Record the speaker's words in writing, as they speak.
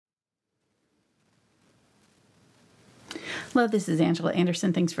Hello, this is Angela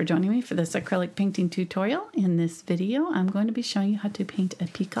Anderson. Thanks for joining me for this acrylic painting tutorial. In this video, I'm going to be showing you how to paint a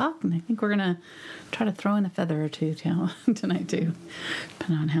peacock, and I think we're going to try to throw in a feather or two tonight too,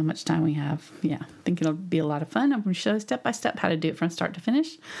 depending on how much time we have. Yeah, I think it'll be a lot of fun. I'm going to show you step by step how to do it from start to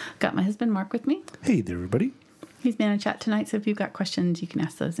finish. Got my husband Mark with me. Hey there, everybody. He's been in chat tonight, so if you've got questions, you can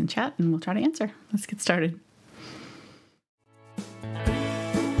ask those in chat, and we'll try to answer. Let's get started.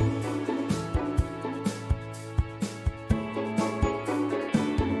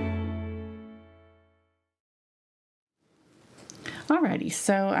 Alrighty,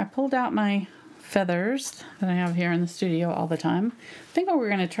 so I pulled out my feathers that I have here in the studio all the time. I think what we're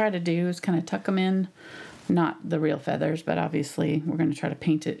going to try to do is kind of tuck them in, not the real feathers, but obviously we're going to try to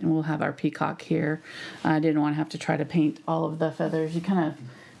paint it, and we'll have our peacock here. I didn't want to have to try to paint all of the feathers. You kind of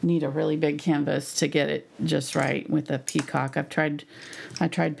need a really big canvas to get it just right with a peacock. I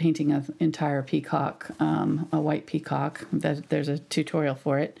tried painting an entire peacock, a white peacock. There's a tutorial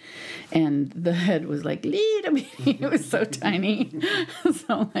for it, and the head was like little bitty. It was so tiny.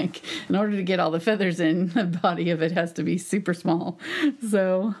 So like, in order to get all the feathers in, the body of it has to be super small.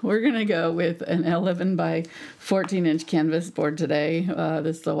 So we're gonna go with an 11 by 14 inch canvas board today.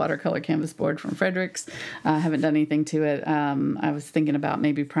 This is a watercolor canvas board from Fredrix. I haven't done anything to it. I was thinking about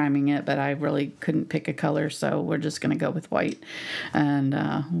maybe priming it, but I really couldn't pick a color, so we're just going to go with white, and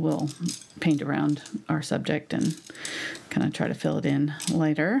we'll paint around our subject and kind of try to fill it in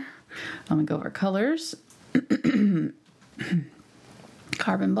later. I'm going to go over colors.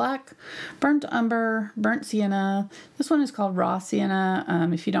 Carbon black, burnt umber, burnt sienna. This one is called raw sienna.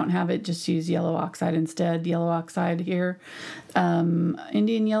 If you don't have it, just use yellow oxide instead. Yellow oxide here.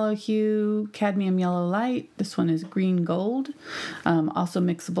 Indian yellow hue, cadmium yellow light. This one is green gold. Also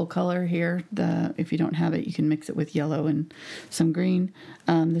mixable color here. If you don't have it, you can mix it with yellow and some green.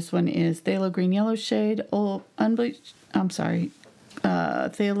 This one is phthalo green yellow shade. Unbleached. I'm sorry.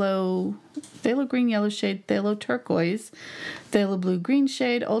 Phthalo green yellow shade, phthalo turquoise, phthalo blue green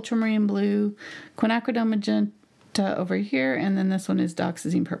shade, ultramarine blue, quinacridone magenta over here, and then this one is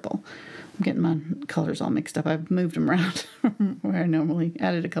dioxazine purple. I'm getting my colors all mixed up. I've moved them around where I normally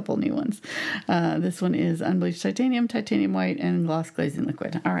added a couple new ones. This one is unbleached titanium, titanium white, and gloss glazing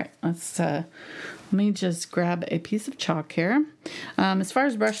liquid. All right, let me just grab a piece of chalk here. As far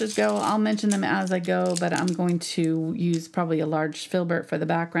as brushes go, I'll mention them as I go, but I'm going to use probably a large Filbert for the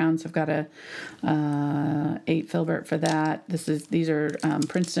background. So I've got a 8 Filbert for that. These are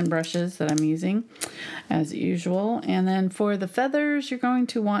Princeton brushes that I'm using as usual. And then for the feathers, you're going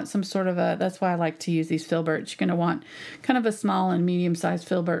to want some sort of that's why I like to use these Filberts. You're going to want kind of a small and medium-sized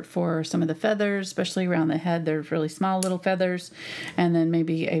Filbert for some of the feathers, especially around the head. They're really small little feathers. And then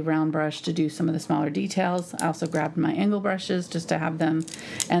maybe a round brush to do some of the smaller details. I also grabbed my angle brushes just to have them.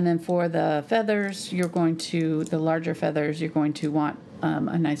 And then for the feathers, the larger feathers, you're going to want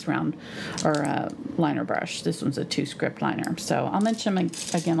a nice round or liner brush. This one's a 2 script liner. So I'll mention them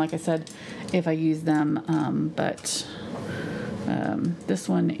again, like I said, if I use them. This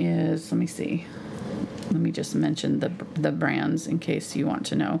one is, let me see. Let me just mention the brands in case you want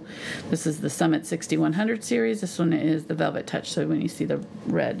to know. This is the Summit 6100 series. This one is the VelvetTouch. So when you see the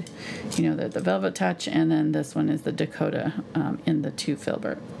red, you know that the VelvetTouch. And then this one is the Dakota in the 2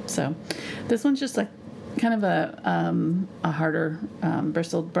 Filbert. So this one's just like kind of a harder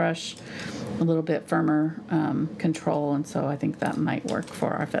bristled brush, a little bit firmer control, and so I think that might work for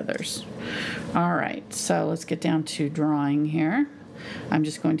our feathers. All right, so let's get down to drawing here. I'm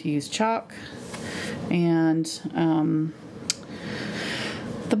just going to use chalk. And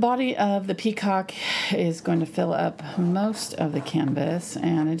the body of the peacock is going to fill up most of the canvas,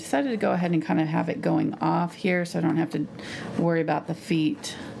 and I decided to go ahead and kind of have it going off here so I don't have to worry about the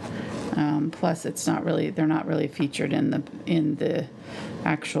feet. Plus, they're not really featured in the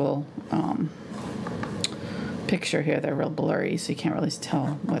actual picture here. They're real blurry, so you can't really tell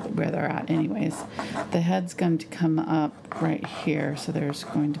where they're at anyways. The head's going to come up right here, so there's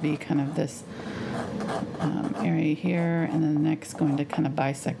going to be kind of this area here, and then the neck's going to kind of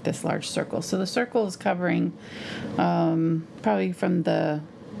bisect this large circle. So the circle is covering probably from the,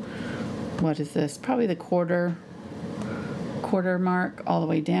 what is this? Probably the quarter mark all the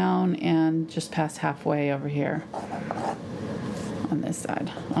way down and just past halfway over here on this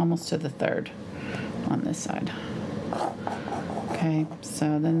side, almost to the third on this side. Okay,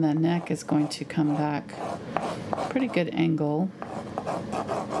 so then the neck is going to come back pretty good angle.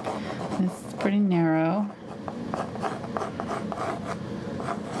 It's pretty narrow.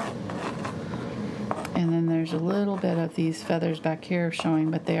 And then there's a little bit of these feathers back here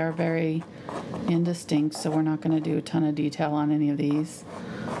showing, but they are very indistinct, so we're not going to do a ton of detail on any of these.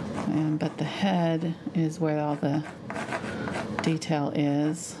 But the head is where all the detail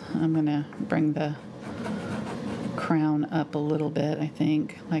is. I'm going to bring the crown up a little bit, I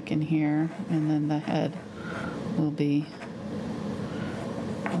think, like in here, and then the head will be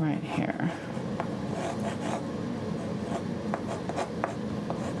right here.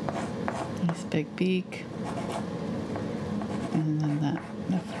 Nice big beak, and then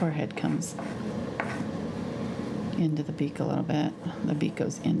the forehead comes into the beak a little bit. The beak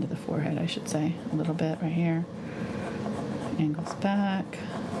goes into the forehead, I should say, a little bit right here. Angles back.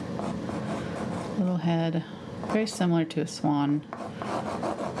 Little head, very similar to a swan,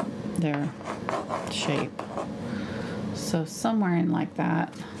 their shape. So somewhere in like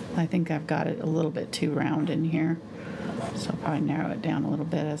that. I think I've got it a little bit too round in here, so I'll probably narrow it down a little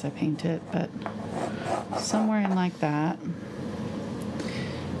bit as I paint it, but somewhere in like that.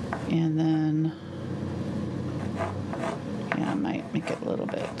 And then, yeah, I might make it a little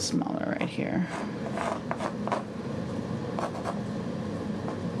bit smaller right here.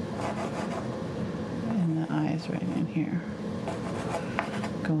 And the eyes right in here.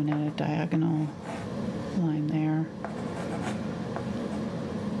 Going at a diagonal line there.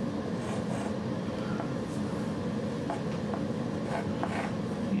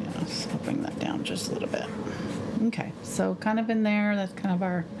 Yeah, so I'll bring that down just a little bit. Okay, so kind of in there, that's kind of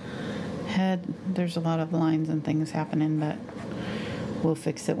our head. There's a lot of lines and things happening, but we'll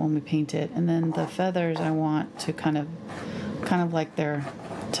fix it when we paint it. And then the feathers I want to kind of like they're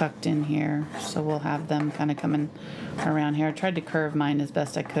tucked in here, so we'll have them kind of coming around here. I tried to curve mine as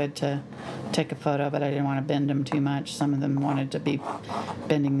best I could to take a photo, but I didn't want to bend them too much. Some of them wanted to be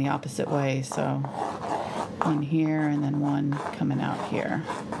bending the opposite way, so one here and then one coming out here.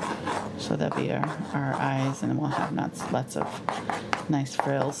 So that'll be our eyes, and then we'll have lots of nice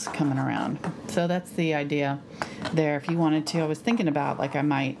frills coming around. So that's the idea there. If you wanted to, I was thinking about, like, I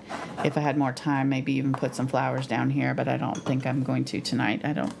might, if I had more time, maybe even put some flowers down here, but I don't think I'm going to tonight.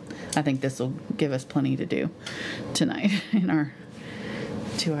 I think this will give us plenty to do tonight in our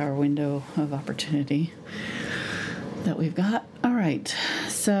 2-hour window of opportunity that we've got. All right,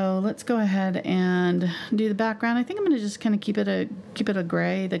 so let's go ahead and do the background. I think I'm going to just kind of keep it a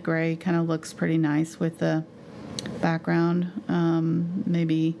gray. The gray kind of looks pretty nice with the background.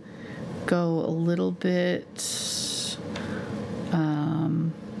 Maybe go a little bit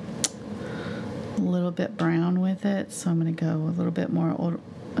brown with it. So I'm going to go a little bit more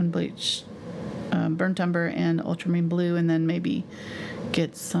unbleached burnt umber and ultramarine blue, and then maybe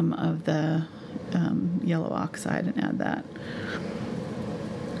get some of the yellow oxide and add that.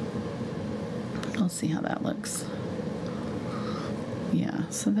 I'll see how that looks. Yeah,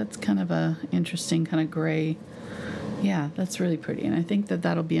 so that's kind of a interesting kind of gray. Yeah, that's really pretty, and I think that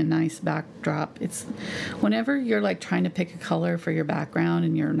that'll be a nice backdrop. It's whenever you're like trying to pick a color for your background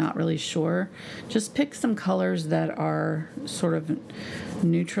and you're not really sure, just pick some colors that are sort of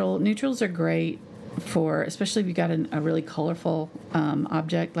neutral. Neutrals are great for, especially if you got a really colorful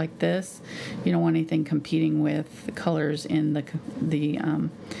object like this. You don't want anything competing with the colors in the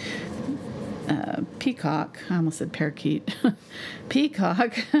peacock. I almost said parakeet.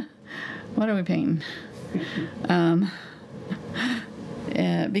 Peacock. What are we painting?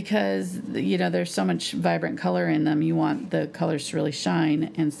 Because, you know, there's so much vibrant color in them, you want the colors to really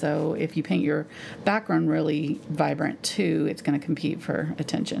shine. And so if you paint your background really vibrant too, it's going to compete for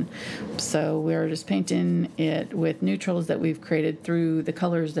attention. So we're just painting it with neutrals that we've created through the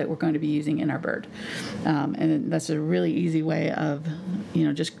colors that we're going to be using in our bird. And that's a really easy way of, you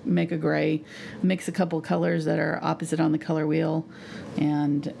know, just make a gray, mix a couple colors that are opposite on the color wheel,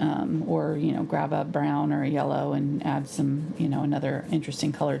 and or, you know, grab a brown or a yellow and add some, you know, another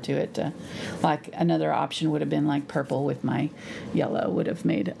interesting color to it. Like another option would have been like purple with my yellow would have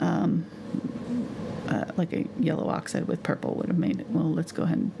made like a yellow oxide with purple would have made it. Well, let's go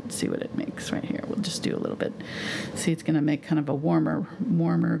ahead and see what it makes right here. We'll just do a little bit. See, it's going to make kind of a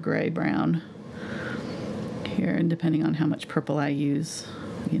warmer gray brown here, and depending on how much purple I use,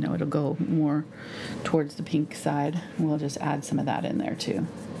 you know, it'll go more towards the pink side. We'll just add some of that in there too.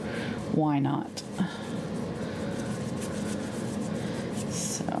 Why not?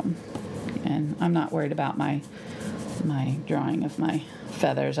 So, and I'm not worried about my drawing of my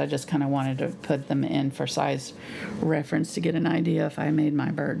feathers. I just kind of wanted to put them in for size reference to get an idea if I made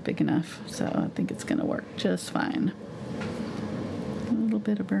my bird big enough. So I think it's going to work just fine. A little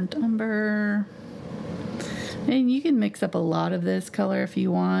bit of burnt umber. And you can mix up a lot of this color if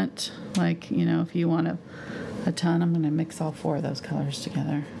you want. Like, you know, if you want a ton, I'm going to mix all 4 of those colors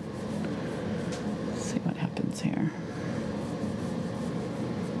together. Let's see what happens here.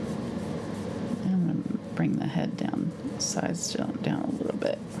 I'm going to bring the head down, size down a little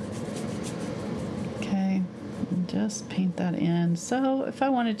bit. Okay, just paint that in. So if I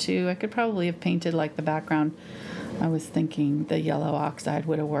wanted to, I could probably have painted like the background. I was thinking the yellow oxide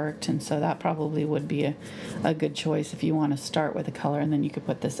would have worked, and so that probably would be a good choice if you want to start with a color, and then you could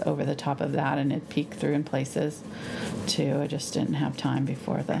put this over the top of that and it'd peek through in places too. I just didn't have time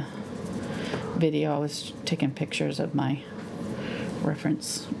before the video. I was taking pictures of my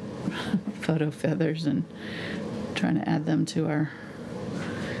reference photo feathers and trying to add them to our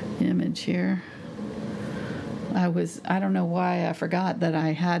image here. I don't know why I forgot that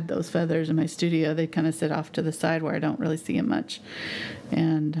I had those feathers in my studio. They kind of sit off to the side where I don't really see them much.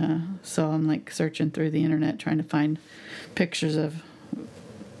 And so I'm like searching through the internet trying to find pictures of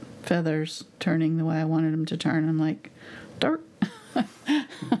feathers turning the way I wanted them to turn. I'm like, dark.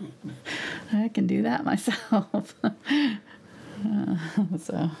 I can do that myself.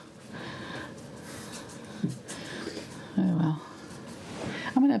 So, oh well.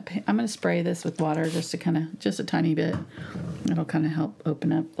 I'm gonna spray this with water just a tiny bit. It'll kind of help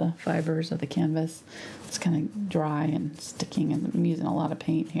open up the fibers of the canvas. It's kind of dry and sticking, and I'm using a lot of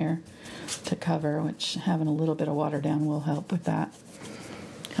paint here to cover, which having a little bit of water down will help with that.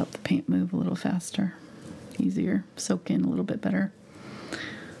 Help the paint move a little faster, easier, soak in a little bit better.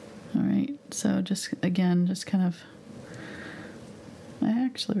 All right, so just kind of, I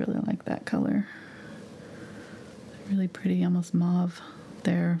actually really like that color. Really pretty, almost mauve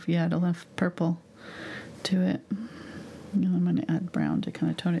there if you add enough purple to it. And I'm going to add brown to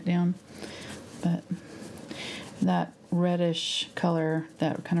kind of tone it down. But that reddish color,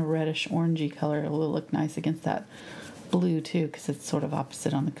 that kind of reddish orangey color will look nice against that blue too, because it's sort of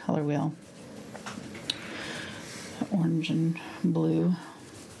opposite on the color wheel. Orange and blue.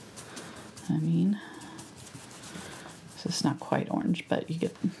 I mean, so it's not quite orange, but you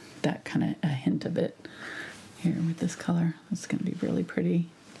get that kind of a hint of it here with this color. It's going to be really pretty.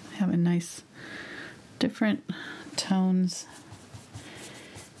 Having nice different tones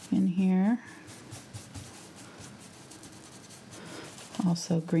in here.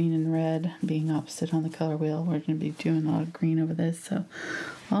 Also green and red being opposite on the color wheel. We're going to be doing a lot of green over this, so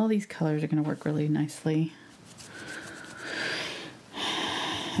all these colors are going to work really nicely.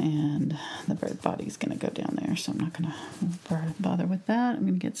 And the bird body's going to go down there, so I'm not going to bother with that. I'm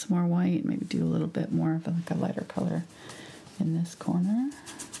going to get some more white, maybe do a little bit more of like a lighter color in this corner.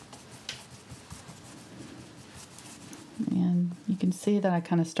 And you can see that I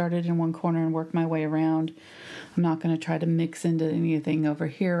kind of started in one corner and worked my way around. I'm not going to try to mix into anything over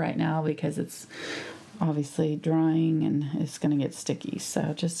here right now because it's obviously drying and it's going to get sticky.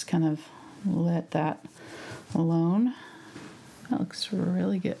 So just kind of let that alone. That looks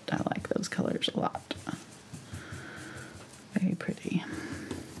really good. I like those colors a lot. Very pretty.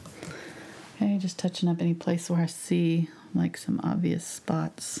 Okay, just touching up any place where I see like some obvious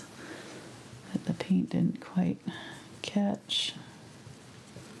spots that the paint didn't quite catch.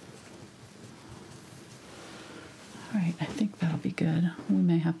 All right, I think that'll be good. We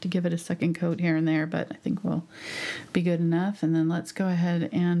may have to give it a second coat here and there, but I think we'll be good enough. And then let's go ahead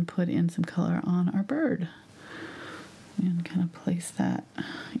and put in some color on our bird. And kind of place that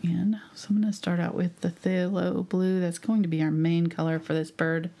in. So I'm going to start out with the Phthalo Blue. That's going to be our main color for this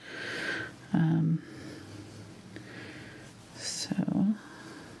bird. And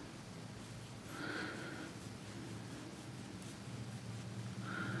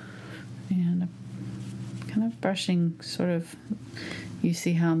I'm kind of brushing sort of, you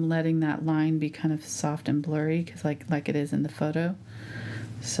see how I'm letting that line be kind of soft and blurry, because like it is in the photo.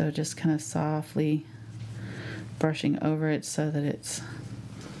 So just kind of softly brushing over it so that it's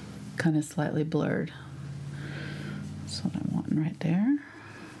kind of slightly blurred. That's what I'm wanting right there.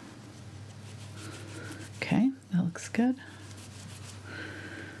 Okay, that looks good.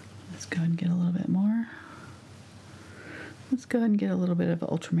 Let's go ahead and get a little bit more. Let's go ahead and get a little bit of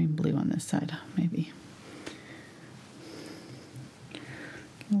ultramarine blue on this side, maybe.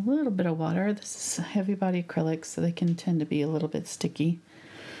 A little bit of water. This is heavy body acrylics, so they can tend to be a little bit sticky,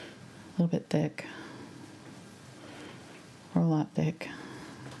 a little bit thick. Or a lot thick.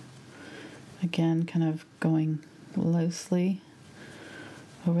 Again, kind of going loosely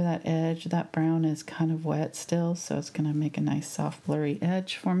over that edge. That brown is kind of wet still, so it's going to make a nice soft blurry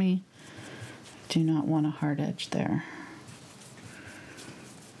edge for me. I do not want a hard edge there.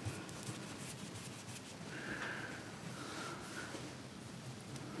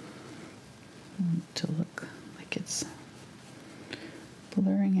 To look like it's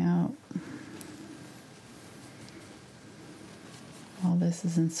blurring out. All this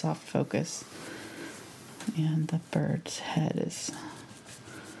is in soft focus, and the bird's head is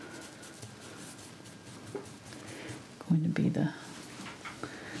going to be the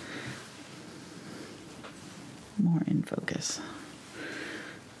more in focus.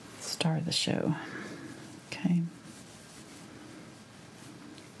 Star of the show. Okay.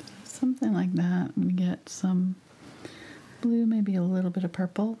 Something like that. We get some blue, maybe a little bit of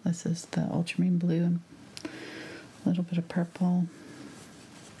purple. This is the Ultramarine Blue and a little bit of purple.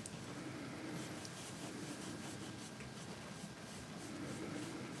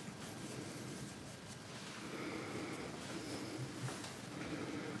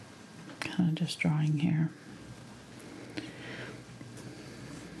 Kind of just drawing here.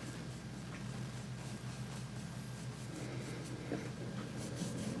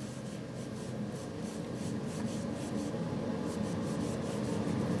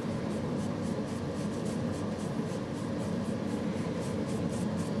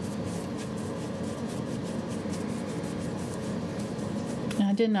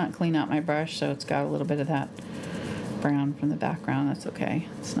 I did not clean out my brush, so it's got a little bit of that brown from the background. That's okay.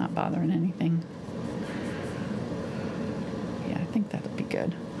 It's not bothering anything. Yeah, I think that'll be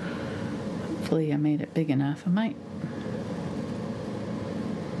good. Hopefully I made it big enough. I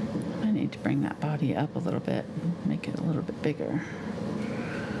need to bring that body up a little bit, make it a little bit bigger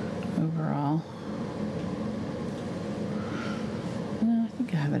overall. Well, I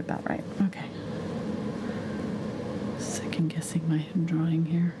think I have it about right. Okay. Second guessing my drawing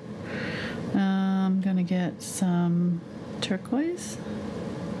here. I'm gonna get some turquoise.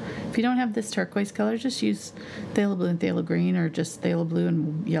 If you don't have this turquoise color, just use phthalo blue and phthalo green, or just phthalo blue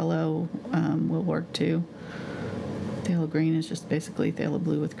and yellow will work too. Phthalo green is just basically phthalo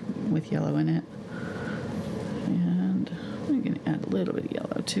blue with yellow in it. And I'm gonna add a little bit of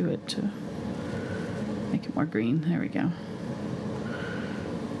yellow to it to make it more green. There we go.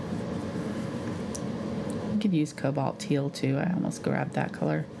 You could use cobalt teal too. I almost grabbed that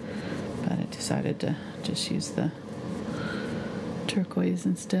color, but I decided to just use the turquoise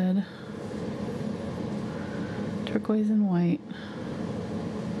instead. Turquoise and white.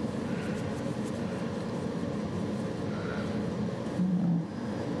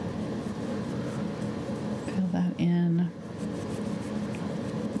 Fill that in.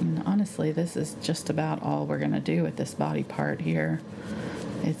 And honestly, this is just about all we're going to do with this body part here.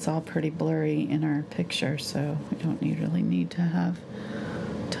 It's all pretty blurry in our picture, so we don't really need to have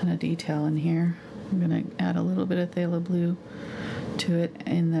a ton of detail in here. I'm going to add a little bit of phthalo blue to it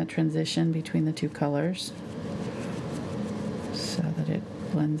in the transition between the two colors so that it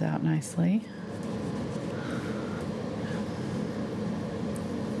blends out nicely.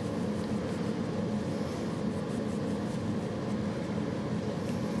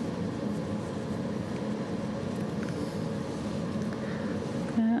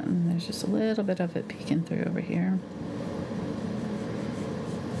 And there's just a little bit of it peeking through over here.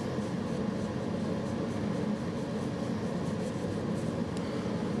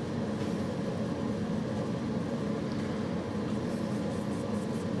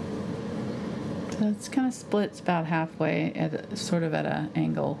 So it's kind of splits about halfway, at sort of at an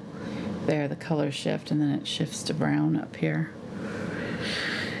angle there. The colors shift, and then it shifts to brown up here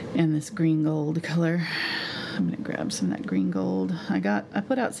in this green gold color. I'm gonna grab some of that green gold. I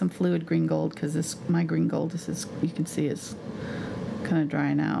put out some fluid green gold because my green gold is, you can see, is kind of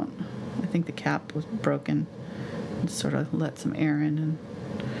drying out. I think the cap was broken and sort of let some air in and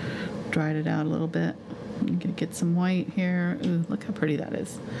dried it out a little bit. I'm gonna get some white here. Ooh, look how pretty that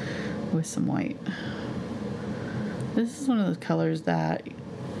is with some white. This is one of those colors that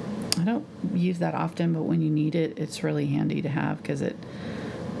I don't use that often, but when you need it, it's really handy to have because it's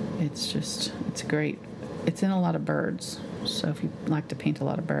great. It's in a lot of birds, so if you like to paint a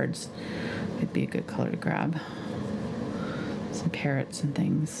lot of birds, it'd be a good color to grab. Some parrots and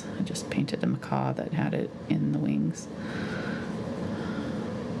things. I just painted a macaw that had it in the wings.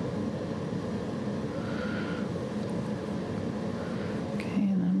 Okay,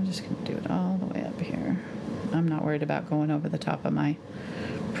 and then I'm just going to do it all the way up here. I'm not worried about going over the top of my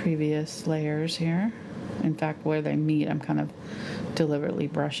previous layers here. In fact, where they meet, I'm kind of deliberately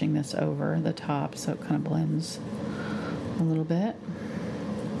brushing this over the top so it kind of blends a little bit.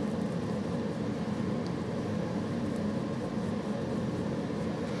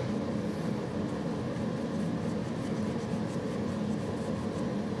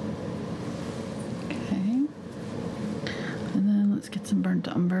 Okay. And then let's get some burnt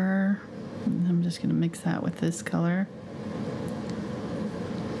umber. And I'm just going to mix that with this color.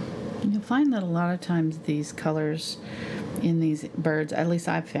 You'll find that a lot of times these colors in these birds, at least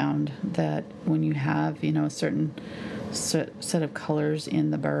I've found that when you have, a certain set of colors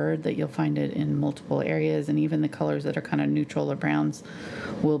in the bird, that you'll find it in multiple areas, and even the colors that are kind of neutral or browns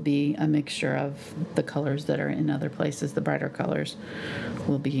will be a mixture of the colors that are in other places. The brighter colors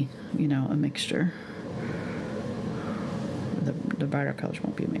will be, a mixture. the brighter colors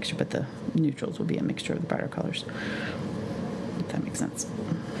won't be a mixture, but the neutrals will be a mixture of the brighter colors. If that makes sense.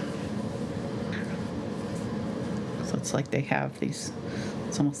 So it's like they have these,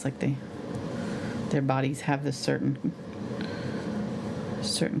 it's almost like their bodies have this certain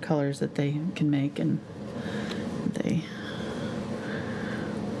colors that they can make, and they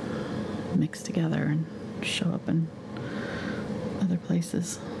mix together and show up in other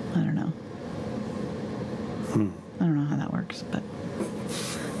places. I don't know. I don't know how that works, but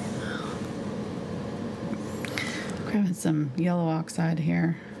grabbing some yellow oxide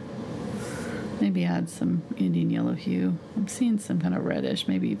here. Maybe add some Indian yellow hue. I'm seeing some kind of reddish,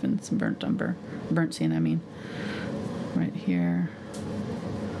 maybe even some burnt sienna, I mean, right here.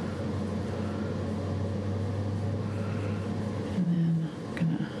 And then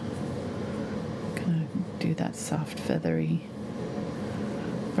I'm gonna do that soft feathery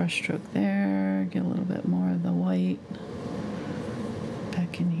brush stroke there. Get a little bit more of the white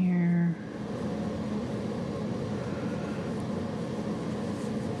back in here.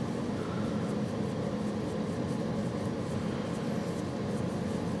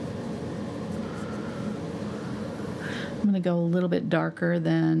 I'm going to go a little bit darker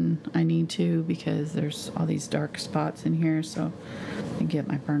than I need to because there's all these dark spots in here. So I get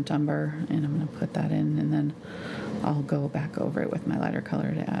my burnt umber and I'm going to put that in, and then I'll go back over it with my lighter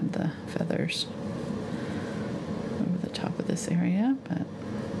color to add the feathers over the top of this area. But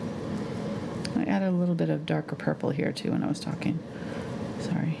I added a little bit of darker purple here too when I was talking.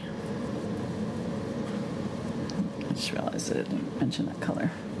 Sorry. I just realized that I didn't mention that color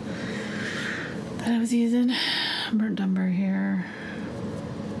that I was using. Burnt umber here.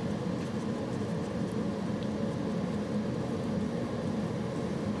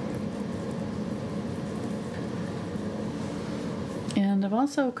 And I've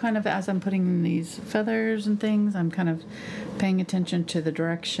also kind of, as I'm putting in these feathers and things, I'm kind of paying attention to the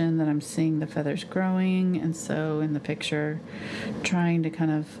direction that I'm seeing the feathers growing. And so in the picture, trying to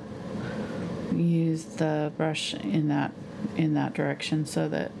kind of use the brush in that direction, so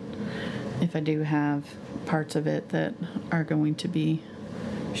that if I do have parts of it that are going to be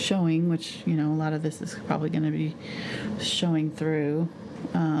showing, which, you know, a lot of this is probably going to be showing through.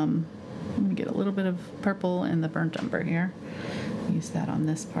 I'm going to get a little bit of purple in the burnt umber here. Use that on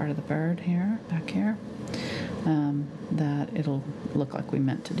this part of the bird here, back here. That it'll look like we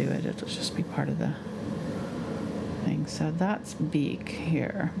meant to do it. It'll just be part of the thing. So that's beak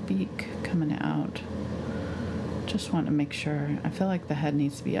here. Beak coming out. Just want to make sure. I feel like the head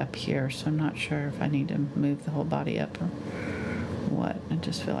needs to be up here, so I'm not sure if I need to move the whole body up or what. I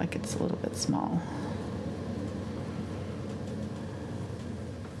just feel like it's a little bit small.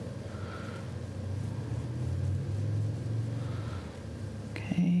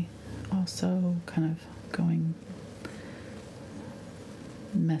 Okay, also kind of going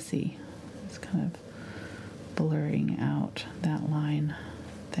messy. It's kind of blurring out that line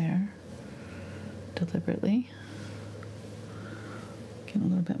there deliberately. Get a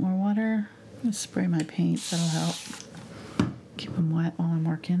little bit more water. I'm going to spray my paints. That'll help keep them wet while I'm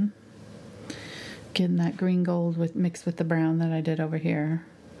working. Getting that green gold mixed with the brown that I did over here.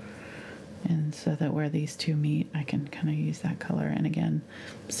 And so that where these two meet, I can kind of use that color. And again,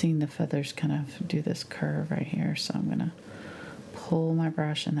 seeing the feathers kind of do this curve right here. So I'm going to pull my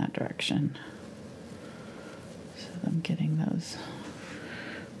brush in that direction. So I'm getting those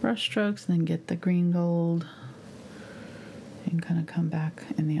brush strokes, and then get the green gold. And kind of come back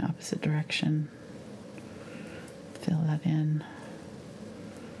in the opposite direction. Fill that in.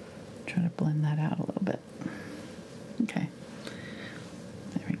 Try to blend that out a little bit. Okay.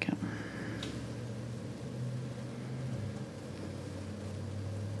 There we go.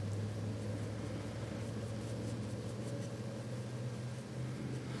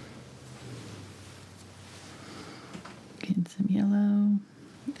 Getting some yellow.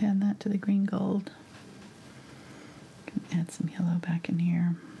 Add that to the green gold. Add some yellow back in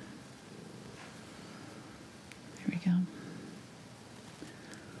here. There we go.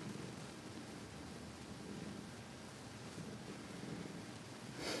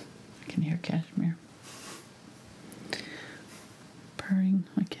 I can hear Cashmere purring.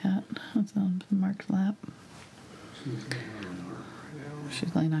 My cat was on Mark's lap.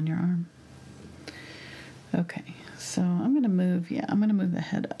 She's laying on your arm. Okay, so I'm going to move the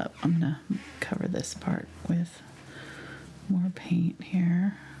head up. I'm going to cover this part with more paint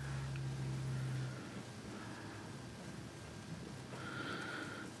here.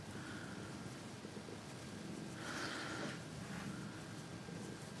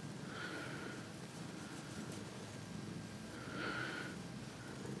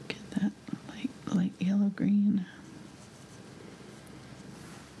 Get that light yellow green.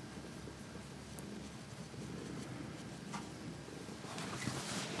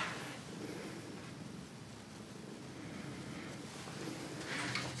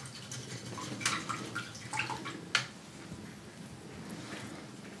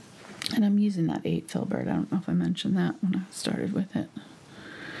 And I'm using that 8 Filbert. I don't know if I mentioned that when I started with it.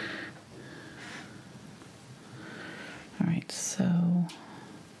 All right, so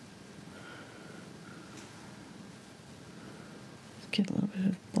let's get a little bit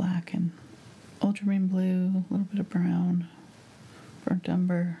of black and ultramarine blue, a little bit of brown, burnt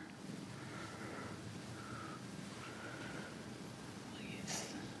umber.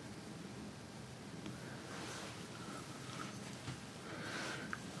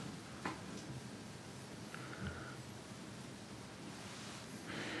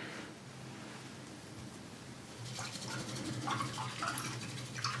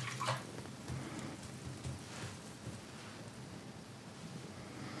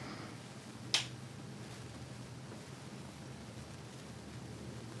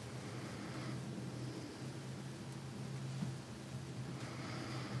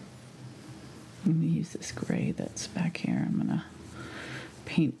 I'm going to use this gray that's back here. I'm going to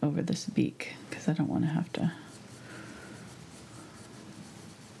paint over this beak because I don't want to have to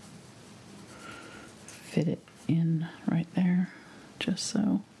fit it in right there, just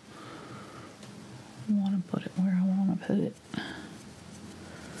so I want to put it where I want to put it.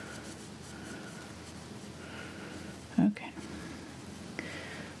 Okay.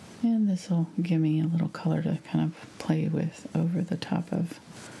 And this will give me a little color to kind of play with over the top of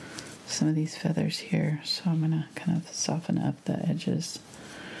some of these feathers here. So I'm going to kind of soften up the edges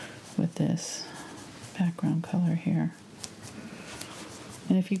with this background color here.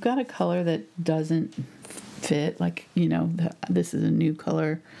 And if you've got a color that doesn't fit, like, you know, this is a new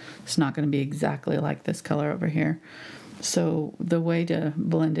color, it's not going to be exactly like this color over here. So the way to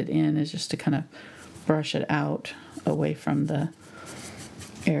blend it in is just to kind of brush it out away from the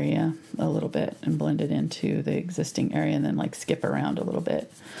area a little bit and blend it into the existing area, and then like skip around a little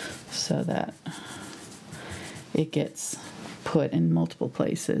bit so that it gets put in multiple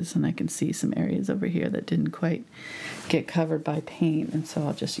places. And I can see some areas over here that didn't quite get covered by paint, and so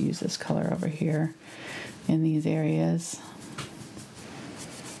I'll just use this color over here in these areas,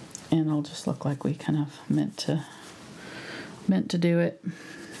 and it'll just look like we kind of meant to do it.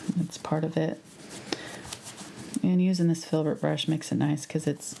 It's part of it. And using this Filbert brush makes it nice because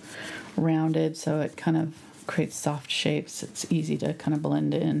it's rounded, so it kind of creates soft shapes. It's easy to kind of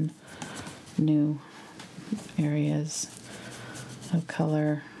blend in new areas of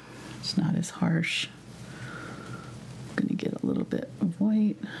color. It's not as harsh. I'm going to get a little bit of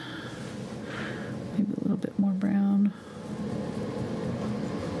white, maybe a little bit more brown.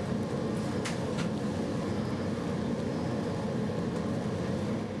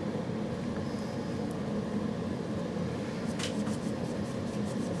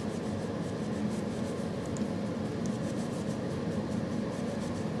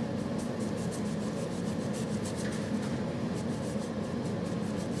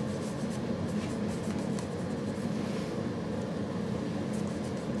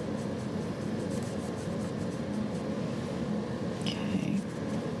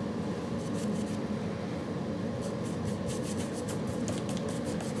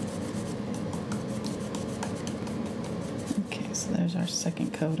 There's our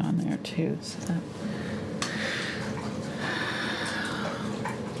second coat on there too, so that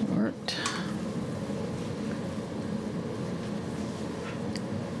worked.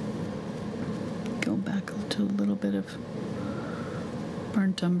 Go back to a little bit of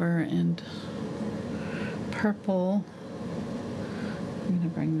burnt umber and purple. I'm going to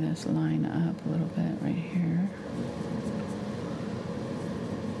bring this line up a little bit right here.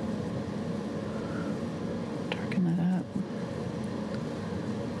 Darken that up.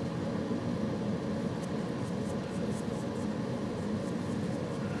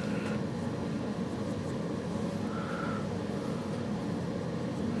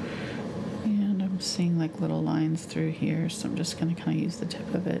 Seeing like little lines through here, so I'm just going to kind of use the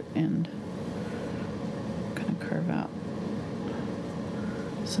tip of it and kind of curve out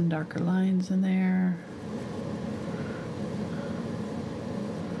some darker lines in there.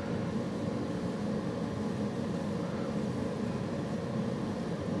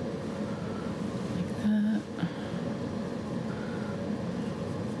 Like that.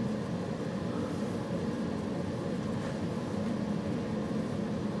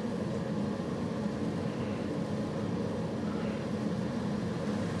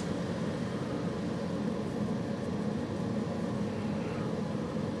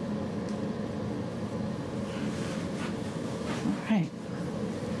 Right.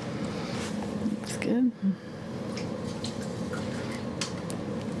 Looks good.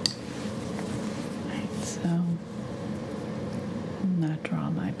 Right, so I'm going to draw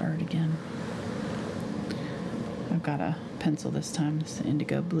my bird again. I've got a pencil this time, this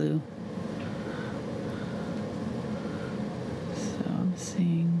indigo blue.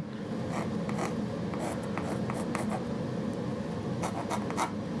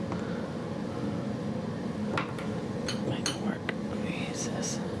 Might work. Let me use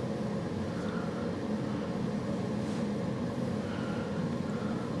this.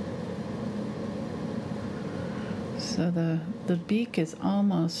 So the beak is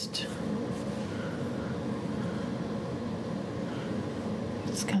almost,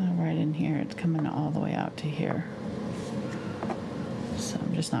 it's kind of right in here. It's coming all the way out to here. So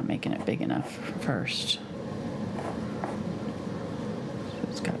I'm just not making it big enough first. So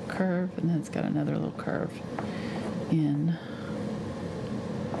it's got a curve, and then it's got another little curve in.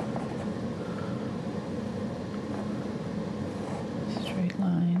 Straight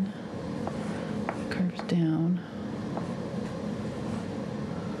line, curves down.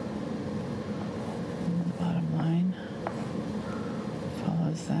 And the bottom line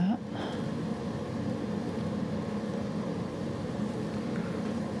follows that.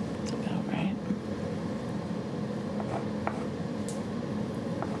 That's about right.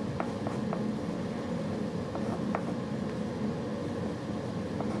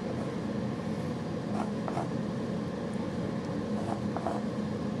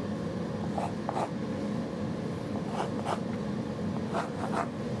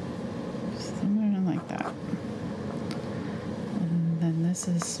 Somewhere like that. And then this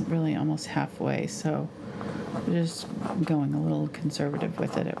is really almost halfway, so we're just going a little conservative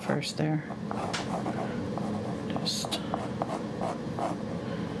with it at first there. Just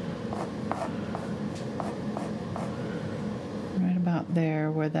right about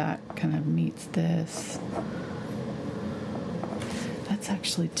there where that kind of meets this. That's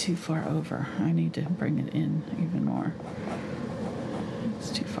actually too far over. I need to bring it in even more. It's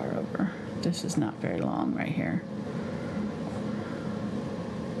too far over. This is not very long right here.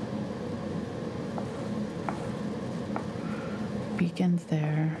 Beacon's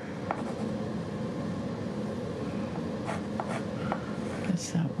there.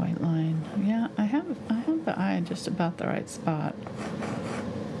 That's that white line. Yeah, I have the eye just about the right spot.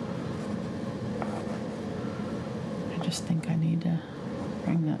 I just think I need to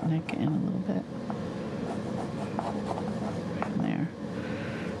bring that neck in a little bit. Right in there.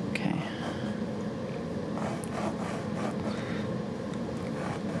 Okay.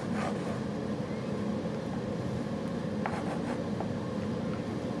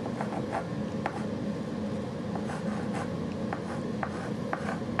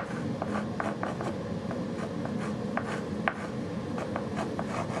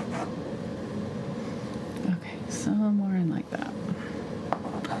 Okay, somewhere in like that.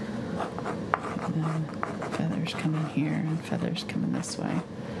 And then feathers coming here and feathers coming this way.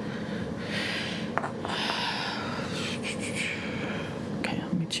 Okay,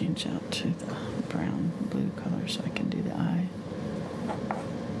 let me change out to the brown blue color so I can do the eye.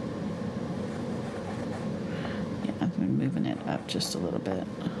 Yeah, I've been moving it up just a little bit.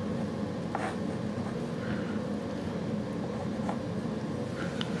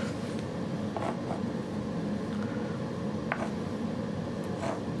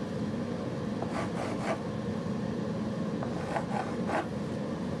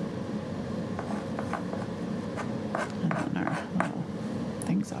 And then our little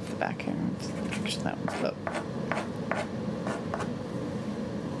things off the back here. Actually, that one's up.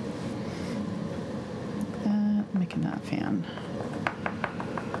 Making that fan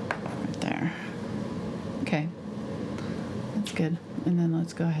right there. Okay, that's good. And then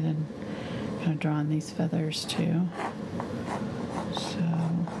let's go ahead and kind of draw on these feathers too. So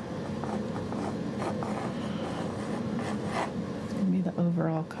it's gonna be the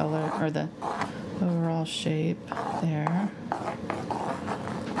overall color or the overall shape there.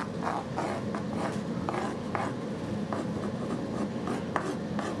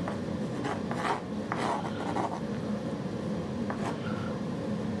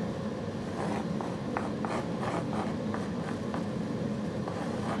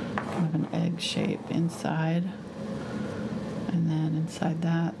 Kind of an egg shape inside, and then inside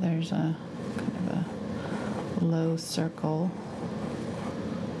that there's a kind of a low circle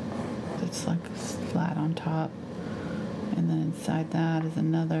that's like flat on top, and then inside that is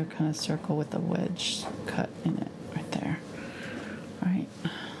another kind of circle with a wedge cut in it right there. Right.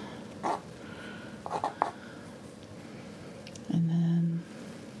 And then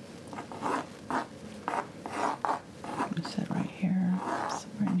set right here,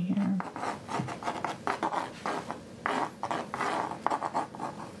 somewhere in here.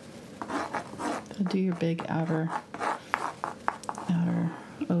 So do your big outer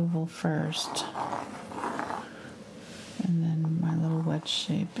oval first, and then my little wedge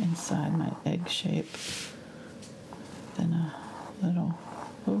shape inside my egg shape, then a little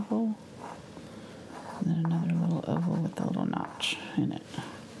oval, and then another little oval with a little notch in it.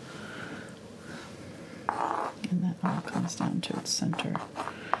 comes down to its center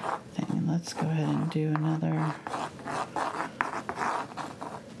thing. And let's go ahead and do another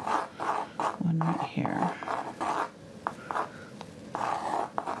one right here.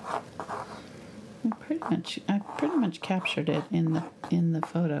 I pretty much captured it in the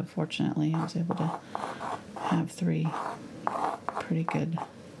photo. Fortunately, I was able to have 3 pretty good.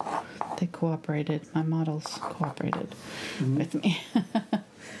 They cooperated. My models cooperated with me.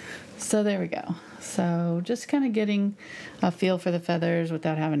 So there we go. So just kind of getting a feel for the feathers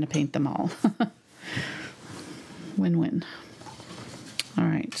without having to paint them all. Win-win. All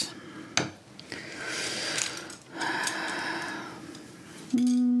right.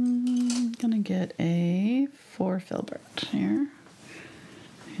 I'm gonna get a 4 Filbert here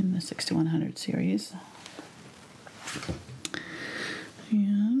in the 6100 series.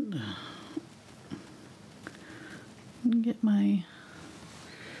 And get my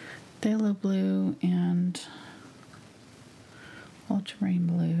Phthalo Blue and Ultramarine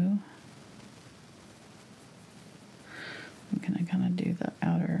Blue. I'm gonna kind of do the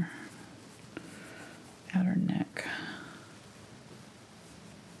outer neck.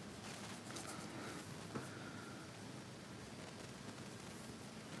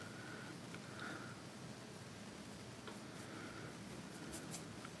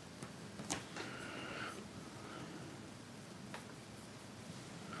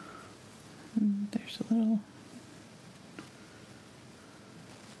 There's a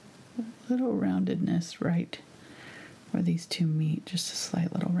little roundedness right where these two meet, just a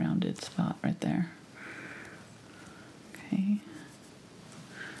slight little rounded spot right there. Okay.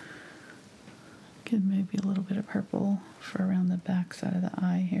 Get maybe a little bit of purple for around the back side of the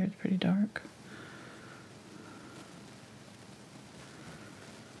eye here. It's pretty dark.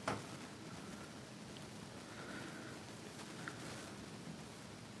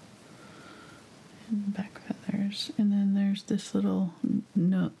 Back feathers, and then there's this little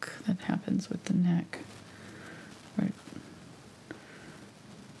nook that happens with the neck where it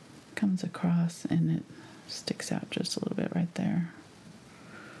comes across and it sticks out just a little bit right there.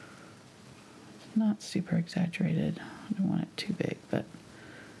 Not super exaggerated. I don't want it too big, but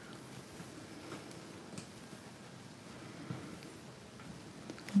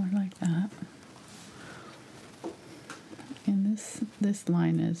more like that. And this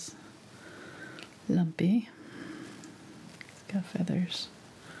line is lumpy. It's got feathers.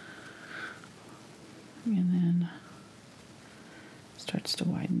 And then starts to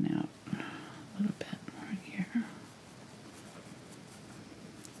widen out a little bit right here.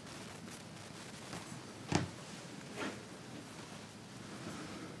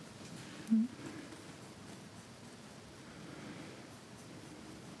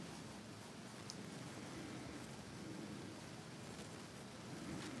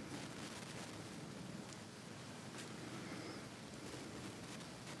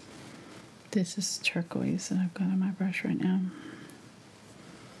 This is turquoise that I've got on my brush right now.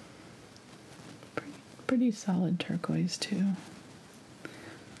 Pretty solid turquoise too.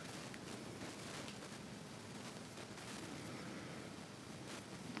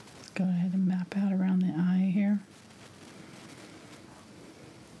 Let's go ahead and map out around the eye here.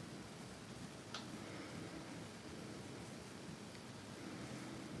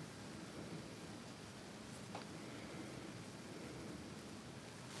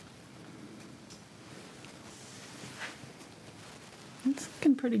 It's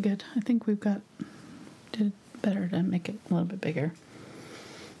looking pretty good. I think did better to make it a little bit bigger.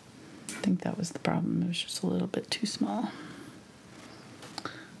 I think that was the problem. It was just a little bit too small.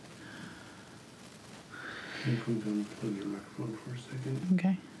 I think I'm going to plug your microphone for a second.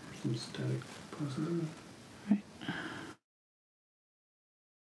 Okay. Some static, possibly. Right.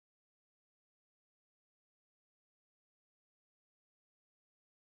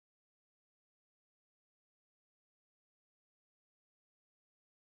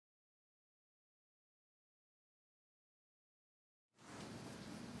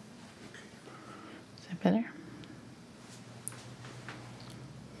 Is that better?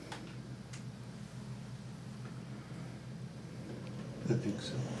 I think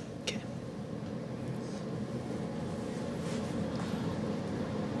so. Okay.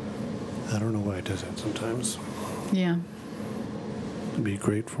 I don't know why it does that sometimes. Yeah. It'd be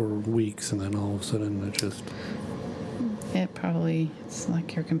great for weeks, and then all of a sudden it just... It's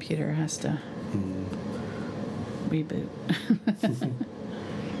like your computer has to reboot.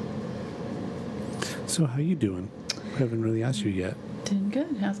 So how you doing? I haven't really asked you yet. Doing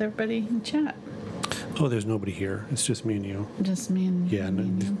good. How's everybody in chat? Oh, there's nobody here. It's just me and you. Just me and Yeah, me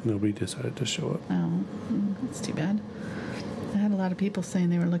and you. nobody decided to show up. Oh, that's too bad. I had a lot of people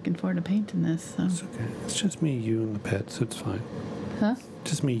saying they were looking forward to painting this. So. It's okay. It's just me, you, and the pets. It's fine. Huh?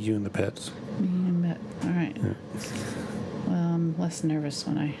 Just me, you, and the pets. Me and Bet. All right. Yeah. Well, I'm less nervous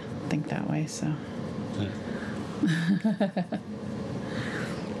when I think that way, so. Yeah.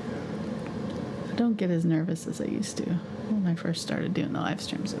 I don't get as nervous as I used to. When I first started doing the live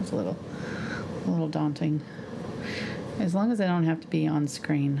streams, it was a little daunting. As long as I don't have to be on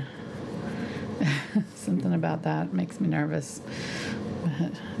screen. Something about that makes me nervous.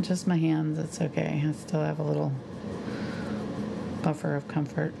 But just my hands, it's okay. I still have a little buffer of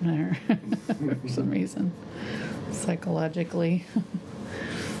comfort there for some reason, psychologically.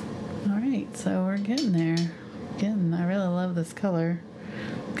 All right, so we're getting there. I really love this color.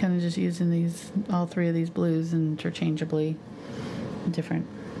 Kind of just using all three of these blues interchangeably, different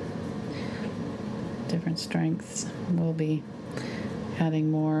strengths. We'll be adding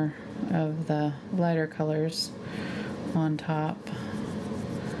more of the lighter colors on top.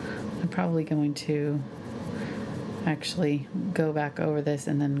 I'm probably going to actually go back over this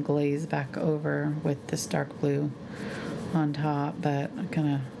and then glaze back over with this dark blue on top, but I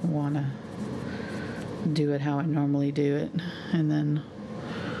kind of want to do it how I normally do it and then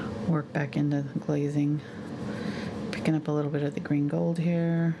work back into the glazing. Picking up a little bit of the green gold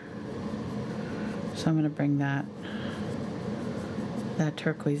here, so I'm going to bring that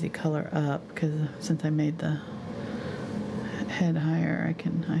turquoisey color up, because since I made the head higher,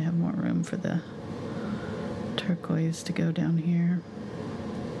 I have more room for the turquoise to go down here.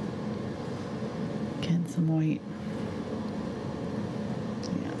 Getting some white.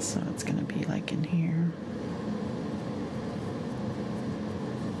 Yeah, so it's going to be like in here.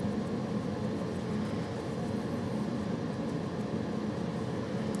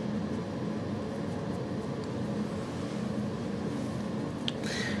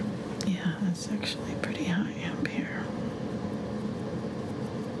 It's actually pretty high up here.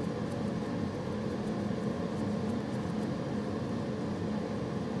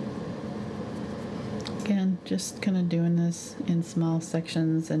 Again, just kind of doing this in small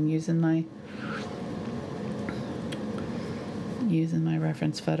sections and using my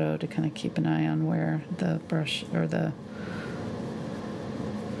reference photo to kind of keep an eye on where the brush or the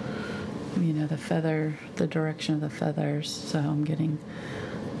feather, the direction of the feathers, so I'm getting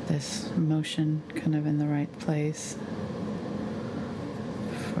this motion kind of in the right place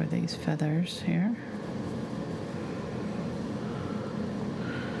for these feathers here.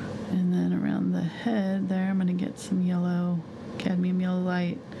 And then around the head there, I'm going to get some yellow, cadmium yellow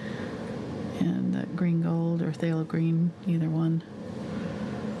light, and that green gold or phthalo green, either one.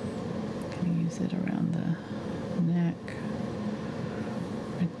 I'm going to use it around the neck,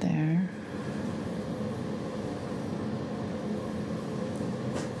 right there.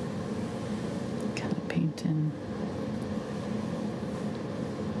 Painting.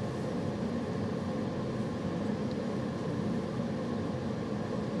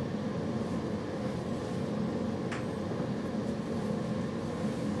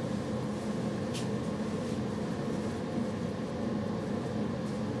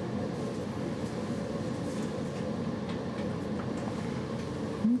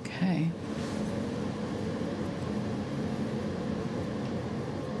 Okay.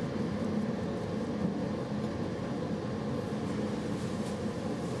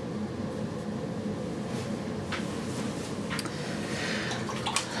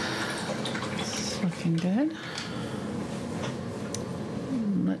 Looking good.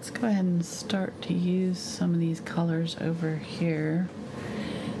 Let's go ahead and start to use some of these colors over here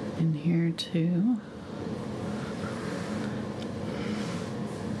and here too.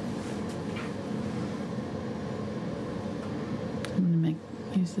 I'm going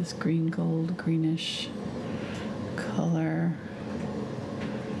to use this green gold, greenish color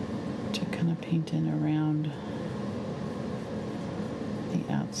to kind of paint in around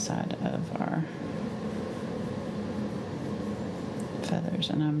the outside of our feathers,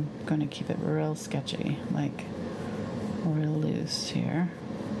 and I'm going to keep it real sketchy, like real loose here.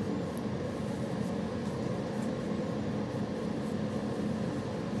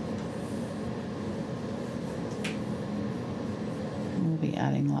 We'll be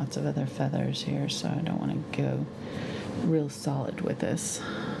adding lots of other feathers here, so I don't want to go real solid with this.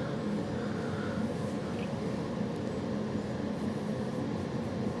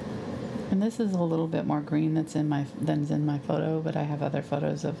 And this is a little bit more green than's in my photo, but I have other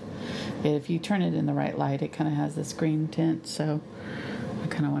photos of it. If you turn it in the right light, it kind of has this green tint, so I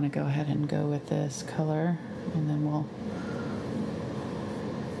kind of want to go ahead and go with this color, and then we'll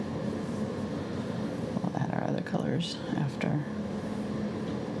add our other colors after.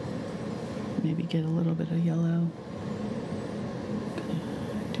 Maybe get a little bit of yellow.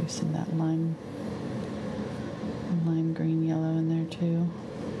 some of that lime green yellow in there too.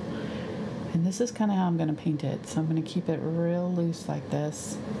 And this is kind of how I'm going to paint it. So I'm going to keep it real loose like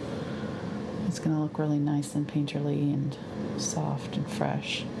this. It's going to look really nice and painterly and soft and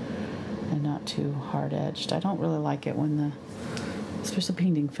fresh and not too hard edged. I don't really like it when especially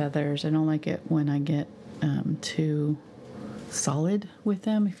painting feathers, I don't like it when I get too solid with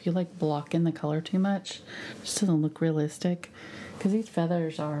them. If you like blocking the color too much, it just doesn't look realistic. Because these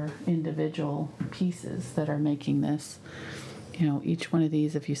feathers are individual pieces that are making this. You know, each one of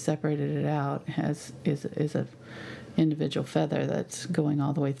these, if you separated it out, is a individual feather that's going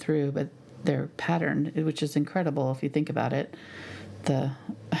all the way through, but they're patterned, which is incredible if you think about it. That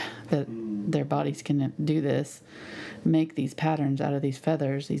their bodies can do this, make these patterns out of these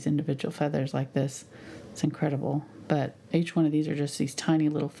feathers, these individual feathers like this. It's incredible. But each one of these are just these tiny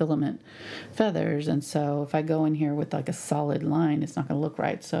little filament feathers, and so if I go in here with like a solid line, it's not going to look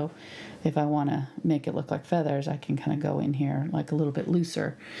right. So if I want to make it look like feathers, I can kind of go in here like a little bit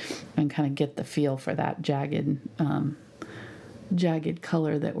looser and kind of get the feel for that jagged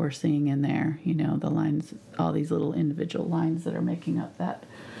color that we're seeing in there. You know, the lines, all these little individual lines that are making up that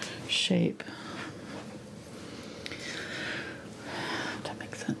shape. That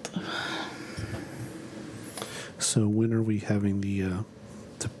makes sense. So when are we having the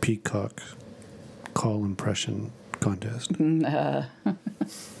Peacock call impression contest? Do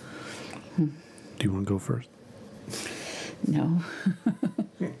you want to go first? No.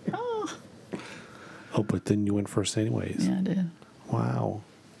 Oh, but then you went first anyways. Yeah, I did. Wow.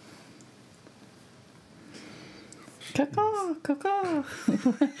 Caw.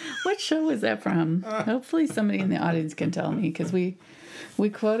 What show was that from? Hopefully somebody in the audience can tell me, because we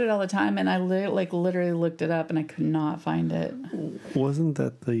quote it all the time, and I literally looked it up and I could not find it. Wasn't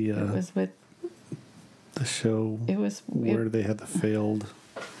that It was with the show where they had the failed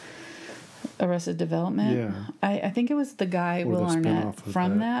Arrested Development? Yeah. I think it was the guy, Or Will the Arnett, spin-off of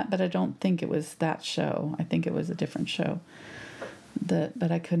from that. but I don't think it was that show. I think it was a different show.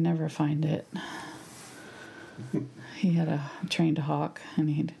 But I could never find it. He had a trained hawk, and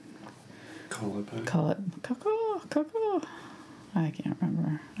he'd call it back. call it caw. I can't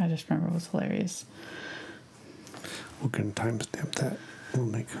remember. I just remember it was hilarious. We're going to timestamp that. We'll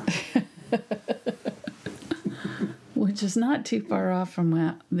make Which is not too far off from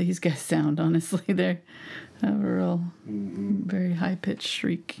what these guys sound, honestly. They have a real, very high-pitched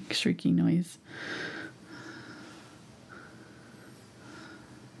shrieky noise.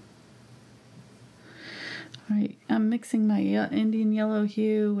 All right, I'm mixing my Indian Yellow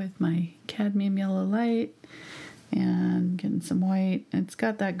Hue with my Cadmium Yellow Light and getting some white. It's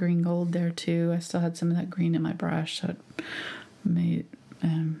got that green gold there too. I still had some of that green in my brush, so it made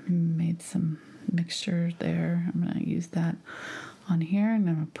some mixture there. I'm going to use that on here, and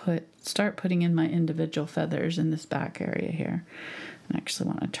I'm going to start putting in my individual feathers in this back area here. I actually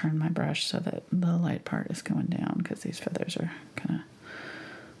want to turn my brush so that the light part is going down, because these feathers are kind of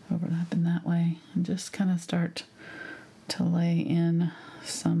overlapping that way, and just kind of start to lay in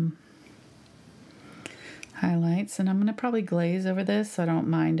some highlights. And I'm going to probably glaze over this, so I don't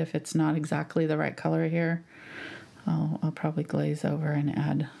mind if it's not exactly the right color here. I'll probably glaze over and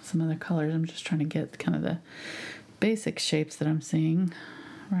add some other colors. I'm just trying to get kind of the basic shapes that I'm seeing,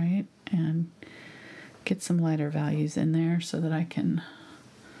 right? And get some lighter values in there so that I can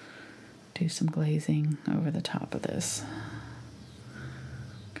do some glazing over the top of this.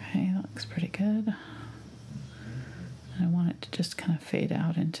 Okay, that looks pretty good. And I want it to just kind of fade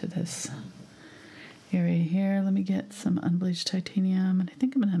out into this area here. Let me get some unbleached titanium, and I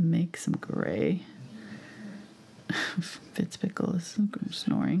think I'm going to make some gray. Fitzpickle is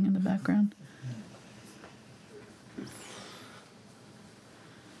snoring in the background.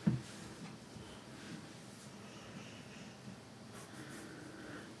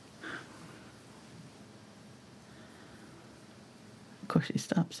 Of course, he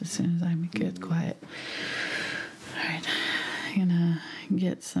stops as soon as I make it quiet. All right, I'm gonna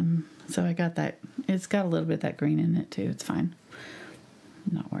get some. So I got that. It's got a little bit of that green in it too. It's fine.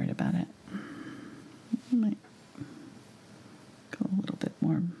 I'm not worried about it. I might go a little bit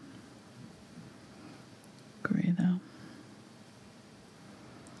more gray though.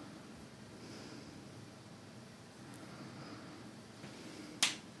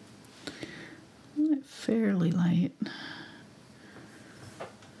 Fairly light.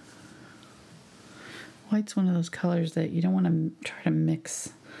 White's one of those colors that you don't want to try to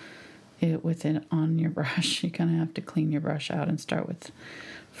mix it with it on your brush. You kind of have to clean your brush out and start with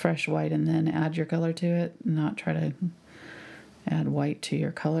fresh white and then add your color to it. Not try to add white to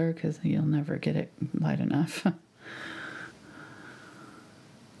your color, because you'll never get it light enough.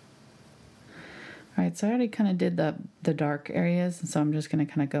 right, so I already kind of did the dark areas, and so I'm just going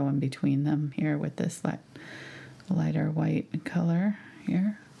to kind of go in between them here with this lighter white color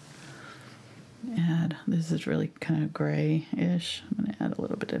here. This is really kind of gray-ish. I'm going to add a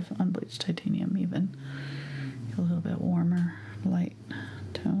little bit of unbleached titanium even. A little bit warmer light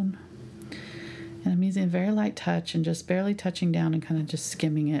tone. And I'm using a very light touch and just barely touching down and kind of just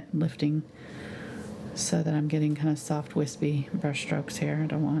skimming it, lifting, so that I'm getting kind of soft, wispy brush strokes here. I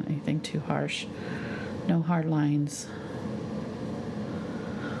don't want anything too harsh. No hard lines.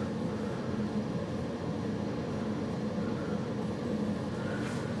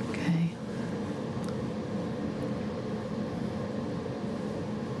 Okay.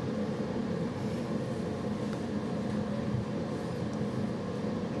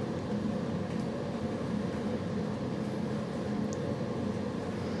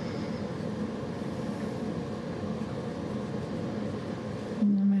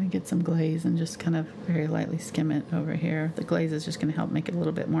 Get some glaze and just kind of very lightly skim it over here. The glaze is just going to help make it a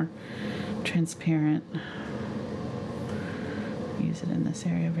little bit more transparent. Use it in this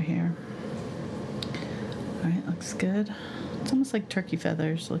area over here. Alright, looks good. It's almost like turkey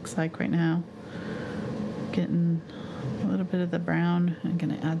feathers, looks like right now. Getting a little bit of the brown. I'm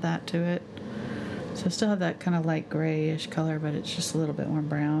going to add that to it. So I still have that kind of light grayish color, but it's just a little bit more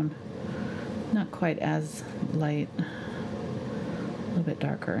brown. Not quite as light. A little bit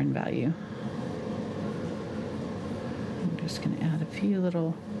darker in value. I'm just going to add a few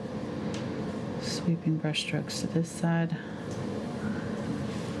little sweeping brush strokes to this side.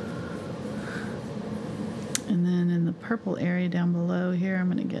 And then in the purple area down below here, I'm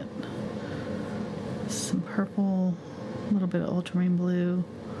going to get some purple, a little bit of ultramarine blue,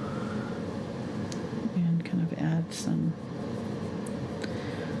 and kind of add some,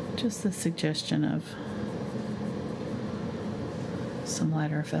 just the suggestion of some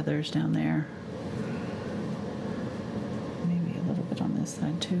lighter feathers down there. Maybe a little bit on this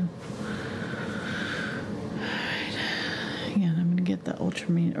side too. Alright. Again, I'm going to get the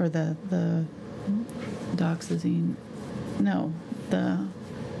ultramarine, or the Dioxazine, no,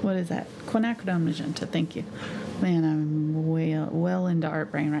 what is that? Quinacridone Magenta, thank you. Man, I'm well into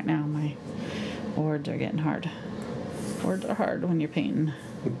art brain right now. My words are getting hard. Words are hard when you're painting.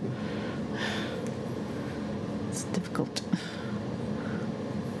 It's difficult.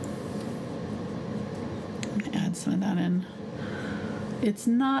 Add some of that in. It's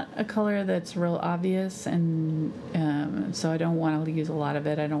not a color that's real obvious, and so I don't want to use a lot of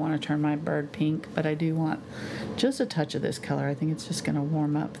it. I don't want to turn my bird pink, but I do want just a touch of this color. I think it's just going to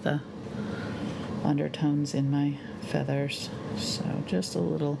warm up the undertones in my feathers. So just a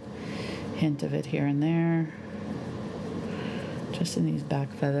little hint of it here and there, just in these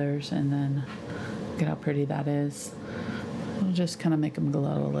back feathers, and then look at how pretty that is. We'll just kind of make them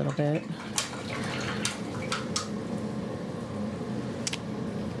glow a little bit.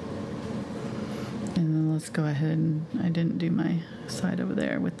 Let's go ahead, and I didn't do my side over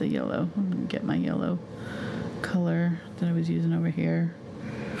there with the yellow. I'm going to get my yellow color that I was using over here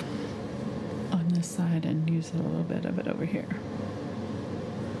on this side and use a little bit of it over here.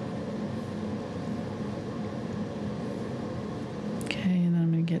 Okay, and then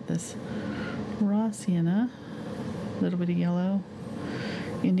I'm going to get this raw sienna, a little bit of yellow,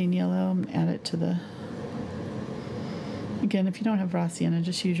 Indian yellow, and add it to the, again, if you don't have raw sienna,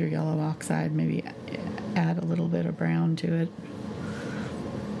 just use your yellow oxide, maybe add a little bit of brown to it.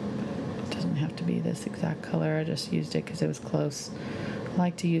 It doesn't have to be this exact color. I just used it because it was close. I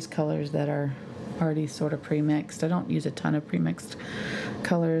like to use colors that are already sort of pre-mixed. I don't use a ton of pre-mixed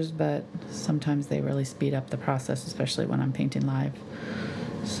colors, but sometimes they really speed up the process, especially when I'm painting live.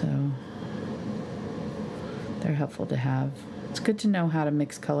 So they're helpful to have. It's good to know how to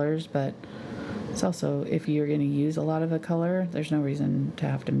mix colors, but it's also, if you're going to use a lot of a color, there's no reason to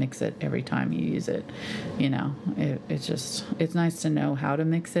have to mix it every time you use it. You know, it's just, it's nice to know how to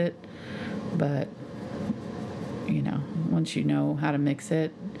mix it, but, you know, once you know how to mix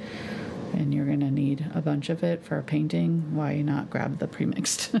it and you're going to need a bunch of it for a painting, why not grab the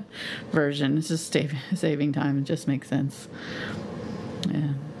pre-mixed version? It's just saving time. It just makes sense.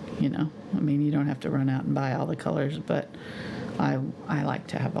 And, you know, I mean, you don't have to run out and buy all the colors, but I like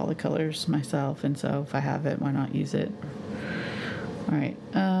to have all the colors myself, and so if I have it, why not use it? All right,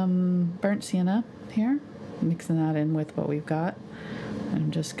 burnt sienna here, mixing that in with what we've got. I'm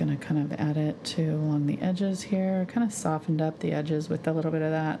just going to kind of add it to along the edges here, kind of softened up the edges with a little bit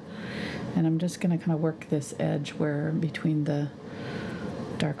of that, and I'm just going to kind of work this edge where between the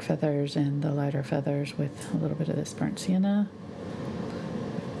dark feathers and the lighter feathers with a little bit of this burnt sienna.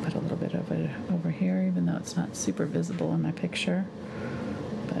 Put a little bit of it over here, even though it's not super visible in my picture.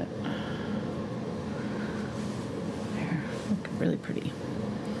 But really pretty.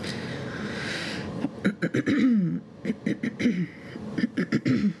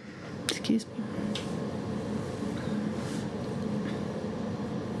 Excuse me.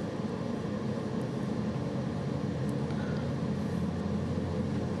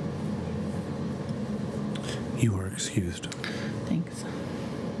 You are excused. Thanks.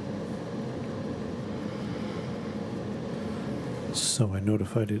 So I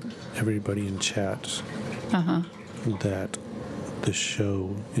notified everybody in chat that the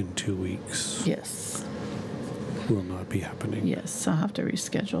show in 2 weeks Yes. will not be happening. Yes, I'll have to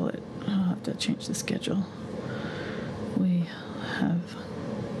reschedule it. I'll have to change the schedule. We have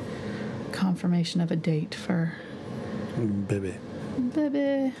confirmation of a date for Baby.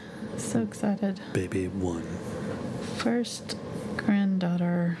 baby. So excited. Baby 1. First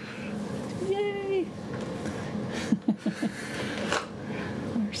granddaughter. Yay!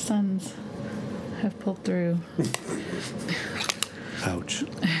 Our sons have pulled through. Ouch.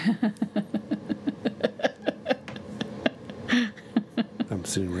 I'm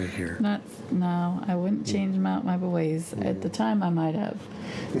sitting right here. No, I wouldn't change my ways. At the time, I might have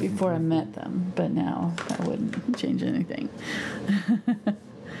before I met them, but now I wouldn't change anything.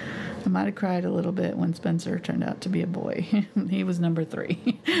 I might have cried a little bit when Spencer turned out to be a boy. He was number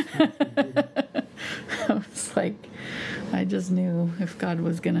 3. I was like, I just knew if God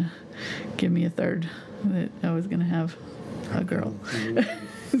was going to give me a third, that I was going to have a girl. It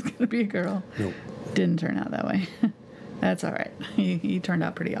was going to be a girl. Nope. Didn't turn out that way. That's all right. He turned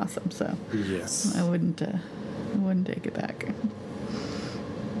out pretty awesome, so yes, I wouldn't take it back.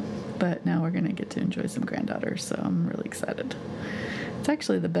 But now we're going to get to enjoy some granddaughters, so I'm really excited. It's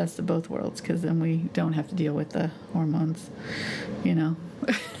actually the best of both worlds because then we don't have to deal with the hormones, you know.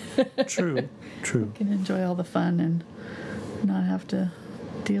 True. We can enjoy all the fun and not have to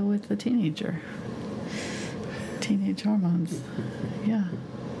deal with the teenage hormones. Yeah.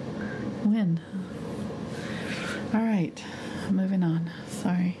 Win. All right. Moving on.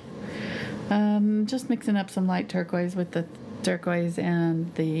 Sorry. Just mixing up some light turquoise with the turquoise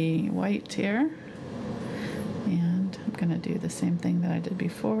and the white here. And I'm going to do the same thing that I did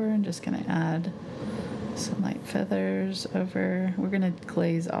before. I'm just going to add some light feathers over. We're going to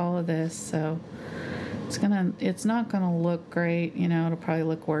glaze all of this, so it's not going to look great, you know, it'll probably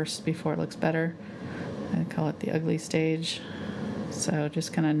look worse before it looks better. I call it the ugly stage. So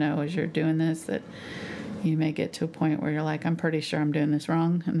just kind of know as you're doing this that you may get to a point where you're like, I'm pretty sure I'm doing this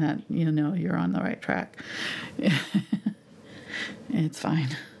wrong, and that you know you're on the right track. It's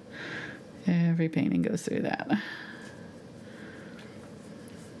fine. Every painting goes through that.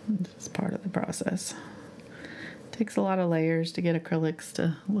 It's part of the process. It takes a lot of layers to get acrylics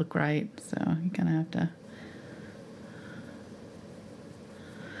to look right, so you kind of have to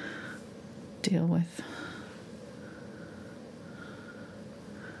deal with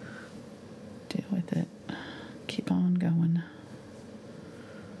it. Keep on going.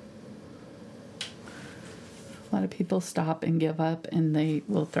 A lot of people stop and give up, and they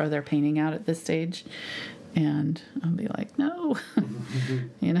will throw their painting out at this stage, and I'll be like, no,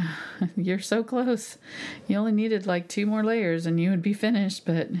 you know, you're so close. You only needed like 2 more layers and you would be finished,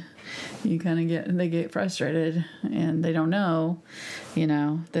 but you kind of they get frustrated and they don't know, you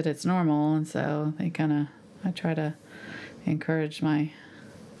know, that it's normal. And so I try to encourage my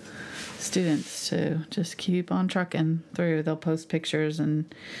students to just keep on trucking through. They'll post pictures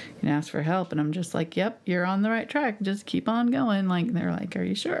and ask for help, and I'm just like, yep, you're on the right track, just keep on going. Like, they're like, are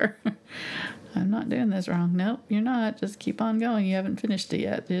you sure? I'm not doing this wrong. Nope, you're not. Just keep on going. You haven't finished it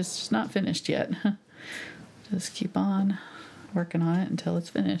yet. It's just not finished yet. Just keep on working on it until it's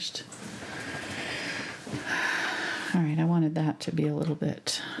finished. All right, I wanted that to be a little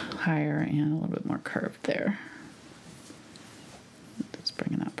bit higher and a little bit more curved there. Just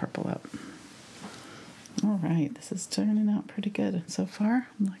bringing that purple up. All right, this is turning out pretty good so far.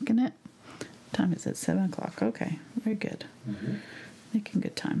 I'm liking it. Time is at 7 o'clock. Okay, very good. Mm-hmm. Making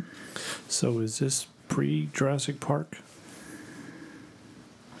good time. So is this pre-Jurassic Park?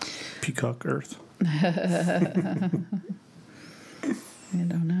 Peacock Earth? I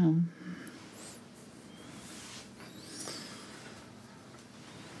don't know.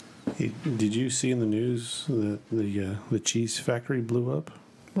 Did you see in the news that the cheese factory blew up?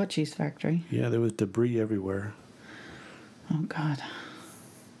 What cheese factory? Yeah, there was debris everywhere. Oh, God.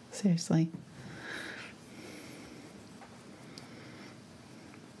 Seriously.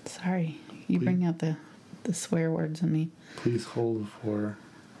 Sorry. You bring out the swear words in me. Please hold for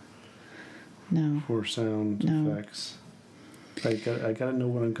sound effects. I gotta know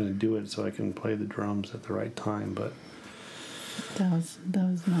when I'm gonna do it so I can play the drums at the right time, but that was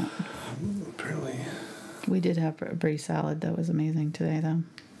not apparently We did have a brie salad that was amazing today, though.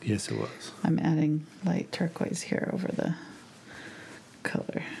 Yes, it was. I'm adding light turquoise here over the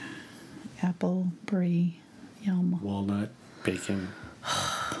color. Apple, brie, yum. Walnut, bacon.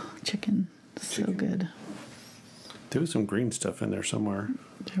 Chicken. So good. There was some green stuff in there somewhere.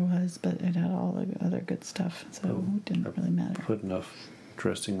 There was, but it had all the other good stuff, so it didn't really matter. Put enough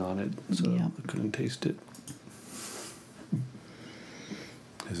dressing on it, so I couldn't taste it.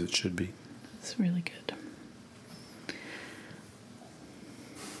 As it should be. It's really good.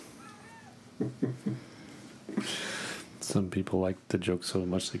 Some people liked the joke so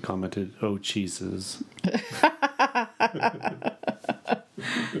much they commented, "Oh, cheeses." Okay,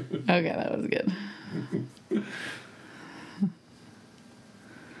 that was good.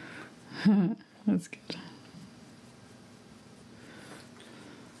 That's good.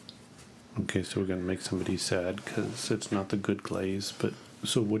 Okay, so we're going to make somebody sad because it's not the good glaze. But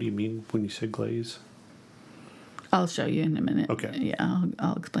so what do you mean when you say glaze? I'll show you in a minute. Okay. Yeah,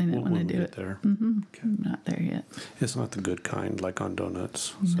 I'll explain it when I do it. There. Mm-hmm. Okay. I'm not there yet. It's not the good kind, like on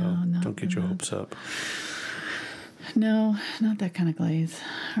donuts. So don't get your hopes up. No, not that kind of glaze.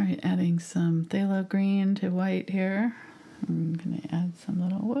 All right, adding some phthalo green to white here. I'm going to add some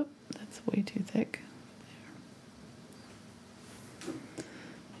little, whoop, that's way too thick. There.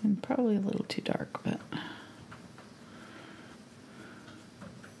 And probably a little too dark, but...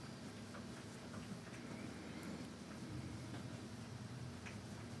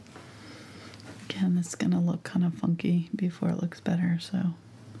 Again, it's going to look kind of funky before it looks better, so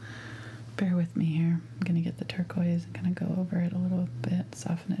bear with me here. I'm going to get the turquoise and kind of go over it a little bit,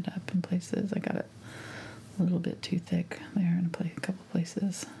 soften it up in places. I got it a little bit too thick there in a couple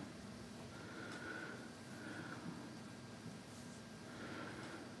places.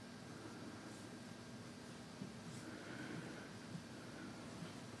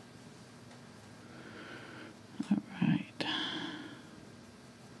 All right.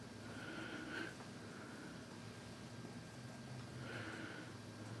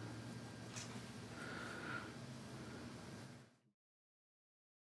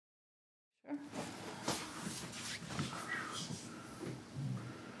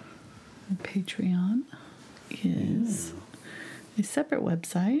 Patreon is a separate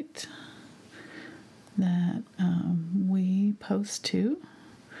website that we post to.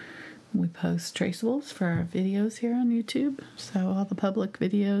 We post traceables for our videos here on YouTube. So all the public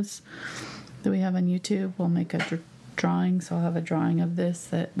videos that we have on YouTube, we'll make a drawing. So I'll have a drawing of this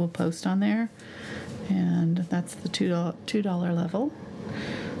that we'll post on there. And that's the $2 level.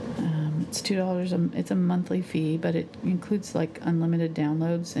 It's $2. It's a monthly fee, but it includes like unlimited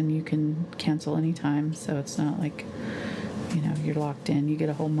downloads, and you can cancel anytime. So it's not like, you're locked in. You get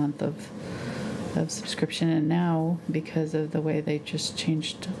a whole month of subscription. And now, because of the way they just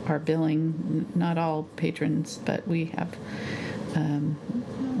changed our billing, not all patrons, but we have,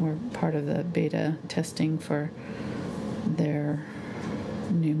 we're part of the beta testing for their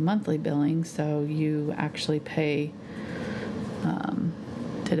new monthly billing. So you actually pay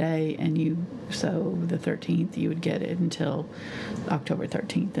today, and so the 13th you would get it until October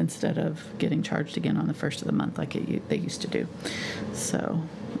 13th instead of getting charged again on the first of the month like they used to do. So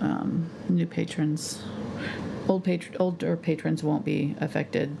new patrons, older patrons won't be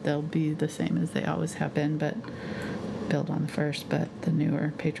affected. They'll be the same as they always have been, but billed on the first. But the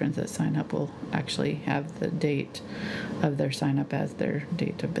newer patrons that sign up will actually have the date of their sign up as their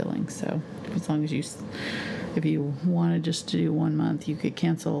date of billing. So as long as if you wanted just to do 1 month, you could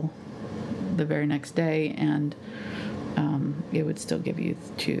cancel the very next day, and it would still give you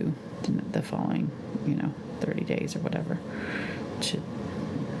to the following, 30 days or whatever to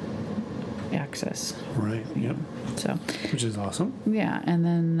access. Right. Yep. So, which is awesome. Yeah, and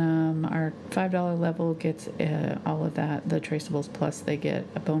then our $5 level gets all of that, the traceables, plus they get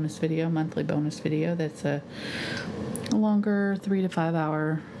a bonus video, monthly bonus video that's a longer 3 to 5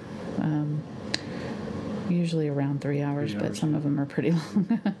 hour. Usually around 3 hours, but some of them are pretty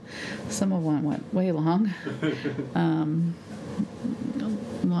long. Some of them went way long.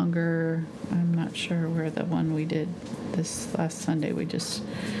 Longer, I'm not sure where the one we did this last Sunday we just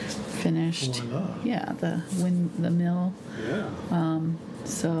finished. Yeah, the mill. Yeah.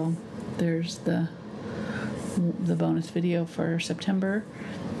 So there's the bonus video for September,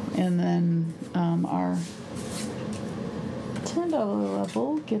 and then our $10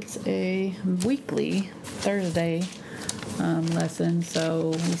 level gets a weekly Thursday lesson. So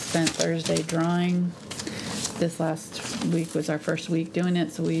we spent Thursday drawing. This last week was our first week doing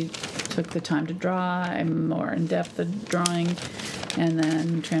it, so we took the time to draw. I'm more in depth of drawing, and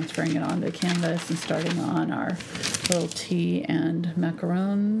then transferring it onto canvas and starting on our little tea and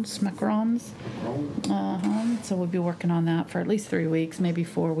macarons. So we'll be working on that for at least 3 weeks, maybe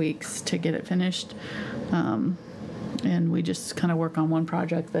 4 weeks to get it finished. And we just kind of work on one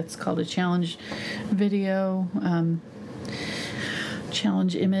project that's called a challenge video,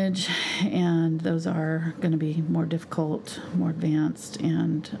 challenge image, and those are going to be more difficult, more advanced,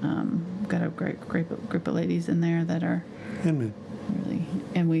 and we've got a great group of ladies in there that are really,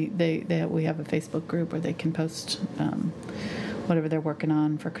 and we have a Facebook group where they can post whatever they're working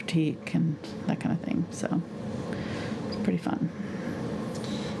on for critique and that kind of thing. So it's pretty fun.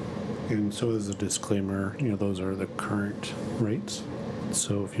 And so as a disclaimer, those are the current rates.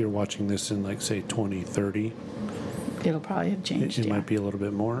 So if you're watching this in, like, say, 2030, it'll probably have changed. It might be a little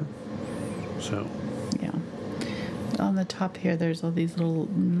bit more. So yeah. On the top here, there's all these little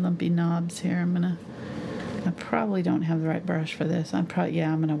lumpy knobs here. I probably don't have the right brush for this. I'm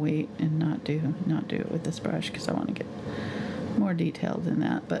gonna wait and not do it with this brush because I want to get more detailed in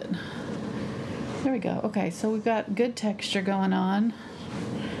that. But there we go. Okay, so we've got good texture going on.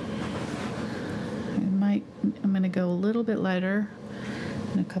 I'm gonna go a little bit lighter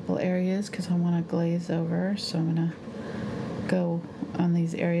in a couple areas because I want to glaze over. So I'm gonna go on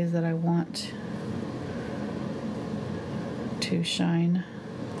these areas that I want to shine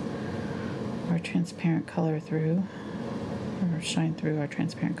our transparent color through, or shine through our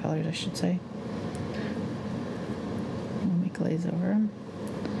transparent colors, I should say. Let me glaze over them.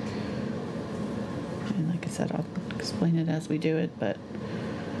 And like I said, I'll explain it as we do it, but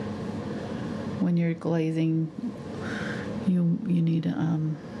when you're glazing, you need a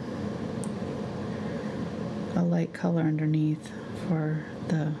light color underneath for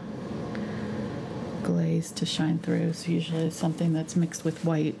the glaze to shine through. So usually something that's mixed with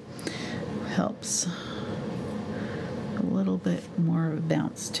white helps a little bit more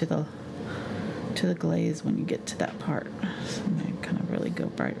bounce to the glaze when you get to that part. So I'm going to kind of really go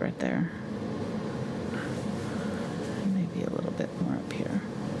bright right there. Maybe a little bit more up here.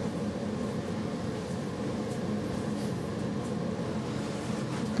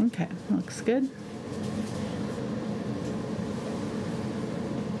 Okay, looks good.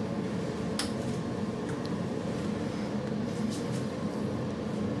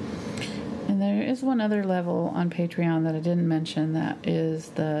 And there is one other level on Patreon that I didn't mention, that is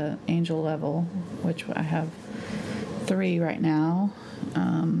the angel level, which I have 3 right now.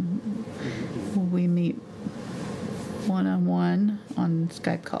 We meet one-on-one on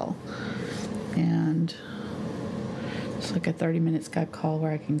Skype call, and it's like a 30-minute Skype call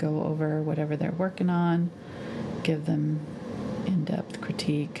where I can go over whatever they're working on, give them in-depth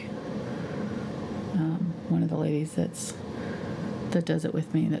critique. One of the ladies that does it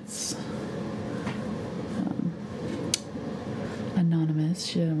with me, that's anonymous,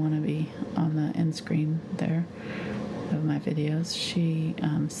 she doesn't want to be on the end screen there of my videos. She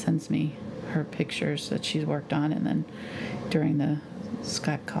sends me her pictures that she's worked on, and then during the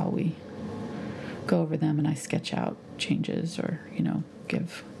Skype call we go over them and I sketch out changes or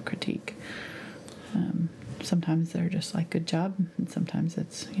give critique. Sometimes they're just like, good job, and sometimes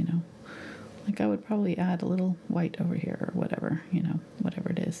it's like, I would probably add a little white over here or whatever, whatever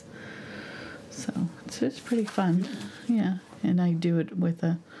it is. So it's pretty fun. Yeah, and I do it with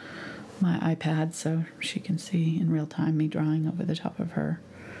my iPad so she can see in real time me drawing over the top of her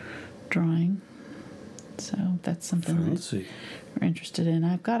drawing. So that's something that we're interested in.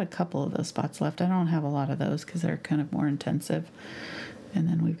 I've got a couple of those spots left. I don't have a lot of those because they're kind of more intensive. And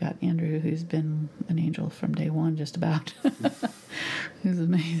then we've got Andrew, who's been an angel from day one, just about. Who's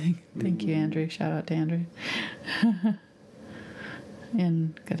amazing. Thank you, Andrew. Shout out to Andrew.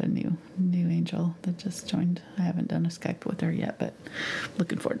 And got a new angel that just joined. I haven't done a Skype with her yet, but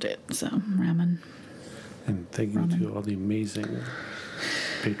looking forward to it. So, Ramen. And thank you to all the amazing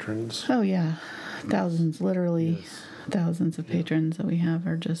patrons. Oh, yeah. Thousands, literally. Yes. Thousands of patrons that we have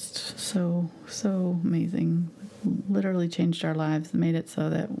are just so amazing. Literally changed our lives, made it so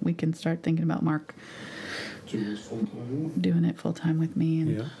that we can start thinking about Mark doing it full time with me,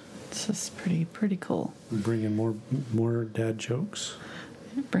 and it's just pretty cool. Bringing more dad jokes.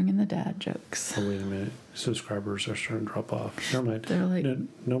 Bringing the dad jokes. Oh, wait a minute. Subscribers are starting to drop off. Never mind. They're like,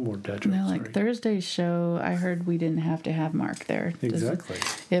 no more dad jokes. They're like, sorry. Thursday's show, I heard we didn't have to have Mark there. Exactly.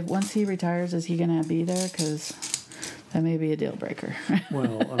 Once he retires, is he going to be there? Because that may be a deal breaker.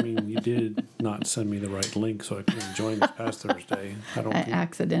 Well, I mean, you did not send me the right link, so I couldn't join this past Thursday. I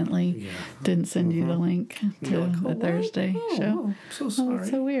accidentally didn't send you the link to the Thursday show. I'm so sorry. Oh, it's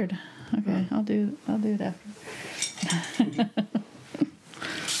so weird. Okay, I'll do it after.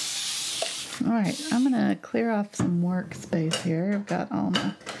 All right, I'm going to clear off some workspace here. I've got all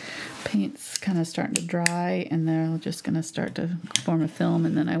my paints kind of starting to dry, and they're just going to start to form a film,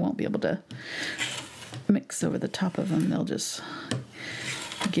 and then I won't be able to mix over the top of them. They'll just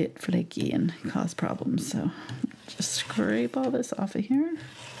get flaky and cause problems. So just scrape all this off of here.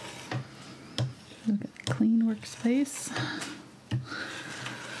 We've got a clean workspace.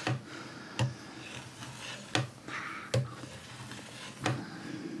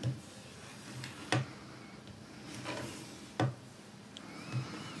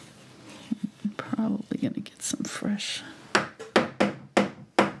 Probably going to get some fresh. Come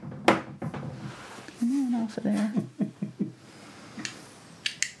on off of there.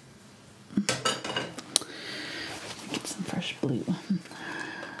 Get some fresh blue.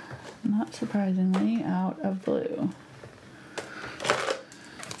 Not surprisingly, out of blue.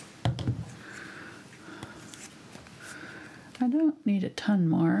 I don't need a ton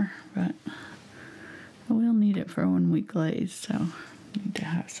more, but we'll need it for when we glaze, so I need to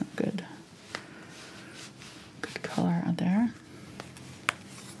have some good color out there.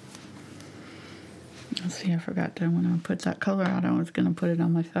 Let's see, I forgot to, when I put that color out, I was going to put it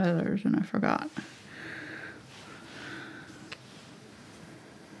on my feathers, and I forgot.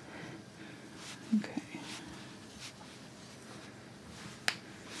 Okay.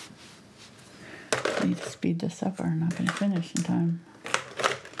 I need to speed this up or I'm not going to finish in time.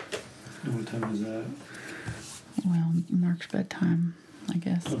 What time is that? Well, Mark's bedtime, I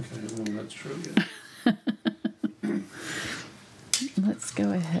guess. Okay, well, that's true, yeah. Let's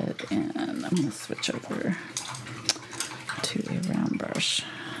go ahead and I'm going to switch over to a round brush.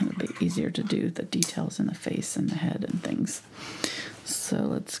 It'll be easier to do the details in the face and the head and things. So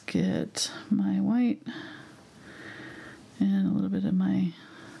let's get my white and a little bit of my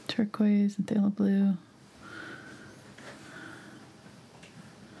turquoise and phthalo blue.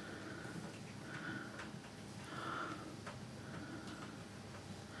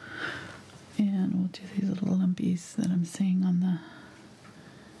 And we'll do these little lumpies that I'm seeing on the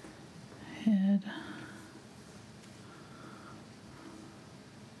head.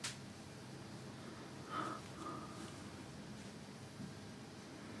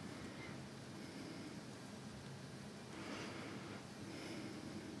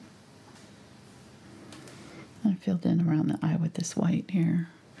 I filled in around the eye with this white here.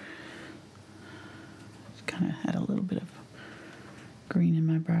 Just kind of had a little bit of green in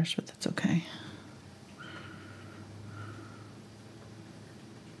my brush, but that's okay.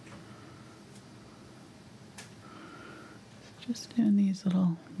 Just doing these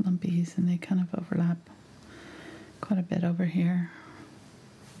little lumpies, and they kind of overlap quite a bit over here.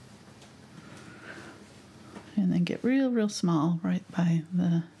 And then get real small right by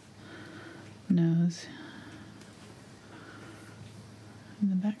the nose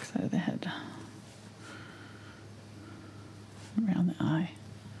and the back side of the head. Around the eye.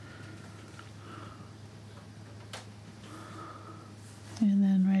 And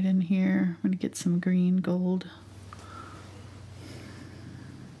then right in here, I'm going to get some green gold.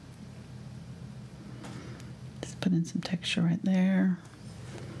 Just put in some texture right there.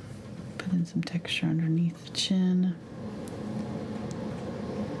 Put in some texture underneath the chin.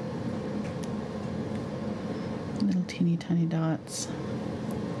 Little teeny tiny dots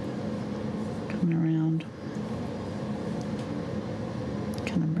coming around.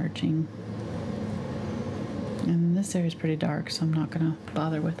 Kind of merging. And this area is pretty dark, so I'm not going to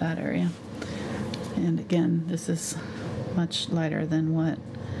bother with that area. And again, this is much lighter than what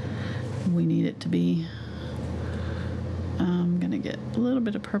we need it to be. I'm going to get a little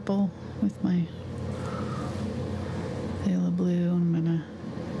bit of purple with my phthalo blue. I'm going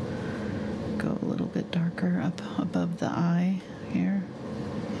to go a little bit darker up above the eye here.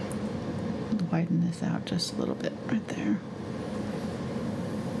 Widen this out just a little bit right there.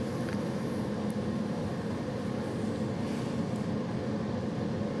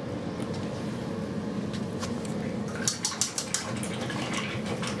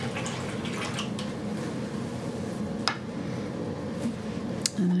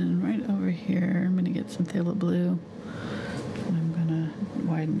 Here, I'm going to get some phthalo blue, and I'm going to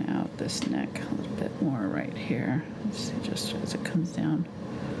widen out this neck a little bit more right here. Let's see, just as it comes down.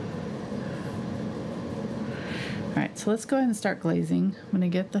 Alright, so let's go ahead and start glazing. I'm going to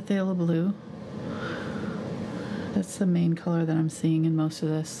get the phthalo blue. That's the main color that I'm seeing in most of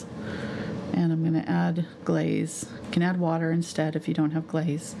this. And I'm going to add glaze. You can add water instead if you don't have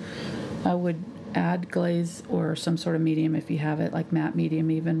glaze. I would add glaze or some sort of medium if you have it, like matte medium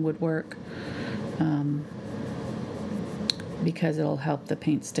even would work, because it'll help the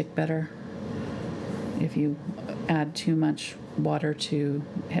paint stick better if you add too much water to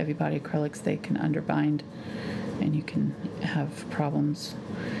heavy body acrylics, they can underbind, and you can have problems.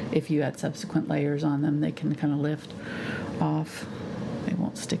 If you add subsequent layers on them, they can kind of lift off. They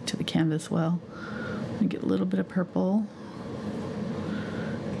won't stick to the canvas well. I'm gonna get a little bit of purple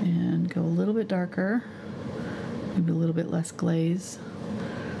and go a little bit darker, maybe a little bit less glaze,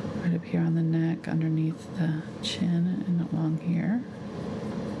 right up here on the neck, underneath the chin, and along here.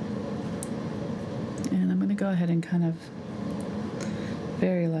 And I'm going to go ahead and kind of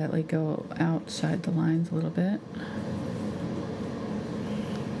very lightly go outside the lines a little bit.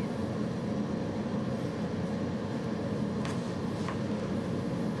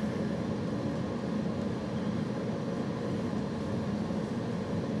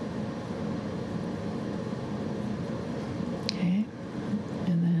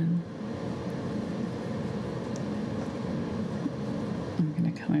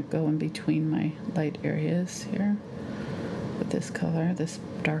 Go in between my light areas here with this color, this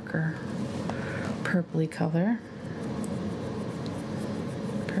darker purpley color,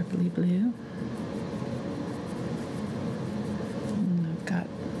 purpley blue. And I've got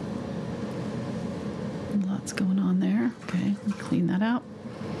lots going on there. Okay, let me clean that out.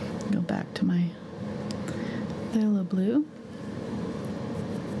 Go back to my phthalo blue.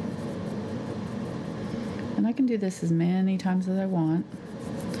 And I can do this as many times as I want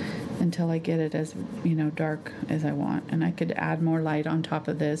until I get it as, dark as I want. And I could add more light on top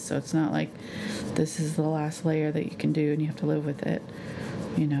of this, so it's not like this is the last layer that you can do and you have to live with it.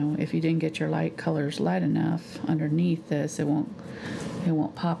 If you didn't get your light colors light enough underneath this, it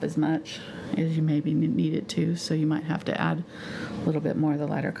won't pop as much as you maybe need it to, so you might have to add a little bit more of the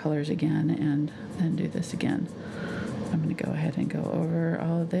lighter colors again and then do this again. I'm going to go ahead and go over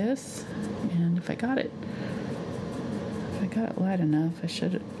all of this, and if I got it light enough, I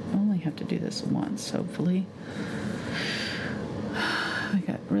should only have to do this once, hopefully. I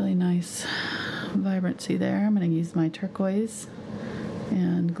got really nice vibrancy there. I'm going to use my turquoise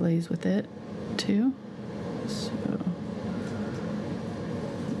and glaze with it too. So,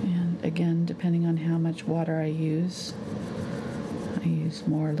 and again, depending on how much water I use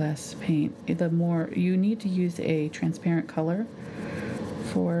more or less paint. The more you need to use a transparent color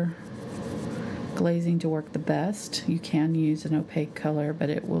for glazing to work the best. You can use an opaque color, but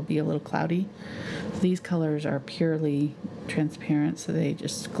it will be a little cloudy. These colors are purely transparent, so they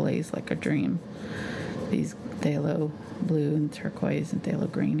just glaze like a dream. These phthalo blue and turquoise and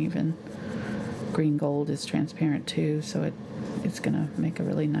phthalo green, even green gold is transparent too, so it's gonna make a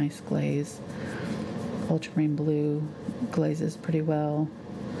really nice glaze. Ultramarine blue glazes pretty well.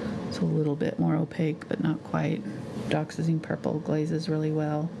 It's a little bit more opaque, but not quite. Dioxazine purple glazes really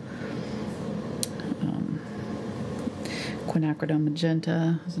well. Quinacridone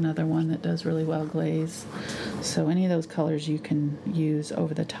Magenta is another one that does really well glaze. So any of those colors you can use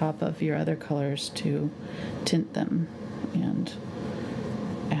over the top of your other colors to tint them and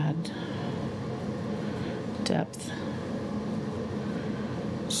add depth.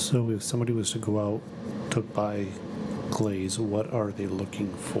 So if somebody was to go out to buy glaze, what are they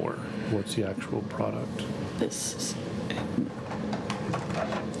looking for? What's the actual product? This is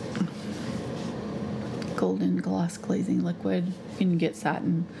golden gloss glazing liquid. You can get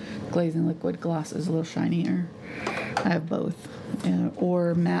satin glazing liquid. Gloss is a little shinier. I have both.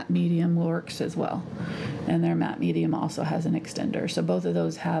 Or matte medium works as well. And their matte medium also has an extender. So both of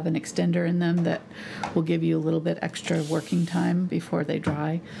those have an extender in them that will give you a little bit extra working time before they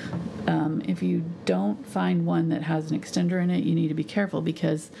dry. If you don't find one that has an extender in it, you need to be careful,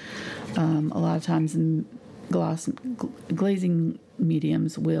 because a lot of times glazing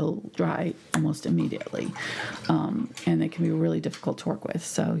mediums will dry almost immediately, and they can be really difficult to work with.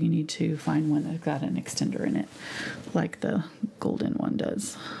 So you need to find one that's got an extender in it, like the golden one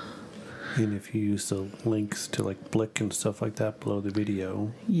does. And if you use the links to like Blick and stuff like that below the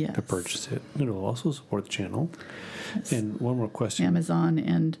video to purchase it, it'll also support the channel. Yes. And one more question. Amazon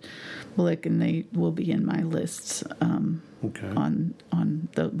and Blick, and they will be in my lists okay. on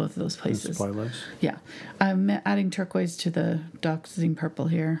both of those places. Supply list? Yeah. I'm adding turquoise to the Dioxazine Purple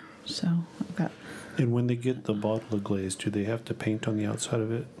here. So I've got... And when they get the bottle of glaze, do they have to paint on the outside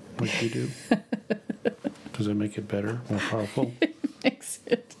of it like you do? Does it make it better, more powerful? It makes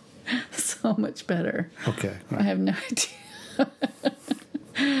it so much better. Okay. Right. I have no idea.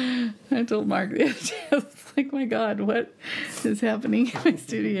 I told Mark the other day, I was like, my God, what is happening in my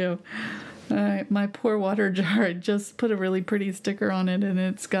studio? My poor water jar, I just put a really pretty sticker on it, and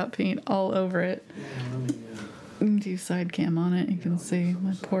it's got paint all over it. You can do side cam on it. You can see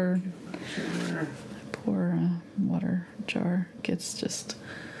my poor water jar gets just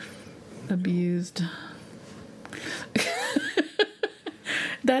abused.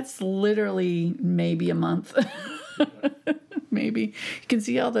 That's literally maybe a month. Maybe. You can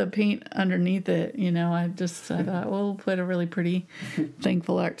see all the paint underneath it. You know, I thought, well, we'll put a really pretty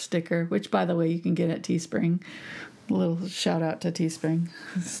Thankful Art sticker, which, by the way, you can get at Teespring. A little shout out to Teespring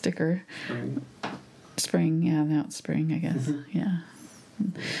sticker. Spring, yeah, now it's spring, I guess. Yeah.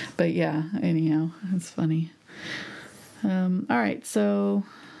 But yeah, anyhow, it's funny. All right, so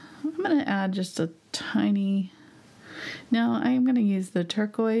I'm going to add just a tiny... Now, I am going to use the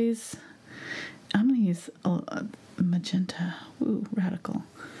turquoise. I'm going to use a magenta. Ooh, radical.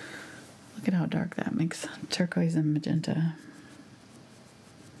 Look at how dark that makes. Turquoise and magenta.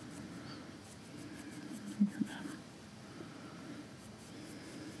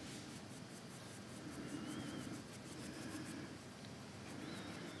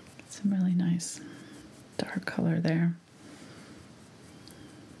 Some really nice dark color there.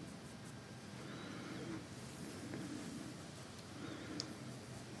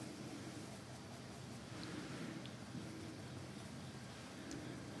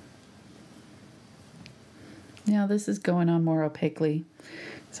 Now this is going on more opaquely,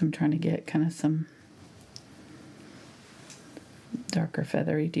 so I'm trying to get kind of some darker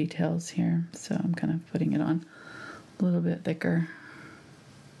feathery details here. So I'm kind of putting it on a little bit thicker.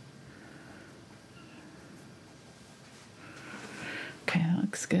 Okay, that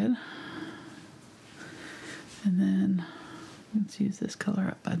looks good. And then let's use this color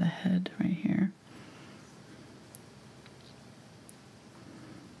up by the head right here.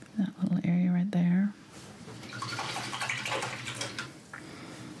 That little area right there.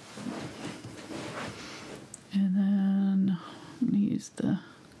 And then I'm going to use the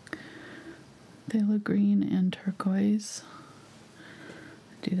phthalo green and turquoise.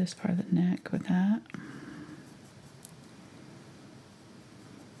 Do this part of the neck with that.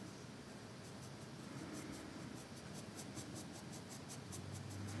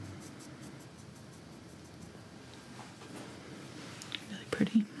 Really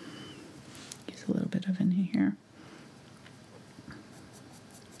pretty. Use a little bit of in here.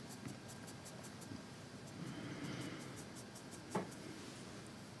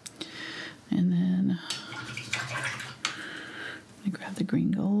 And then I grab the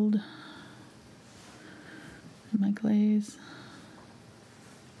green gold in my glaze.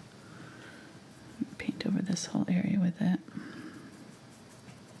 Paint over this whole area with it.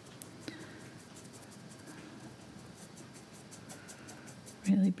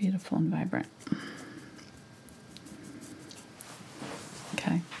 Really beautiful and vibrant.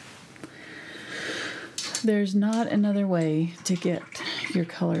 Okay. There's not another way to get your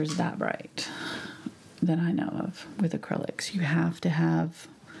colors that bright that I know of with acrylics. You have to have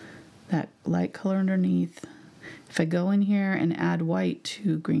that light color underneath. If I go in here and add white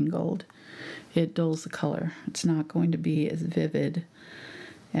to green gold, it dulls the color. It's not going to be as vivid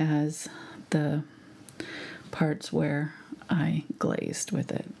as the parts where I glazed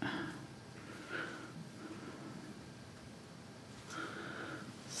with it.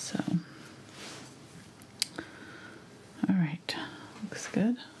 So, all right, looks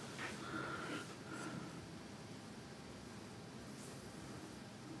good.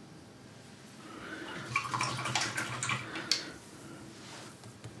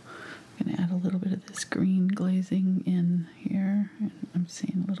 I'm going to add a little bit of this green glazing in here, and I'm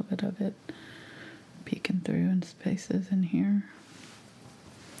seeing a little bit of it peeking through in spaces in here.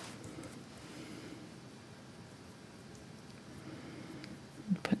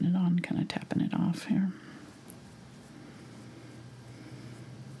 I'm putting it on, kind of tapping it off here.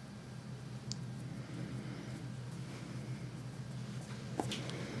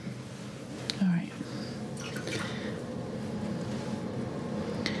 All right.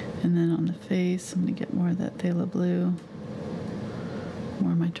 And then on the face, I'm going to get more of that phthalo blue,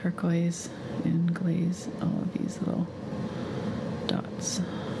 more of my turquoise, and glaze all of these little dots.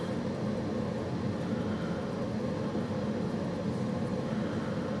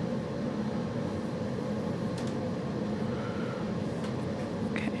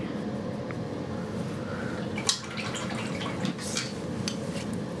 Okay. Nice.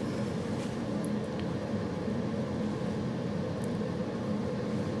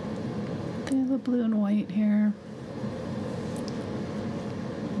 Phthalo blue and white here.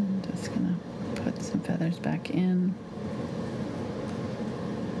 Some feathers back in.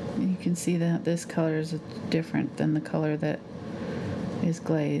 You can see that this color is different than the color that is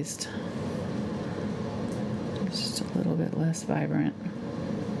glazed. It's just a little bit less vibrant.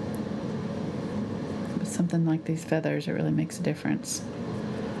 But something like these feathers, it really makes a difference.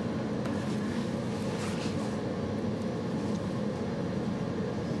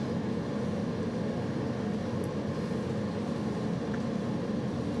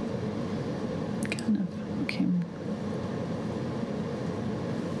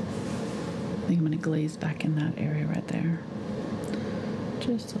 glaze back in that area right there.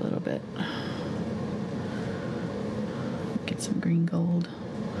 Just a little bit. Get some green gold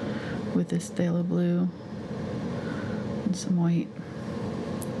with this phthalo blue and some white.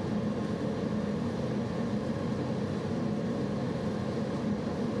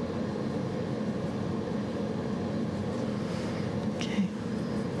 Okay.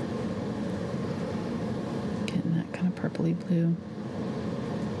 Getting that kind of purpley blue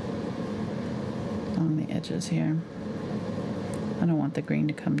along the edges here. I don't want the green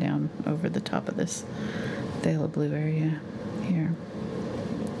to come down over the top of this phthalo blue area here.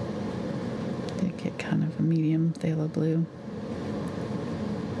 They get kind of a medium phthalo blue.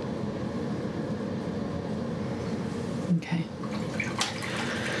 Okay.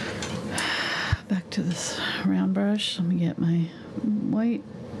 Back to this round brush. Let me get my white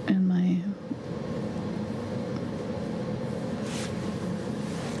and my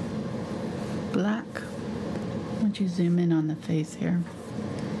black. Why don't you zoom in on the face here?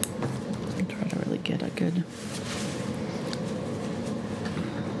 I'll try to really get a good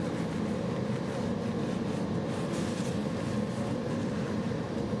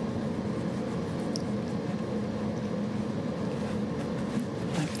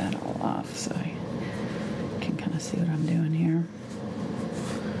wipe that all off so I can kind of see what I'm doing here.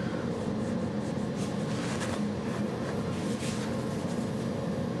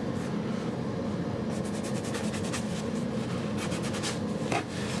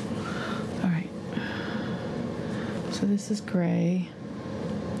 So this is gray.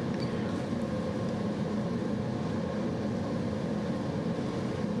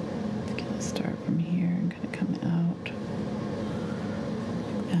 It's gonna start from here and gonna come out like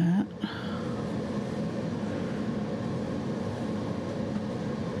that.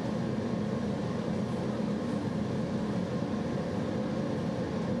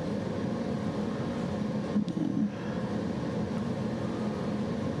 And then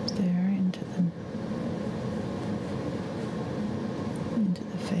there into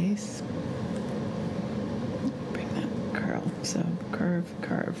the face. Bring that curl. So curve,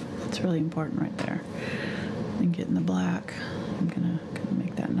 curve. It's really important right there. And getting the black. I'm gonna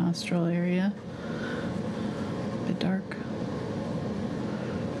make that nostril area a bit dark.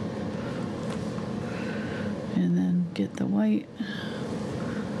 And then get the white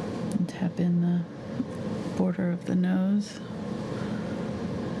and tap in the border of the nose.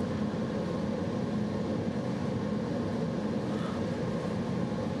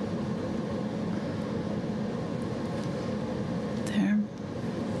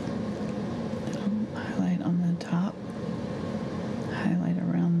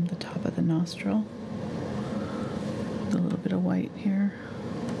 Nostril with a little bit of white here,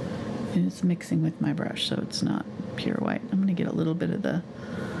 and it's mixing with my brush, so it's not pure white. I'm going to get a little bit of the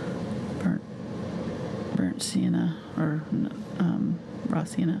burnt sienna or raw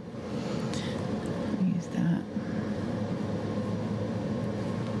sienna. Use that.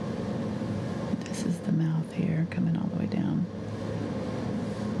 This is the mouth here, coming all the way down,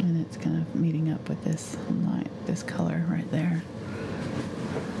 and it's kind of meeting up with this light, this color right there.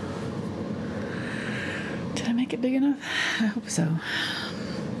 Did I make it big enough? I hope so.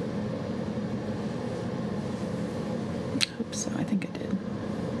 I think I did. I'm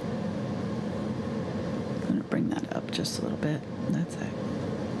going to bring that up just a little bit. That's it.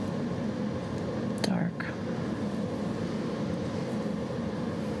 Dark.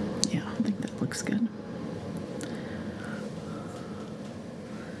 Yeah, I think that looks good.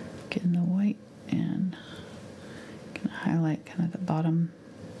 Getting the white and going to highlight kind of the bottom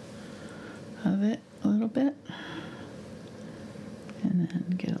of it a little bit, and then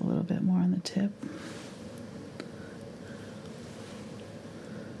get a little bit more on the tip.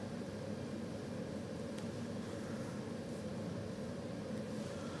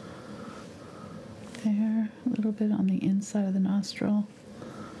 There, a little bit on the inside of the nostril.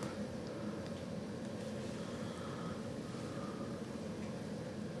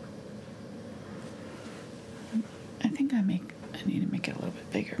 I think I need to make it a little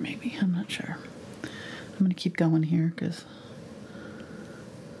bit bigger, maybe. I'm not sure. I'm going to keep going here because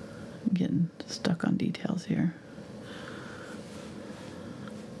I'm getting stuck on details here.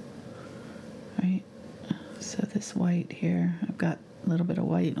 Right. So this white here, I've got a little bit of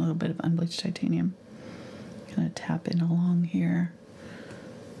white and a little bit of unbleached titanium. Kind of tap in along here,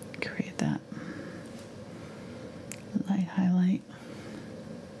 create that light highlight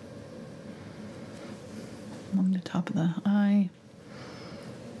along the top of the eye,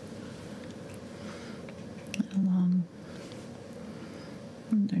 and along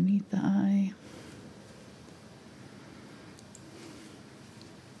underneath the eye.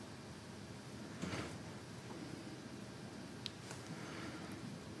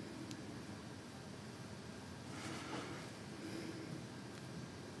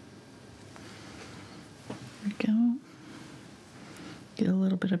 a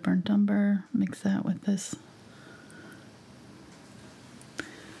little bit of burnt umber, mix that with this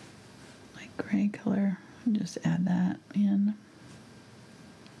light gray color, and just add that in.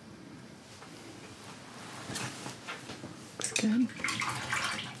 Looks good.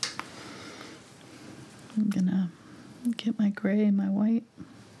 I'm gonna get my gray and my white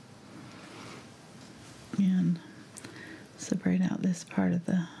and separate out this part of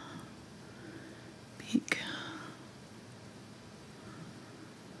the beak.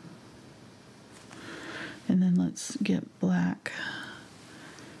 And then let's get black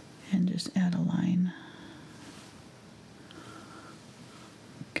and just add a line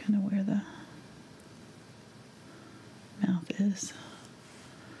kind of where the mouth is.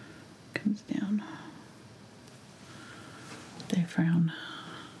 Comes down. They frown.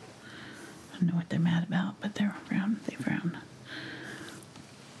 I don't know what they're mad about, but they frown.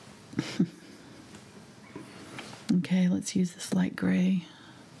 Okay, let's use this light gray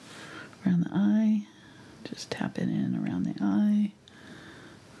around the eye. Just tap it in around the eye.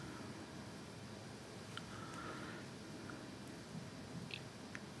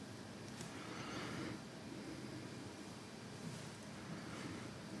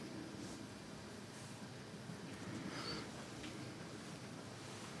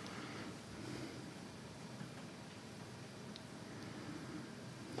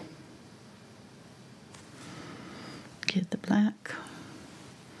 Get the black.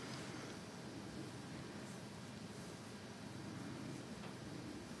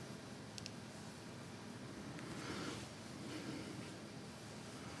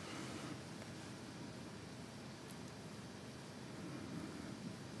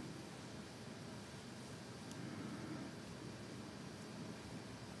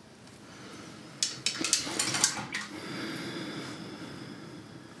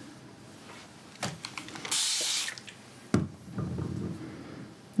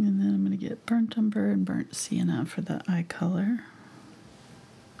 And then I'm going to get burnt umber and burnt sienna for the eye color.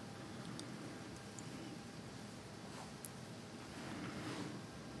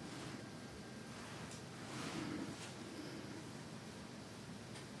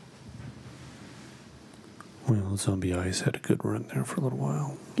 Well, Zombie Eyes had a good run there for a little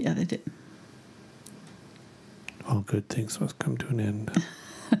while. Yeah, they did. All good things must come to an end.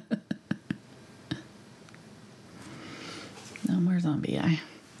 No more Zombie Eye.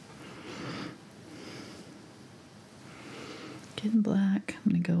 Getting black.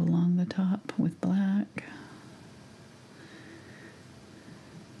 I'm going to go along the top with black.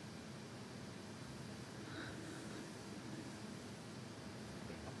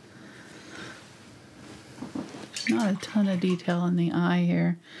 There's not a ton of detail in the eye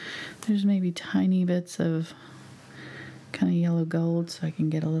here. There's maybe tiny bits of kind of yellow gold, so I can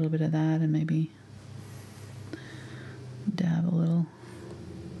get a little bit of that and maybe dab a little.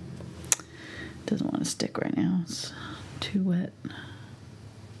 Doesn't want to stick right now. It's too wet. There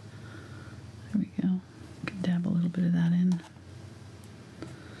we go. Can dab a little bit of that in.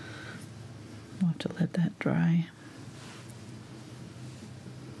 We'll have to let that dry.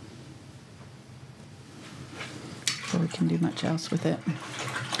 Before we can do much else with it.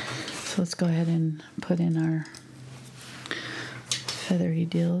 So let's go ahead and put in our feathery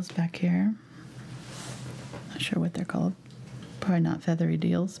deals back here. Not sure what they're called. Probably not feathery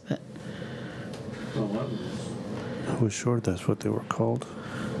deals, but I was sure that's what they were called.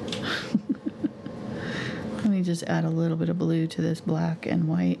 let me just add a little bit of blue to this black and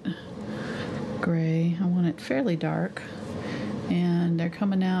white gray. I want it fairly dark. And they're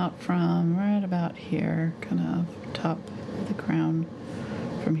coming out from right about here, kind of top of the crown,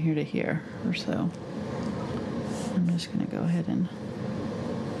 from here to here or so. I'm just going to go ahead and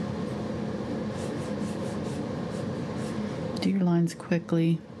do your lines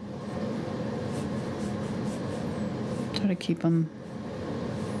quickly. Try to keep them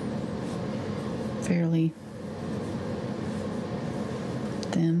fairly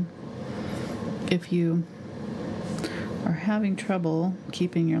thin. If you are having trouble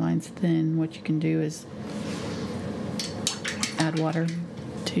keeping your lines thin, what you can do is add water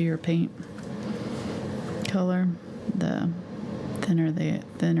to your paint color. The thinner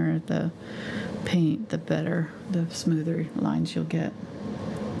the paint, the better, the smoother lines you'll get.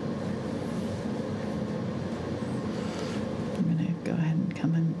 I'm going to go ahead and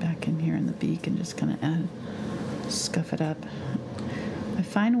come back in here in the beak and just kind of scuff it up. I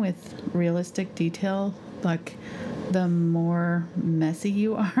find with realistic detail, like, the more messy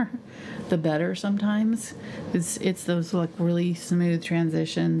you are, the better sometimes. It's those like really smooth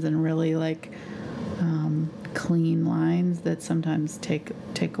transitions and really like clean lines that sometimes take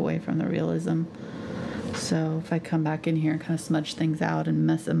away from the realism. So if I come back in here and kind of smudge things out and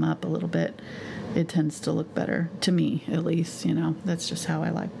mess them up a little bit, it tends to look better, to me at least, you know. That's just how I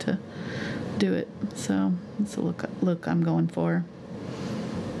like to do it. So it's a look I'm going for.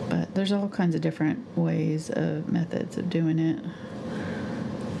 But there's all kinds of different methods of doing it.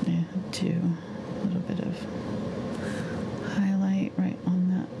 Yeah, do a little bit of highlight right on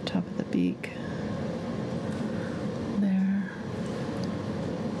that top of the beak. There.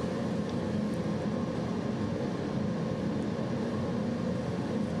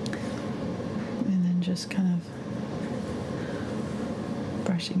 And then just kind of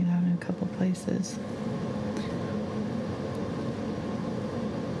brushing it out in a couple places.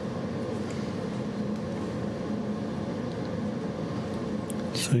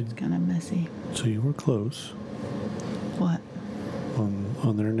 So it's kind of messy. So you were close. What?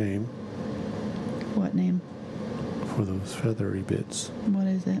 On their name. What name? For those feathery bits. What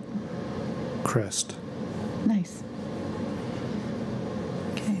is it? Crest. Nice.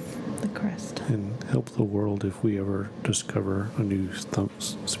 Okay, the crest. And help the world if we ever discover a new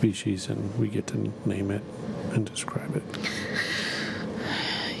species and we get to name it and describe it.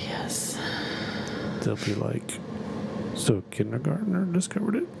 Yes. They'll be like, so a kindergartner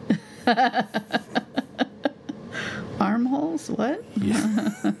discovered it? Armholes? What? Yeah.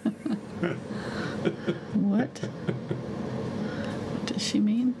 What? What does she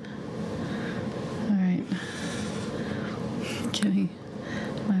mean? All right. Getting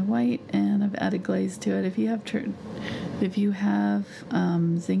my white, and I've added glaze to it. If you have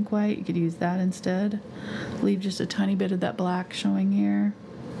zinc white, you could use that instead. Leave just a tiny bit of that black showing here.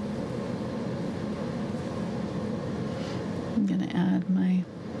 I'm gonna add my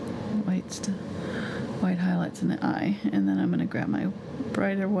white highlights in the eye, and then I'm gonna grab my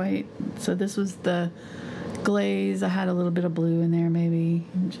brighter white. So this was the glaze. I had a little bit of blue in there, maybe,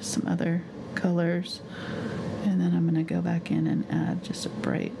 and just some other colors. And then I'm gonna go back in and add just a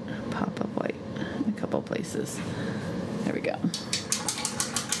bright pop of white in a couple places. There we go.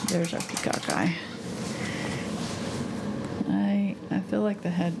 There's our peacock eye. I feel like the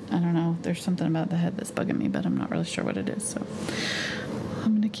head, I don't know, there's something about the head that's bugging me, but I'm not really sure what it is, so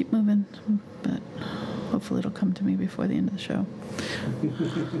I'm going to keep moving, but hopefully it'll come to me before the end of the show.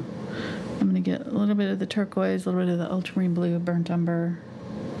 I'm going to get a little bit of the turquoise, a little bit of the ultramarine blue, burnt umber.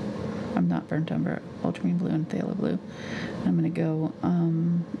 Not burnt umber, ultramarine blue and phthalo blue. I'm going to go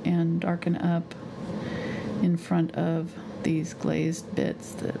and darken up in front of these glazed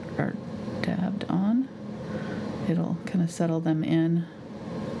bits that are dabbed on. It'll kind of settle them in.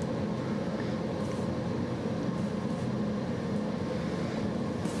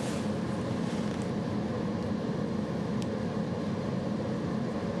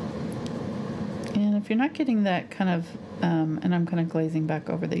 And if you're not getting that kind of, and I'm kind of glazing back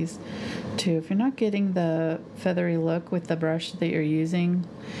over these too, if you're not getting the feathery look with the brush that you're using,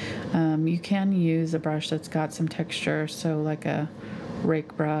 you can use a brush that's got some texture, so like a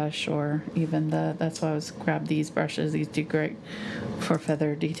rake brush, or even that's why I was grabbed these brushes. These do great for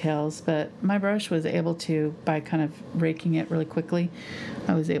feather details, but my brush was able to, by kind of raking it really quickly,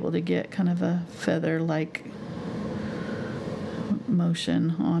 I was able to get kind of a feather-like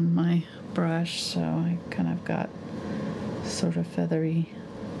motion on my brush, so I kind of got sort of feathery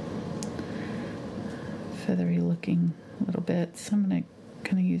looking little bits. I'm going to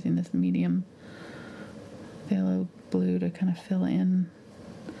kind of using this medium phthalo blue to kind of fill in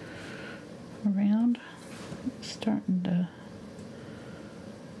around. It's starting to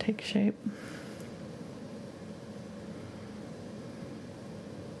take shape.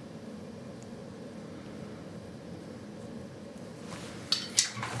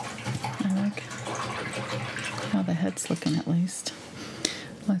 I like how the head's looking, at least.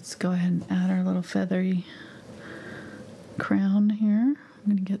 Let's go ahead and add our little feathery crown here. I'm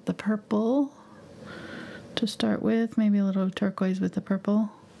going to get the purple to start with, maybe a little turquoise with the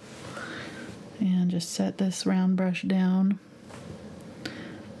purple, and just set this round brush down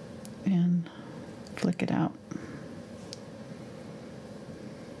and flick it out.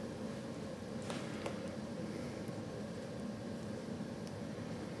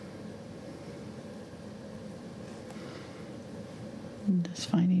 And just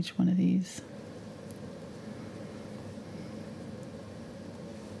find each one of these.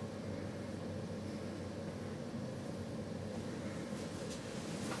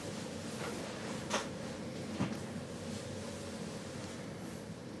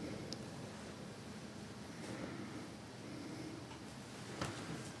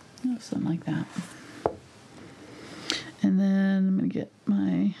 Something like that. And then I'm going to get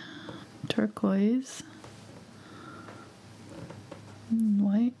my turquoise and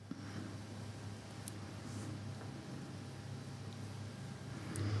white.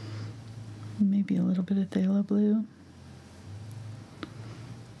 Maybe a little bit of phthalo blue.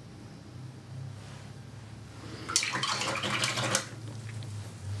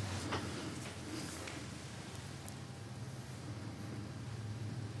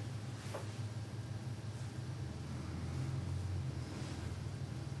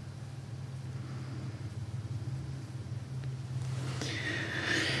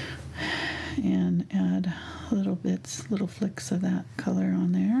 And add little flicks of that color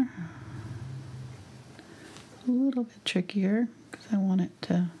on there. A little bit trickier because I want it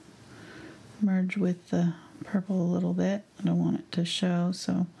to merge with the purple a little bit. I don't want it to show,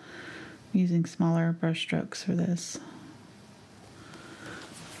 so I'm using smaller brush strokes for this.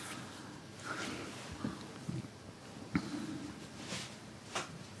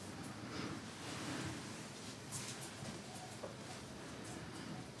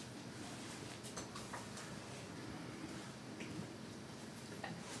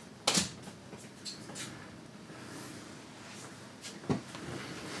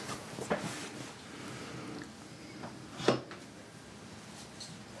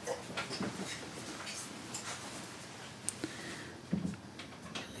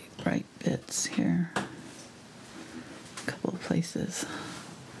 Bright bits here, a couple of places.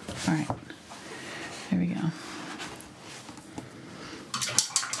 All right, here we go.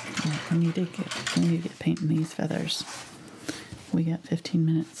 We need to get painting these feathers. We got 15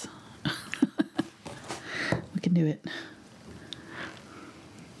 minutes. We can do it.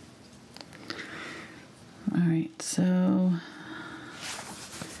 All right, so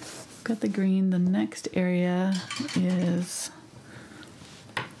got the green. The next area is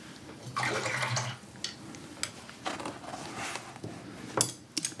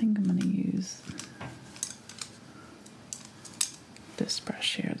this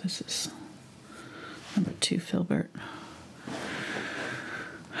brush here. This is number 2 Filbert.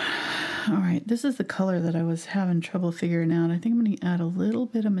 Alright, this is the color that I was having trouble figuring out. I think I'm going to add a little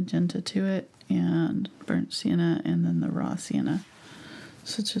bit of magenta to it, and burnt sienna, and then the raw sienna.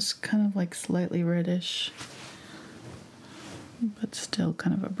 So it's just kind of like slightly reddish, but still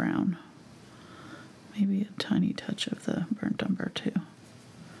kind of a brown. Maybe a tiny touch of the burnt umber too.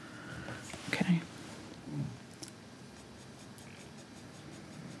 Okay.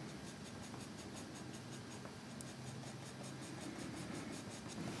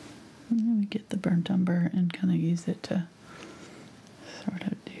 I'm going to get the burnt umber and kind of use it to sort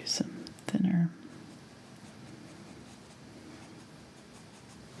of do some thinner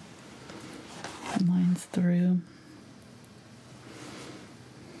lines through.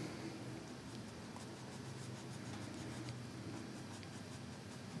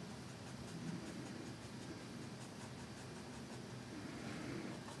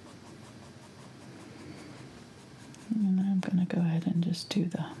 And I'm going to go ahead and just do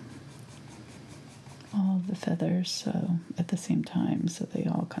all of the feathers so at the same time, so they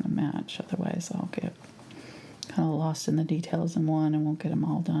all kind of match. Otherwise I'll get kind of lost in the details in one and won't get them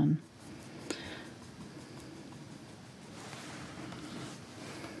all done.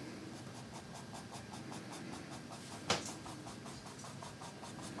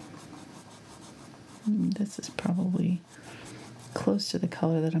 This is probably close to the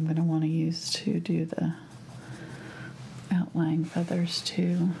color that I'm going to want to use to do the outlying feathers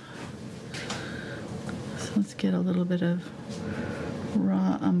too. So let's get a little bit of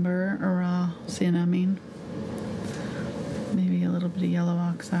raw umber, or raw sienna, I mean. Maybe a little bit of yellow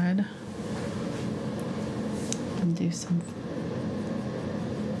oxide. And do some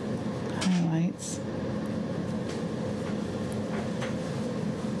highlights.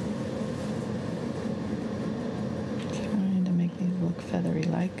 Trying to make these look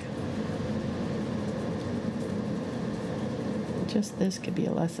feathery-like. Just this could be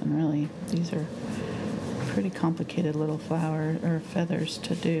a lesson, really. These are pretty complicated little flower or feathers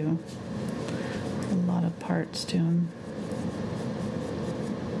to do. A lot of parts to them.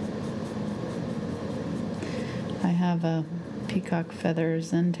 I have a Peacock feather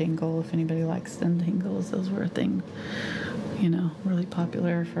Zentangle. If anybody likes Zentangles, those were a thing, you know, really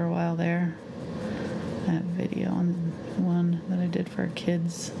popular for a while there. I have a video on one that I did for a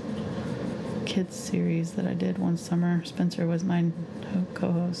kids series that I did one summer. Spencer was my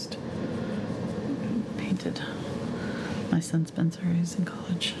co-host. Painted my son Spencer. He's in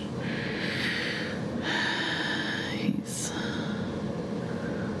college. He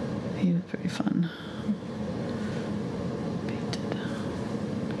was pretty fun. Painted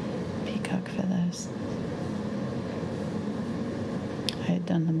peacock feathers. I had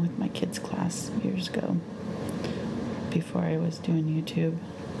done them with my kids class years ago, before I was doing YouTube.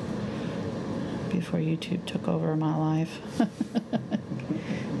 before YouTube took over my life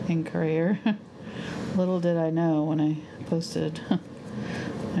and career. Little did I know when I posted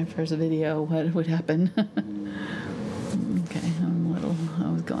my first video what would happen. Okay, I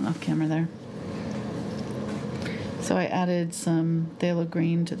was going off camera there. So I added some phthalo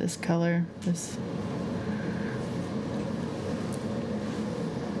green to this color. I'm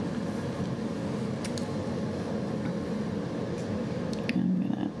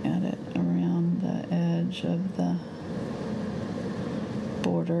going to add it around the edge of the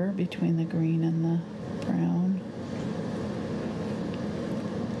border between the green and the brown.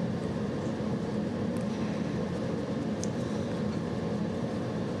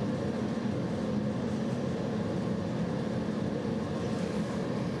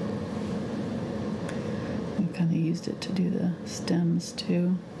 Kind of used it to do the stems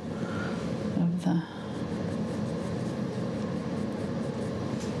too of the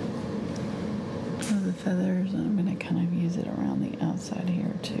feathers, and I'm going to kind of use it around the outside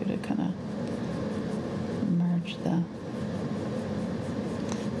here too to kind of merge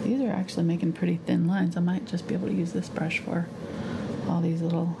these are actually making pretty thin lines. I might just be able to use this brush for all these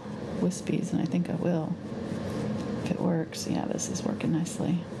little wispies, and I think I will if it works. Yeah, this is working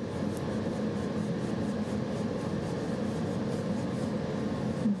nicely.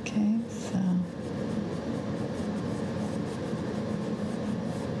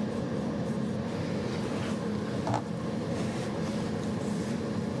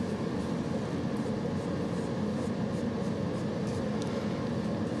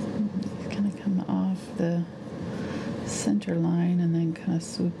 The center line and then kind of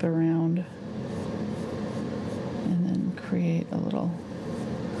swoop around and then create a little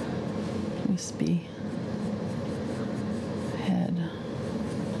wispy head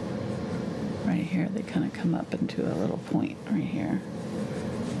right here. They kind of come up into a little point right here.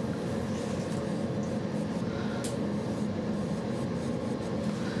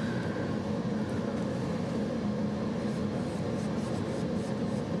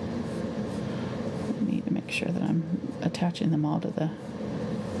 Sure that I'm attaching them all to the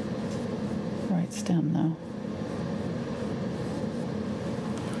right stem though.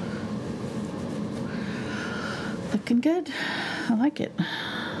 Looking good. I like it.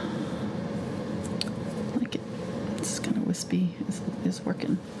 It's kind of wispy. It's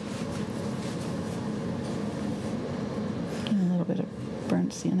working. And a little bit of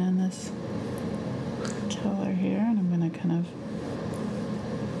burnt sienna in this color here, and I'm going to kind of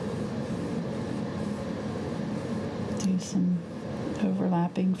do some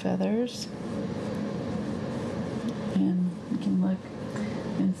overlapping feathers, and you can look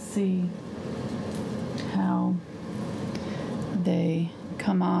and see how they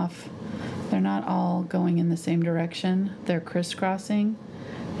come off. They're not all going in the same direction. They're crisscrossing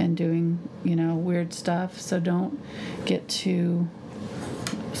and doing, weird stuff. So don't get too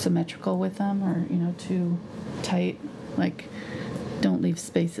symmetrical with them, or, too tight. Like, don't leave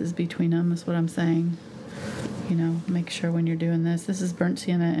spaces between them is what I'm saying. Make sure when you're doing this. This is burnt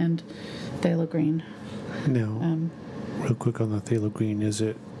sienna and phthalo green. Now, real quick on the phthalo green, is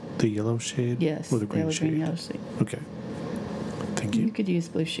it the yellow shade? Yes, or the green phthalo shade? Green, yellow shade. Okay. Thank you. You could use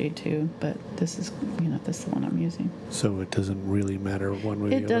blue shade too, but this is, this is the one I'm using. So it doesn't really matter one way or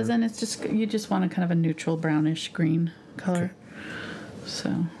the other? It doesn't. It's just, you just want a kind of a neutral brownish green color. Okay.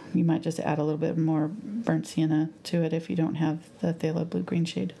 So you might just add a little bit more burnt sienna to it if you don't have the phthalo blue green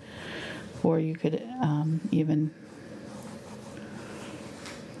shade. Or you could even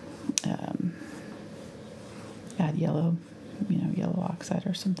add yellow, yellow oxide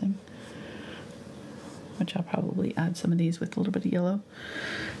or something. Which I'll probably add some of these with a little bit of yellow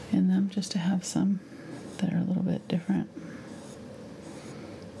in them just to have some that are a little bit different.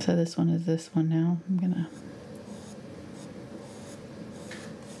 So this one is this one now. I'm gonna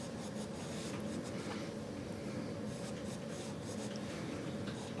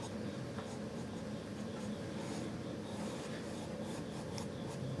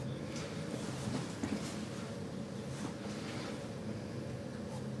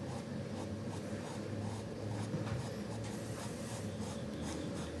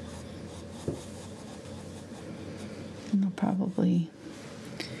probably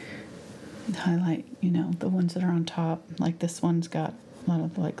highlight, the ones that are on top. Like this one's got a lot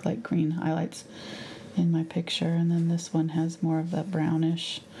of like light green highlights in my picture, and then this one has more of that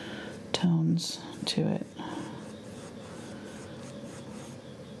brownish tones to it.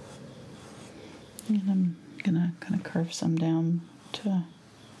 And I'm gonna kind of curve some down to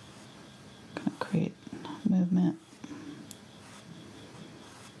kind of create movement.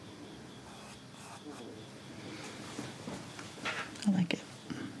 I like it.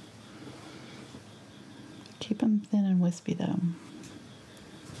 them thin and wispy, though.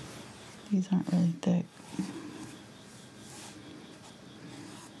 These aren't really thick.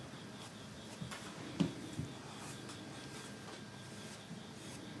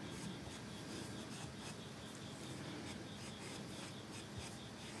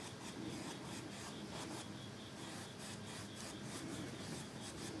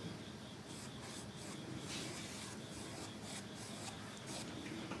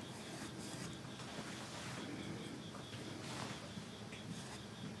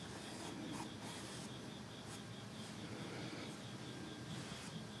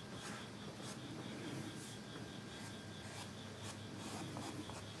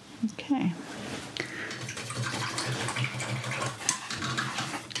 Okay.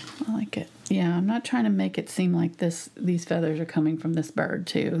 I like it. Yeah, I'm not trying to make it seem like these feathers are coming from this bird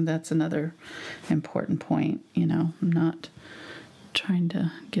too. That's another important point, you know. I'm not trying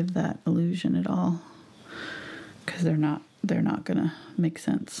to give that illusion at all, because they're not gonna make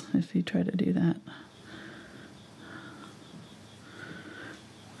sense if you try to do that.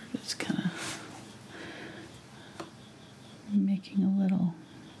 We're just kind of making a little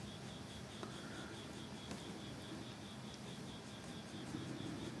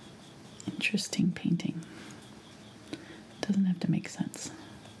interesting painting. Doesn't have to make sense.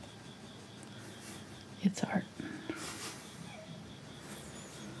 It's art.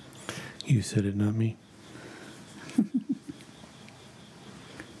 You said it, not me.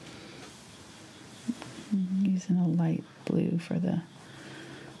 I'm using a light blue for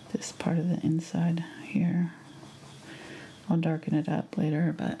this part of the inside here. I'll darken it up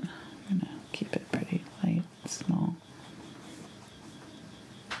later, but I'm gonna keep it pretty light, small.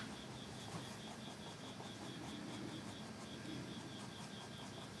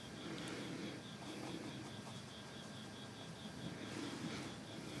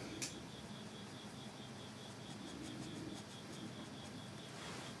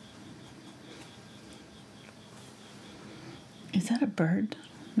 Is that a bird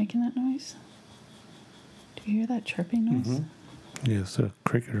making that noise? Do you hear that chirping noise? Mm-hmm. Yeah, it's a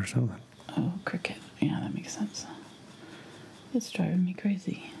cricket or something. Oh, cricket. Yeah, that makes sense. It's driving me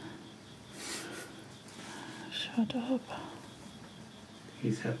crazy. Shut up.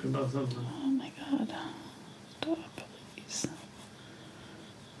 He's happy about something. Oh my God. Stop, please.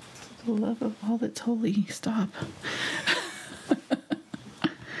 For the love of all that's holy, stop. Do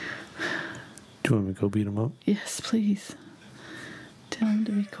you want me to go beat him up? Yes, please. Tell him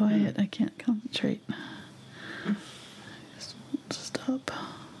to be quiet. I can't concentrate. Just won't stop.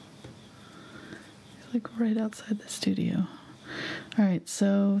 He's like right outside the studio. Alright,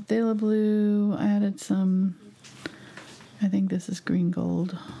 so Phthalo Blue, I added some, I think this is green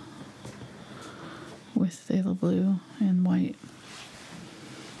gold with Phthalo Blue and white.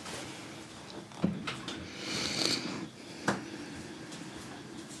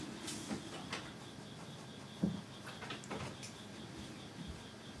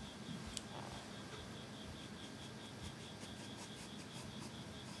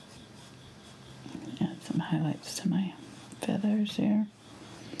 Highlights to my feathers here.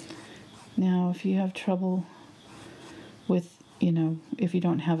 Now, if you have trouble with, if you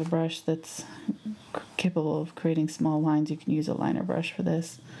don't have a brush that's capable of creating small lines, you can use a liner brush for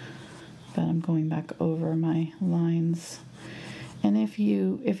this. But I'm going back over my lines. And if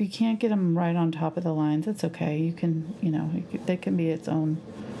you can't get them right on top of the lines, it's okay. You can, that can be its own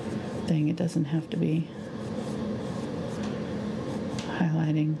thing. It doesn't have to be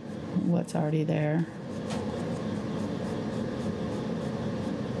highlighting what's already there.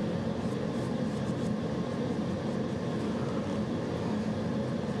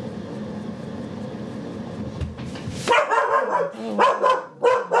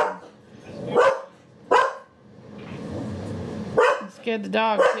 Scared the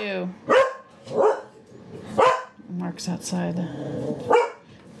dog too. Mark's outside.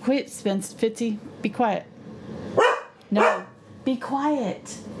 Quit, Spence. Fitzy, be quiet. No, be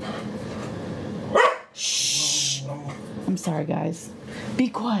quiet. Shh. I'm sorry, guys. Be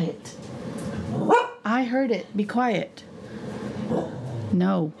quiet. I heard it. Be quiet.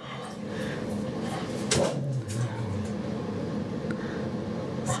 No.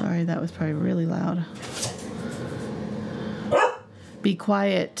 Sorry, that was probably really loud. Be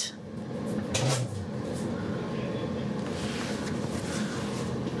quiet.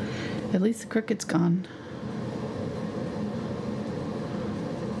 At least the cricket's gone.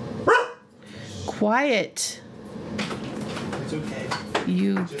 Quiet. It's okay.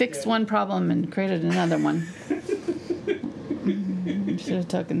 You fixed one problem and created another one. You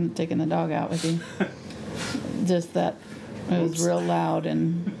should have taken the dog out with you. Just that it was real loud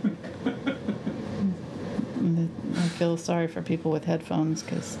and feel sorry for people with headphones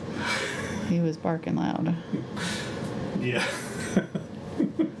because he was barking loud. Yeah.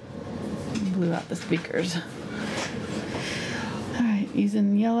 Blew out the speakers. Alright,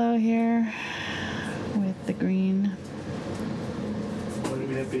 using yellow here with the green. Why do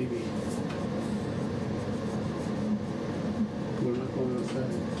we have baby? We're not going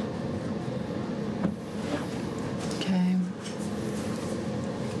outside. Okay.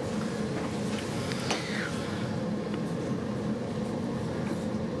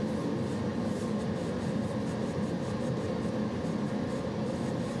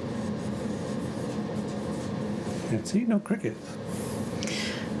 And see, no crickets.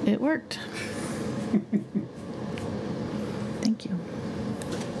 It worked. Thank you.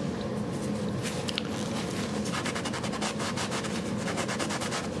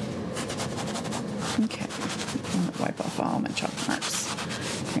 Okay, I'm going to wipe off all my chalk marks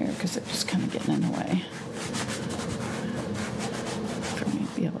here because they're just kind of getting in the way for me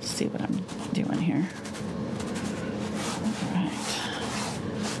to be able to see what I'm doing here. All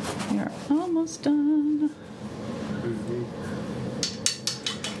right, we are almost done.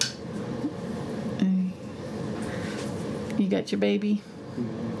 You got your baby?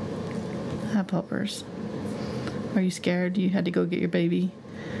 Have helpers. Are you scared you had to go get your baby?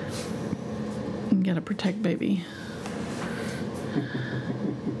 You gotta protect baby.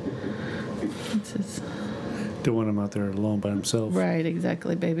 Don't want him out there alone by himself. Right,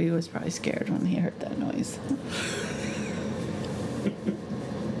 exactly. Baby was probably scared when he heard that noise.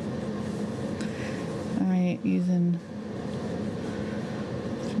 Alright, using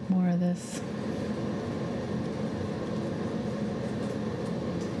some more of this.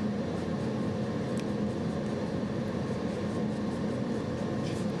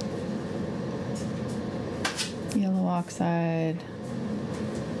 Yellow oxide,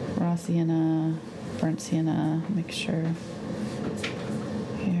 raw sienna, burnt sienna, mixture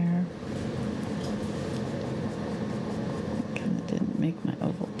here. Kind of didn't make my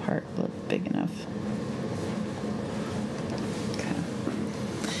oval part look big enough. Okay.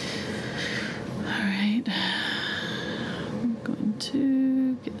 All right. I'm going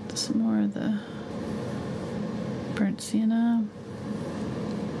to get some more of the burnt sienna.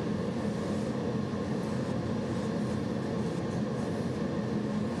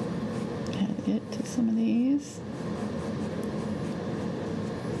 It to some of these.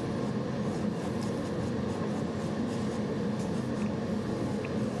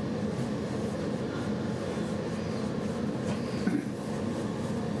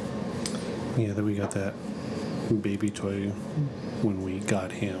 Yeah, then we got that baby toy when we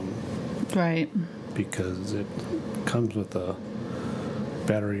got him. Right. Because it comes with a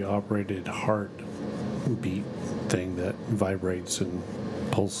battery operated heart beat thing that vibrates and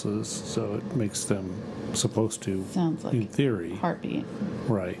pulses, so it makes them supposed to, sounds like in theory, heartbeat,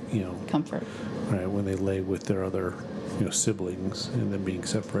 right, comfort, right, when they lay with their other siblings and then being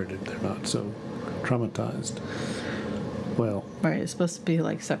separated, they're not so traumatized. Well, right, it's supposed to be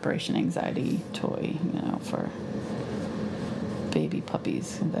like separation anxiety toy, for baby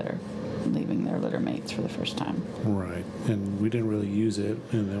puppies that are leaving their litter mates for the first time. Right, and we didn't really use it,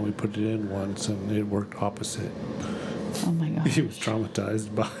 and then we put it in once and it worked opposite. Oh my gosh. He was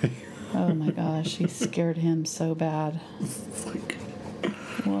traumatized by. Oh my gosh, he scared him so bad.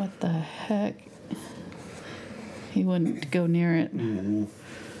 What the heck? He wouldn't go near it. Mm-hmm.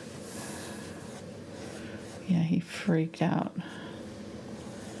 Yeah, he freaked out.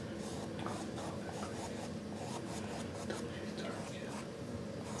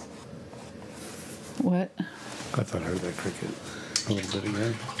 What? I thought I heard that cricket a little bit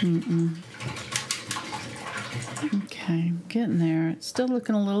again. Mm-mm. Okay, getting there. It's still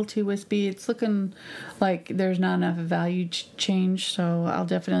looking a little too wispy. It's looking like there's not enough value change, so I'll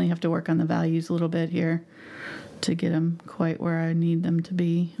definitely have to work on the values a little bit here to get them quite where I need them to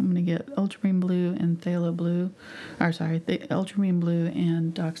be. I'm going to get Ultramarine Blue and Phthalo Blue, the Ultramarine Blue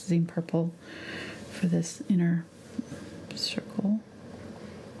and Dioxazine Purple for this inner circle.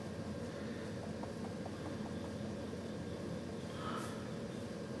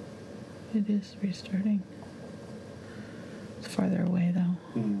 It is restarting. It's farther away though.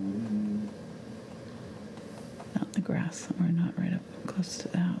 Mm-hmm. Not in the grass. We're not right up close to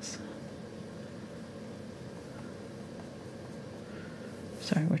the house.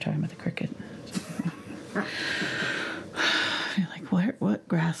 Sorry, we're talking about the cricket. You're like, what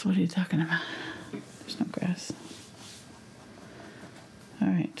grass? What are you talking about? There's no grass. All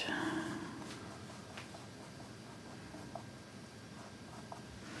right.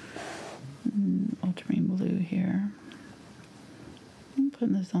 Ultramarine Blue here. I'm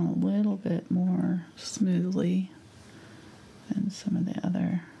putting this on a little bit more smoothly. than some of the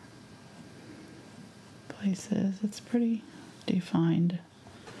other places. It's pretty defined.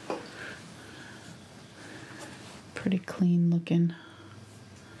 Pretty clean looking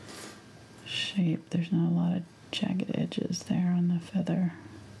shape. There's not a lot of jagged edges there on the feather,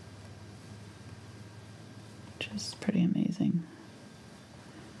 which is pretty amazing.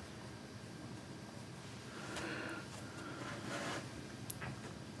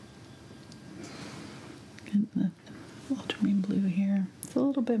 And the ultramarine blue here. It's a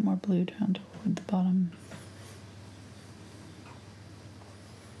little bit more blue down toward the bottom.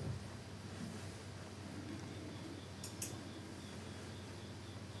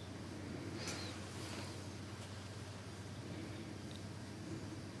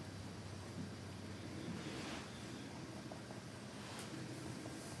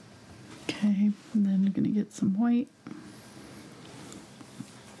 Okay, and then I'm going to get some white.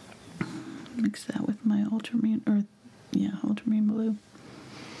 Mix that with my ultramarine, ultramarine blue.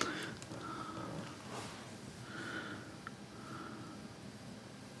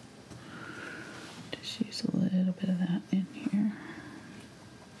 Just use a little bit of that in here.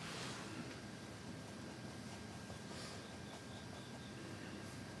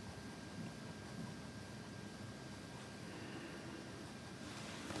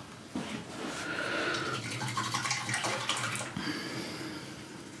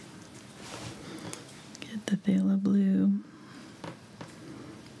 The phthalo blue,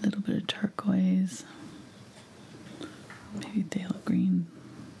 a little bit of turquoise, maybe phthalo green.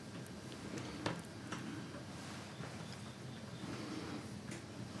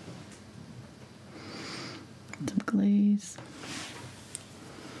 Some glaze.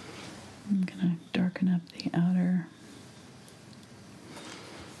 I'm going to darken up the outer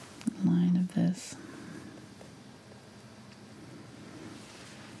line of this.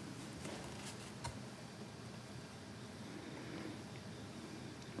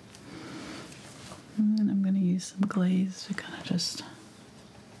 And then I'm going to use some glaze to kind of just...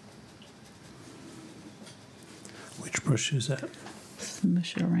 Which brush is that?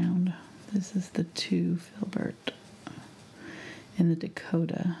 Smush it around. This is the 2 Filbert in the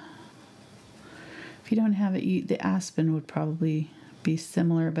Dakota. If you don't have it, the Aspen would probably be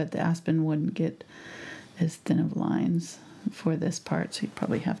similar, but the Aspen wouldn't get as thin of lines for this part, so you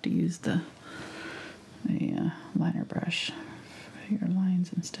probably have to use the liner brush for your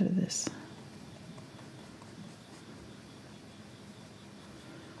lines instead of this.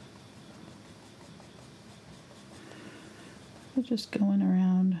 We're just going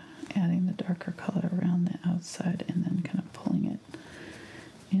around, adding the darker color around the outside and then kind of pulling it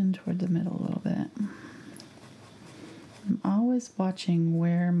in toward the middle a little bit. I'm always watching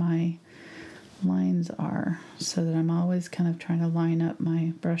where my lines are so that I'm always kind of trying to line up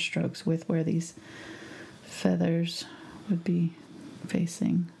my brush strokes with where these feathers would be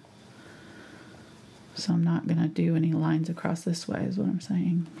facing. So I'm not going to do any lines across this way is what I'm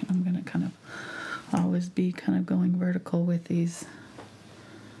saying. I'm going to kind of always be kind of going vertical with these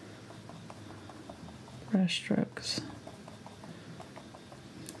brush strokes.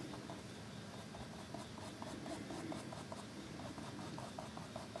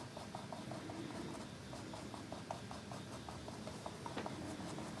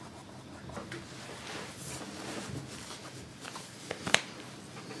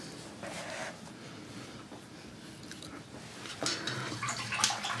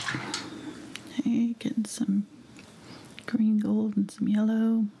 Getting some green, gold, and some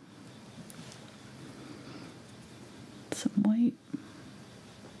yellow, some white.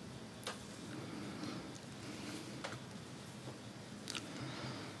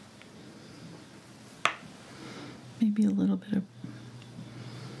 Maybe a little bit of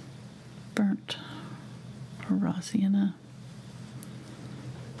burnt or raw sienna.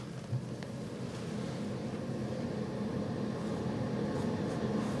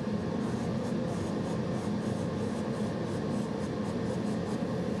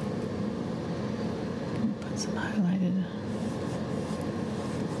 Some highlighted,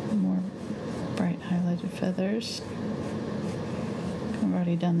 more bright highlighted feathers. I've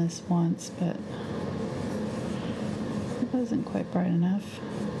already done this once, but it wasn't quite bright enough.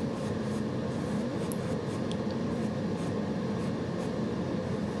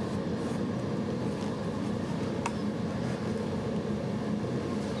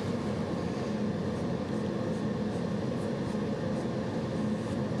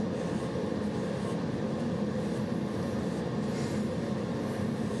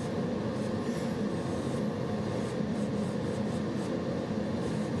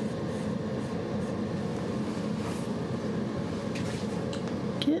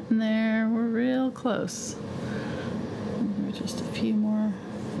 Getting there, we're real close. Maybe just a few more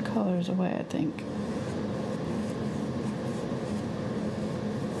colors away, I think.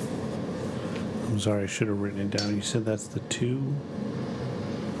 I'm sorry, I should have written it down. You said that's the 2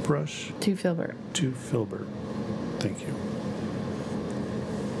 brush? 2 Filbert. 2 Filbert. Thank you.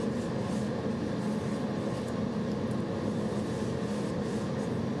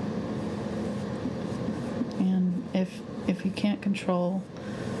 And if you can't control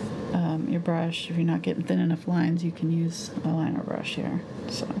your brush, if you're not getting thin enough lines, you can use a liner brush here.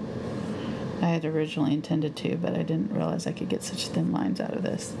 So I had originally intended to, but I didn't realize I could get such thin lines out of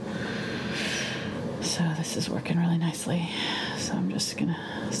this. So this is working really nicely. So I'm just gonna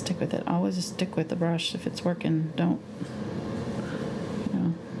stick with it. Always just stick with the brush if it's working. Don't,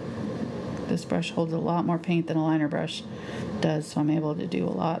 this brush holds a lot more paint than a liner brush does, so I'm able to do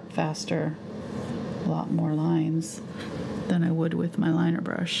a lot faster, a lot more lines than I would with my liner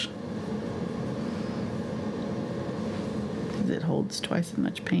brush. It holds twice as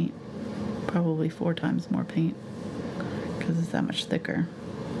much paint, probably 4 times more paint, because it's that much thicker.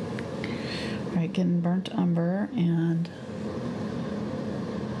 All right, getting burnt umber and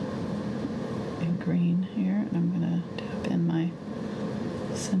green here, and I'm gonna tap in my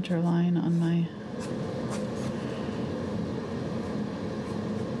center line on my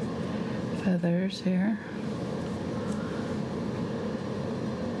feathers here.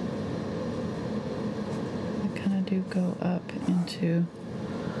 Do go up into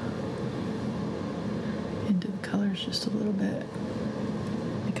the colors just a little bit.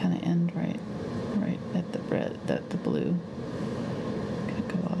 They kind of end right at the red, the blue. Gonna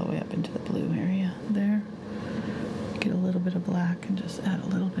go all the way up into the blue area there. Get a little bit of black and just add a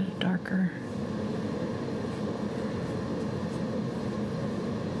little bit of darker.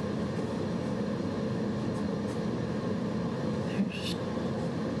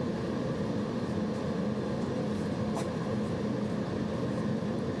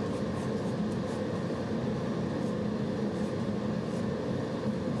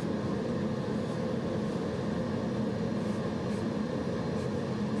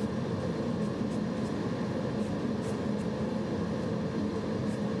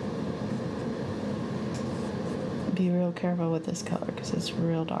 Be real careful with this color because it's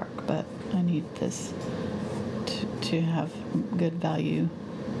real dark, but I need this to have good value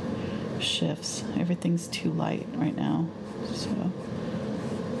shifts. Everything's too light right now, so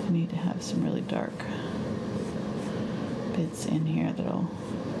I need to have some really dark bits in here that'll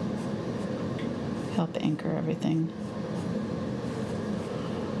help anchor everything.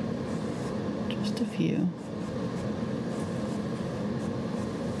 Just a few.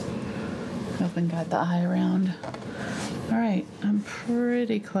 Help and guide the eye around. All right, I'm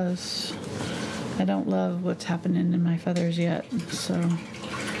pretty close. I don't love what's happening in my feathers yet, so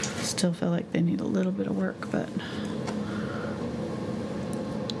still feel like they need a little bit of work, but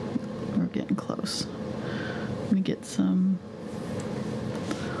we're getting close. I'm gonna get some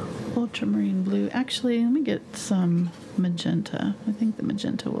Ultramarine Blue. Actually, let me get some magenta. I think the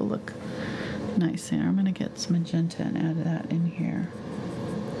magenta will look nice here. I'm gonna get some magenta and add that in here.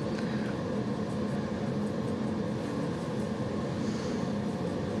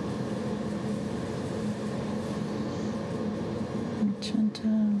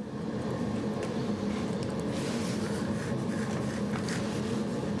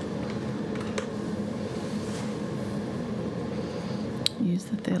 Use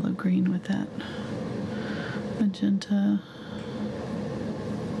the phthalo green with that magenta.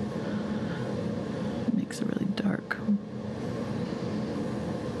 It makes a really dark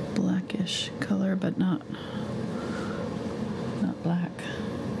blackish color, but not black.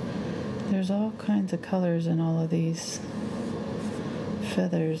 There's all kinds of colors in all of these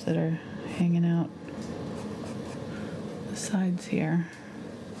feathers that are hanging out the sides here.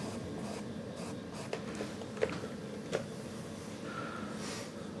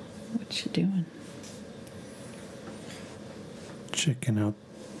 What you doing? Checking out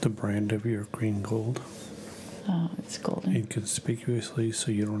the brand of your green gold. Oh, it's golden. Inconspicuously,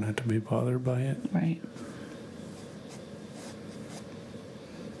 so you don't have to be bothered by it. Right.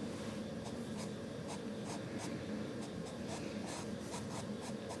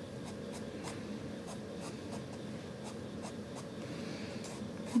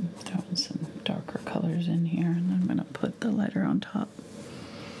 Throwing some darker colors in here, and I'm going to put the lighter on top.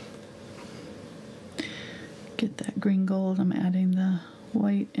 Get that green gold. I'm adding the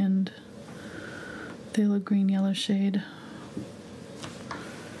white and phthalo green yellow shade.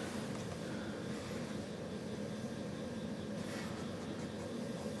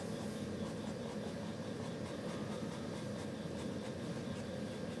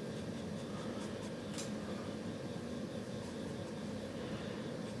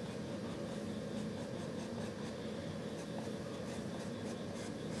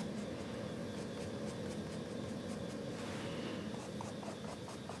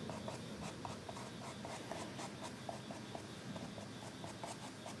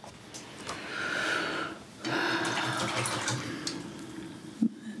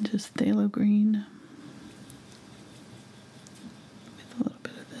 this phthalo green with a little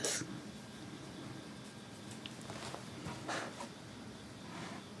bit of this.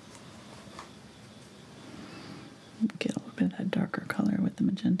 Get a little bit of that darker color with the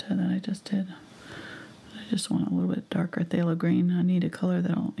magenta that I just did. I just want a little bit darker phthalo green. I need a color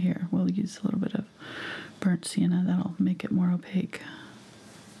that'll, here, we'll use a little bit of burnt sienna. That'll make it more opaque.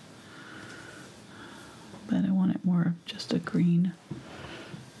 But I want it more of just a green.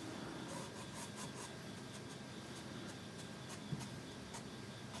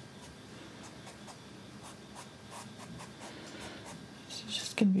 It's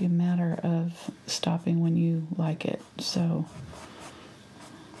just going to be a matter of stopping when you like it. So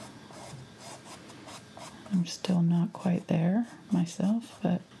I'm still not quite there myself,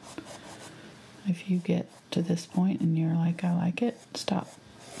 but if you get to this point and you're like, I like it, stop.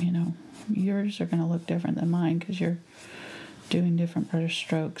 You know, yours are going to look different than mine because you're doing different brush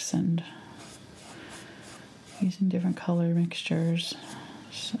strokes and using different color mixtures.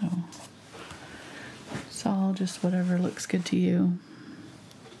 So it's all just whatever looks good to you.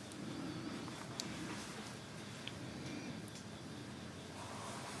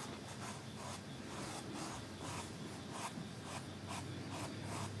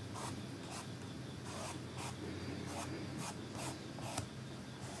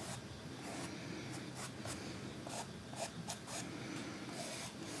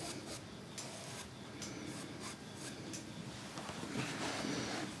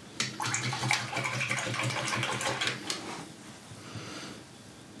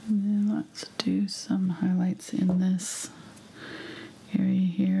 Let's do some highlights in this area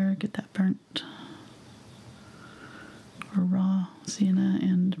here. Get that burnt or raw sienna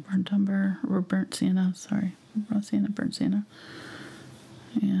and burnt umber, or burnt sienna, sorry. Raw sienna, burnt sienna.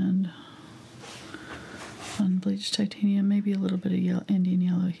 And unbleached titanium, maybe a little bit of Indian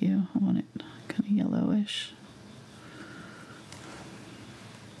yellow hue. I want it kind of yellowish.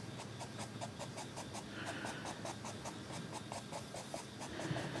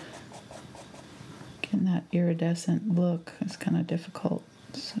 Getting that iridescent look is kind of difficult,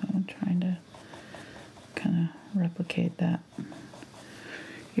 so I'm trying to kind of replicate that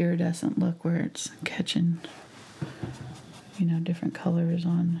iridescent look where it's catching, you know, different colors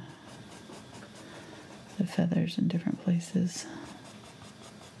on the feathers in different places.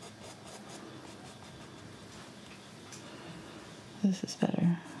 This is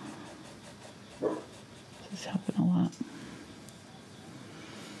better. This is helping a lot.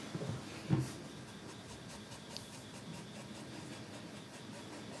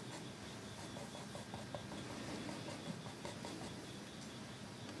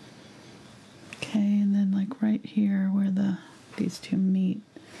 Right here where these two meet,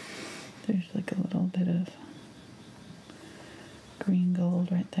 there's like a little bit of green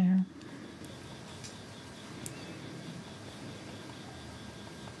gold right there.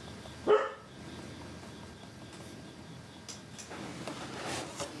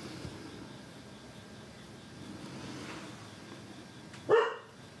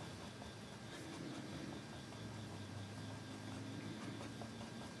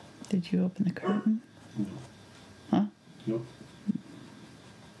 Did you open the curtain? No. Huh? Nope.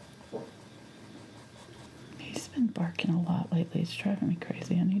 He's been barking a lot lately. It's driving me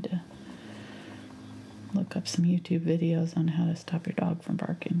crazy. I need to look up some YouTube videos on how to stop your dog from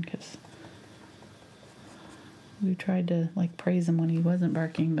barking, because we tried to like praise him when he wasn't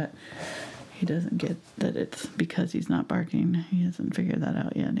barking, but he doesn't get that it's because he's not barking. He hasn't figured that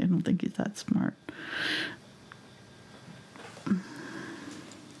out yet. I don't think he's that smart.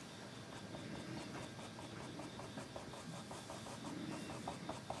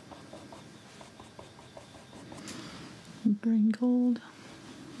 Green gold,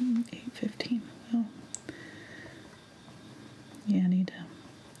 8:15. Well, yeah, I need to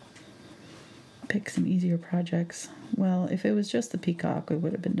pick some easier projects. Well, if it was just the peacock, it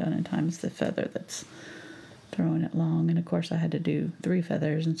would have been done in time. It's the feather that's throwing it long, and of course I had to do 3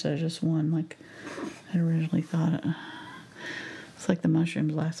 feathers instead of just 1, like I originally thought. It's like the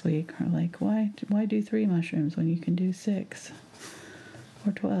mushrooms last week. Or like, why do 3 mushrooms when you can do 6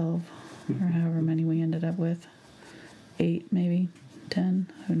 or 12 or however many we ended up with. 8, maybe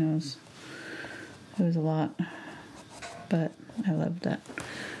 10, who knows. It was a lot, but I loved that.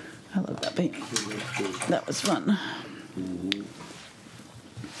 I loved that painting. That was fun.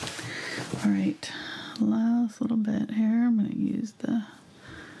 All right, last little bit here. I'm going to use the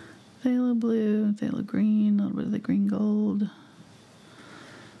phthalo blue, phthalo green, a little bit of the green gold.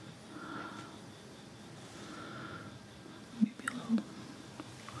 Maybe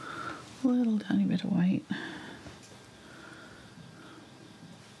a little tiny bit of white.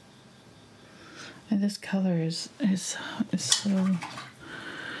 And this color is so,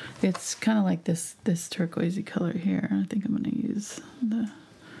 it's kind of like this turquoisey color here. I think I'm going to use the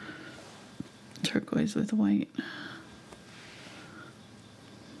turquoise with white. If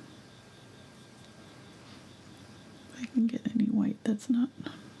I can get any white that's not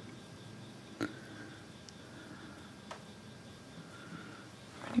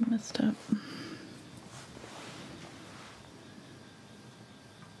already messed up.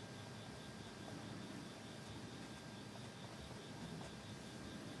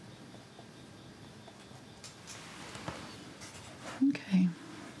 Okay.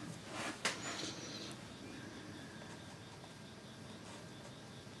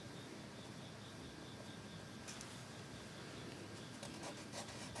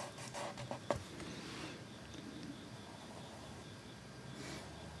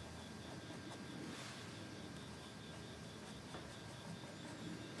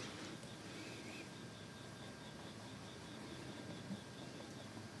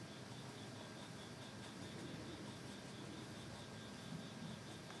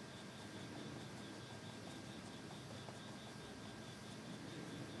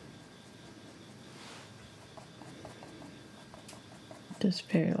 Just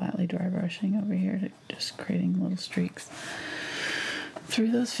very lightly dry brushing over here, to just creating little streaks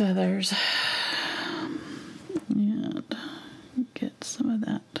through those feathers. And get some of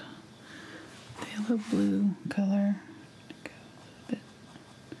that phthalo blue color.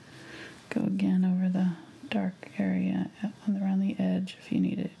 Go again over the dark area around the edge if you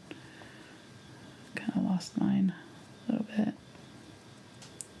need it. Kind of lost mine a little bit.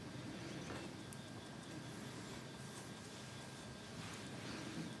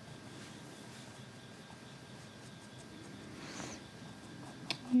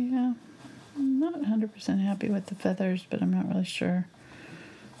 Yeah, I'm not 100% happy with the feathers, but I'm not really sure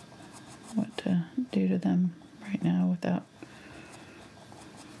what to do to them right now without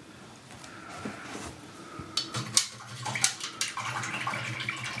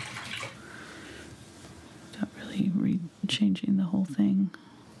really changing the whole thing.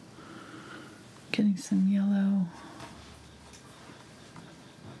 Getting some yellow.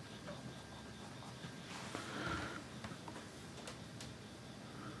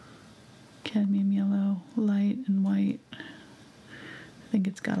 Cadmium yellow, light and white. I think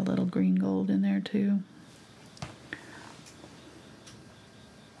it's got a little green gold in there too.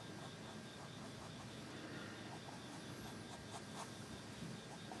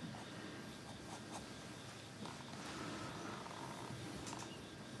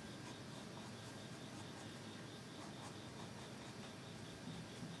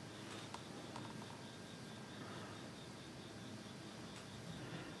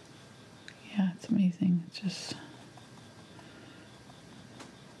 Yeah, it's amazing. It's just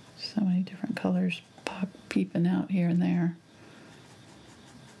so many different colors peeping out here and there.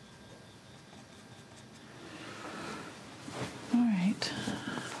 All right.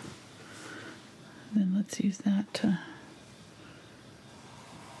 Then let's use that to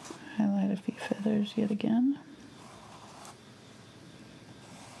highlight a few feathers yet again.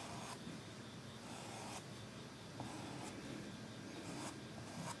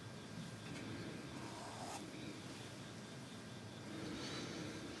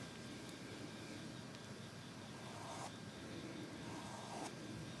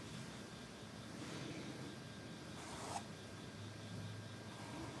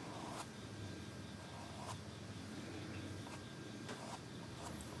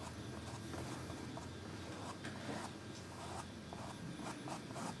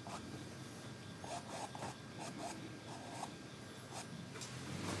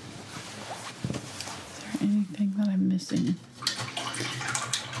 Anything that I'm missing?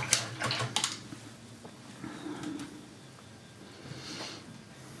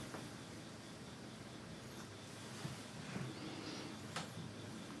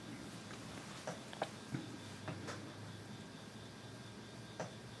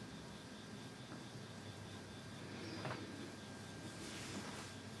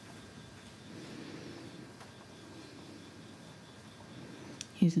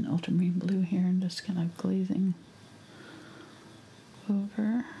 Using Ultramarine Blue here and just kind of glazing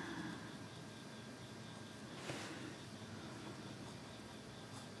over.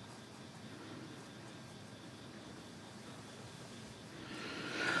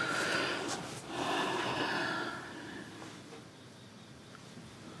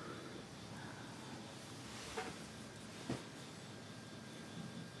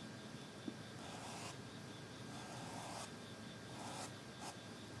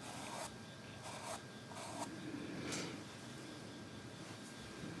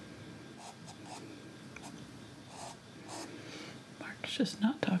 Josh is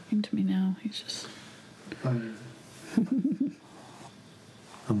not talking to me now. He's just... I'm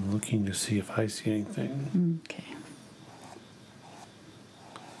looking to see if I see anything. Okay.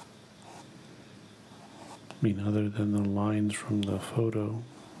 I mean, other than the lines from the photo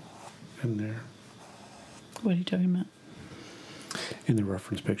in there, What are you talking about? in the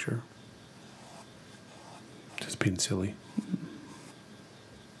reference picture. Just being silly.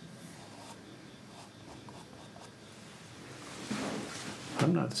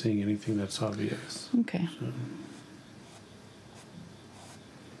 I'm not seeing anything that's obvious. Okay. So.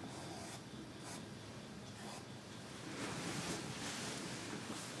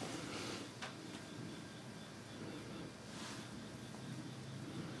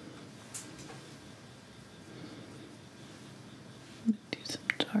 Do some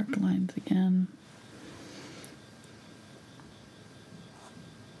dark lines again.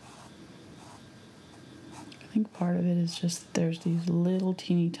 I think part of it is just that there's these little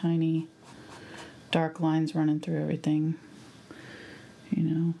teeny tiny dark lines running through everything. You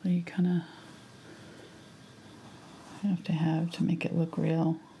know, that you kind of have to make it look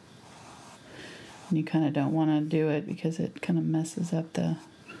real. And you kind of don't want to do it because it kind of messes up the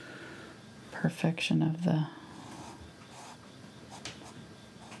perfection of the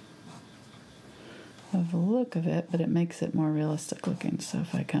look of it, but it makes it more realistic looking. So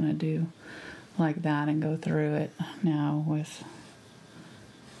if I kind of do like that and go through it now with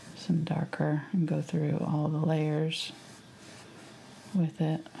some darker and go through all the layers with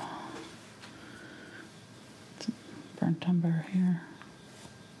it. Some burnt umber here.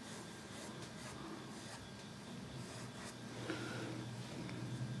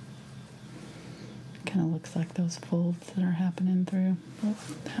 Kind of looks like those folds that are happening through. Oh,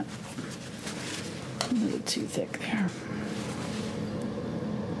 that a little too thick there.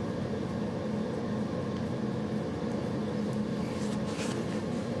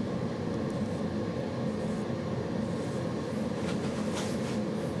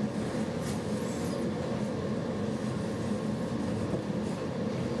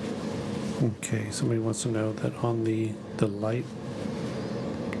 Okay, somebody wants to know that on the light,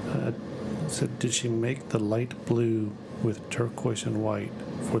 said, did she make the light blue with turquoise and white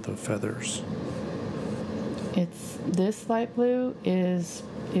for the feathers? It's this light blue is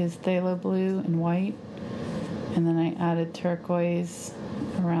phthalo blue and white, and then I added turquoise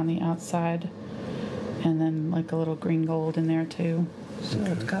around the outside, and then like a little green gold in there too. So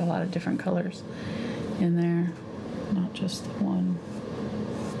Okay. It's got a lot of different colors in there, not just the one.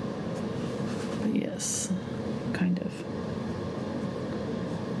 But yes, kind of.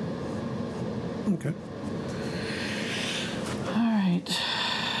 Okay. All right.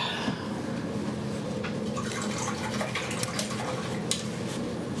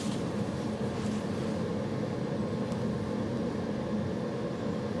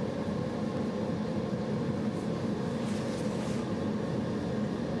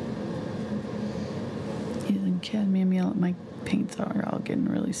 Using cadmium yellow, my paints are all getting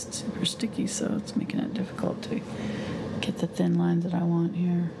really super sticky, so it's making it difficult to get the thin lines that I want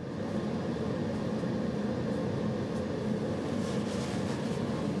here.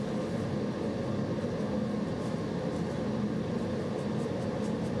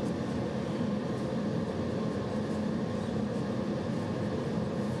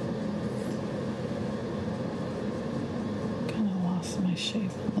 Kind of lost my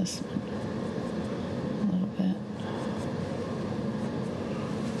shape on this one a little bit.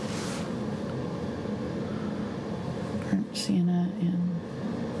 Burnt sienna and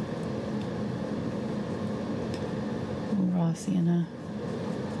raw sienna.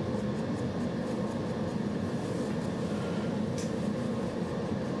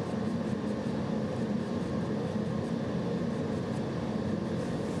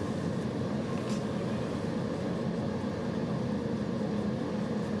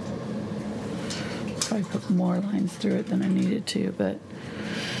 Probably put more lines through it than I needed to, but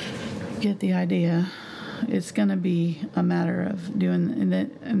you get the idea. It's going to be a matter of doing that,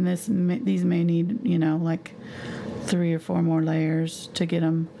 and these may need, you know, like 3 or 4 more layers to get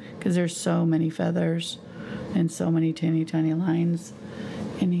them, because there's so many feathers and so many teeny tiny lines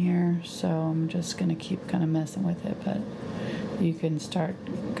in here. So I'm just going to keep kind of messing with it, but you can start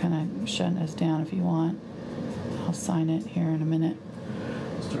kind of shutting us down if you want. I'll sign it here in a minute.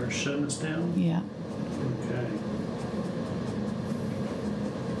 Start shutting us down? Yeah. Okay.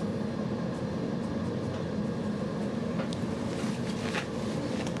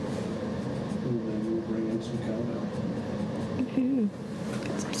 And then we'll bring in some cowbell. Ooh,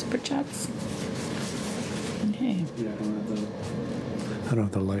 get some super chats. Okay, Yeah, I don't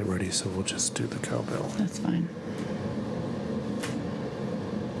have the light ready, so we'll just do the cowbell. that's fine.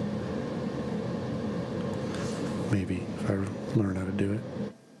 maybe, if I learn how to do it.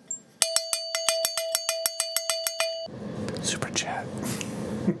 Super chat.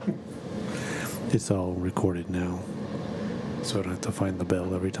 It's all recorded now, so I don't have to find the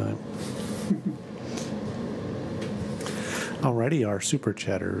bell every time. Alrighty, our super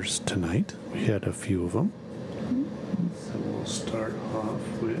chatters tonight. We had a few of them. So we'll start off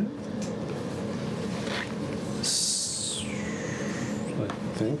with... I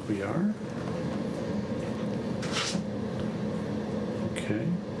think we are. Okay.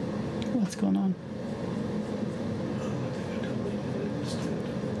 What's going on?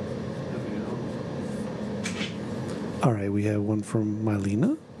 All right, we have one from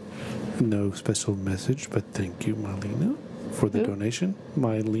Mylena. No special message, but thank you, Mylena, for the donation.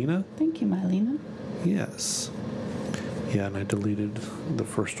 Mylena? Thank you, Mylena. Yes. Yeah, and I deleted the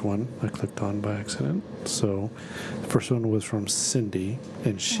first one I clicked on by accident. So the first one was from Cindy,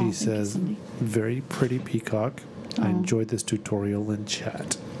 and she says, very pretty peacock. I enjoyed this tutorial in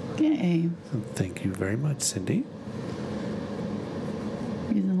chat. Yay. So thank you very much, Cindy.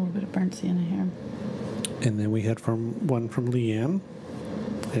 Using a little bit of burnt sienna here. And then we had one from Leanne.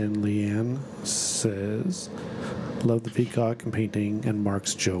 And Leanne says, love the peacock and painting and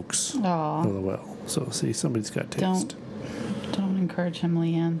Mark's jokes. Aw. LOL. So see, somebody's got taste. Don't encourage him,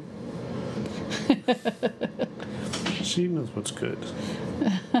 Leanne. She knows what's good.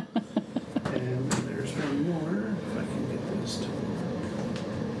 And there's one more, if I can get this to work.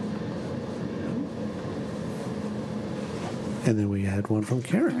 And then we had one from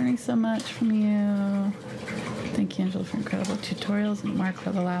Karen. Learning so much from you. Thank you, Angela, for incredible tutorials, and Mark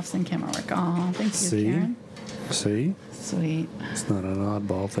for the laughs and camera work. Aw, thank you, Karen. See? Sweet. It's not an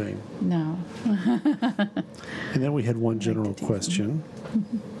oddball thing. No. And then we had one general question.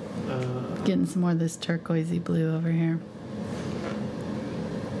 Getting some more of this turquoisey blue over here.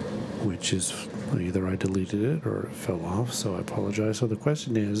 Which is either I deleted it or it fell off, so I apologize. So the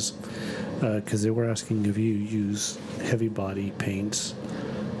question is, because they were asking if you use heavy body paints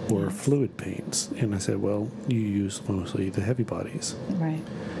or fluid paints, and I said, well, you use mostly the heavy bodies. Right.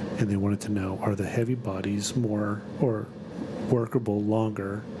 And they wanted to know, are the heavy bodies more or workable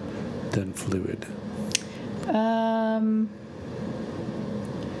longer than fluid?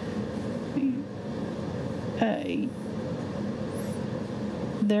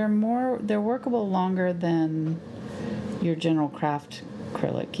 They're workable longer than your general craft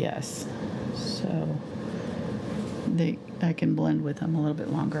acrylic, yes. So I can blend with them a little bit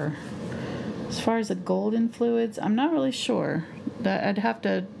longer. As far as the golden fluids, I'm not really sure. I'd have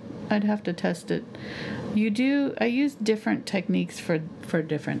to test it. I use different techniques for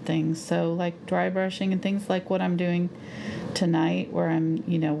different things. So like dry brushing and things like what I'm doing tonight, where I'm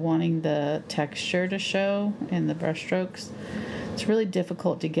wanting the texture to show in the brush strokes. It's really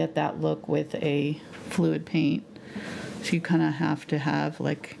difficult to get that look with a fluid paint. So you kind of have to have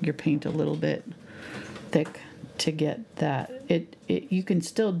like your paint a little bit thick to get that. You can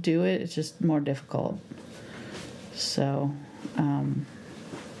still do it, it's just more difficult. So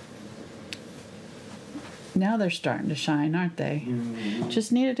now they're starting to shine, aren't they? Mm-hmm.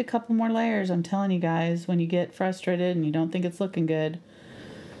 Just needed a couple more layers. I'm telling you guys, when you get frustrated and you don't think it's looking good,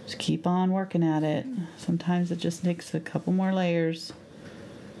 just keep on working at it. Sometimes it just takes a couple more layers.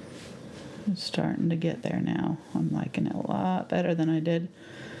 It's starting to get there now. I'm liking it a lot better than I did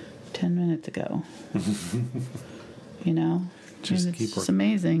 10 minutes ago. It's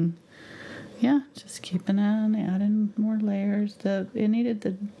amazing. Yeah, just keeping on adding more layers. It needed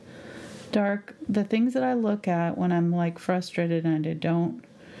the dark, the things that I look at when I'm like frustrated and I don't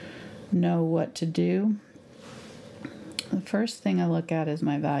know what to do. The first thing I look at is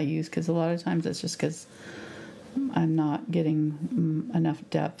my values, because a lot of times it's just because I'm not getting enough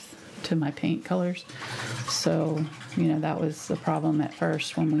depth to my paint colors. So, that was the problem at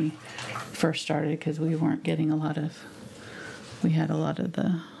first when we first started, because we weren't getting we had a lot of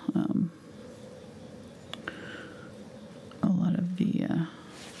the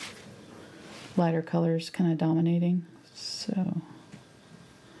lighter colors kind of dominating. So,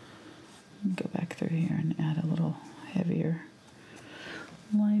 go back through here and add a little heavier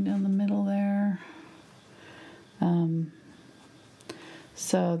line down the middle there.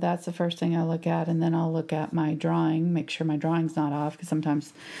 So that's the first thing I look at, and then I'll look at my drawing, make sure my drawing's not off, because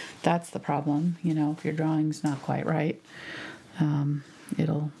sometimes that's the problem. If your drawing's not quite right,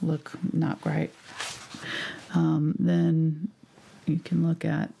 it'll look not great. Then you can look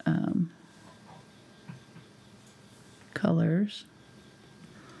at colors.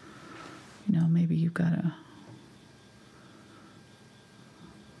 Maybe you've got to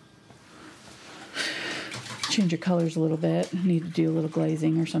change your colors a little bit. Need to do a little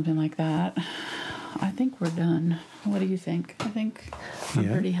glazing or something like that. I think we're done. What do you think? I think I'm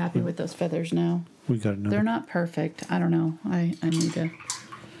pretty happy with those feathers now. We got another. They're not perfect. I don't know. I need to.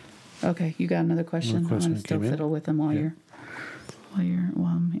 Okay, you got another question? I'm gonna still fiddle with them while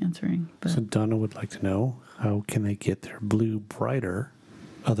I'm answering. But. So Donna would like to know, how can they get their blue brighter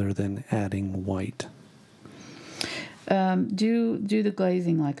other than adding white? Do the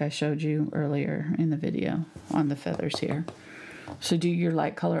glazing like I showed you earlier in the video on the feathers here. So do your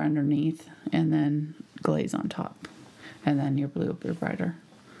light color underneath and then glaze on top, and then your blue will be brighter.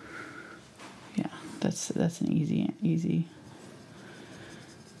 Yeah, that's an easy.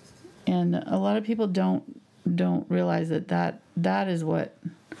 And a lot of people don't realize that is what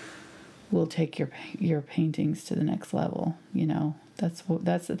will take your paintings to the next level. You know, that's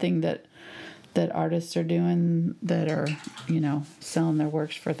the thing that artists are doing, that are, you know, selling their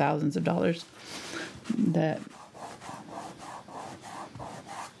works for thousands of dollars, that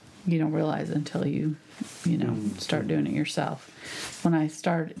you don't realize until you know, start doing it yourself. When I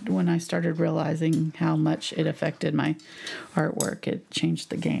started realizing how much it affected my artwork, it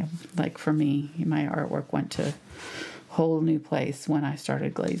changed the game. Like for me, my artwork went to a whole new place when I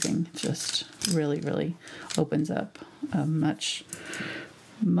started glazing. It just really, really opens up a much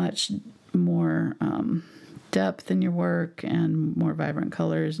more depth in your work and more vibrant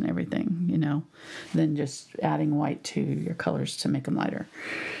colors and everything, you know, than just adding white to your colors to make them lighter.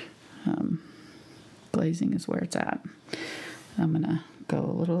 Glazing is where it's at. I'm going to go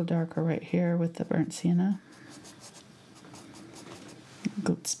a little darker right here with the burnt sienna.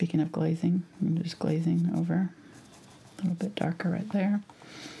 Speaking of glazing, I'm just glazing over a little bit darker right there.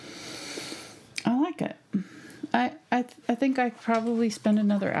 I like it. I think I could probably spend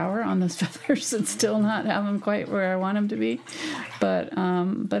another hour on those feathers and still not have them quite where I want them to be, but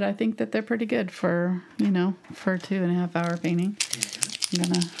I think that they're pretty good for, you know, for a 2.5 hour painting. I'm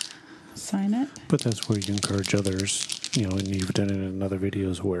gonna sign it. But that's where you encourage others, you know, and you've done it in other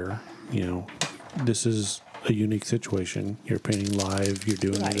videos where, you know, this is a unique situation. You're painting live, you're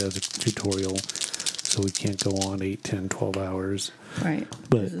doing it as a tutorial, so we can't go on 8, 10, 12 hours. Right.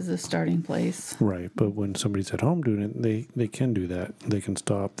 But this is a starting place. Right. But when somebody's at home doing it, they can do that. They can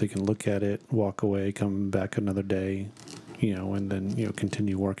stop, they can look at it, walk away, come back another day, you know, and then, you know,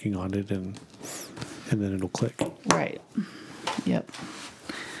 continue working on it, and then it'll click. Right.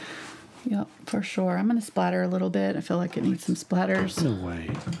 Yep, for sure. I'm going to splatter a little bit. I feel like it needs some splatters. No way.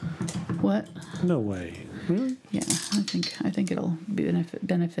 What? No way. Really? Yeah, I think it'll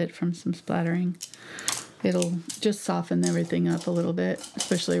benefit from some splattering. It'll just soften everything up a little bit,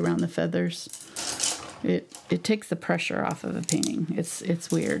 especially around the feathers. It takes the pressure off of a painting.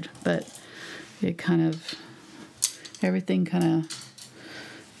 It's weird, but it kind of, everything kind of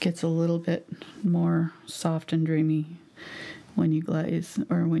gets a little bit more soft and dreamy when you glaze,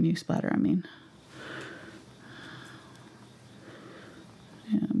 or when you splatter, I mean.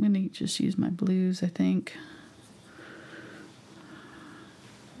 Yeah, I'm going to just use my blues, I think.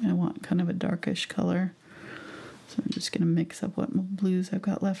 I want kind of a darkish color. So I'm just going to mix up what blues I've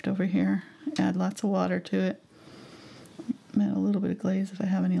got left over here. Add lots of water to it. Add a little bit of glaze if I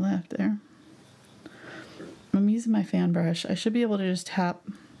have any left there. I'm using my fan brush. I should be able to just tap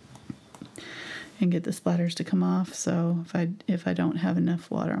and get the splatters to come off. So if I don't have enough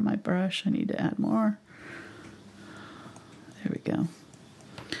water on my brush, I need to add more. There we go.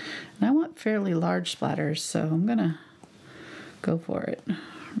 And I want fairly large splatters, so I'm gonna go for it,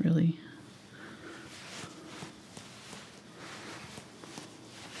 really.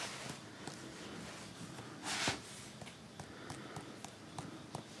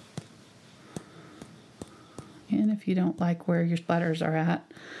 And if you don't like where your splatters are at,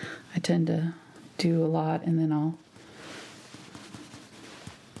 I tend to do a lot, and then I'll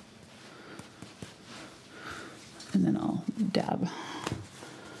dab,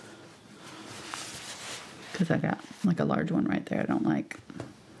 because I got like a large one right there I don't like,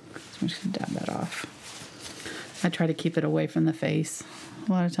 so I'm just gonna dab that off. I try to keep it away from the face.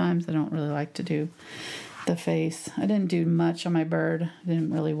 A lot of times I don't really like to do the face. I didn't do much on my bird. I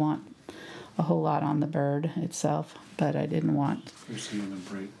didn't really want a whole lot on the bird itself, but I didn't want. You're seeing the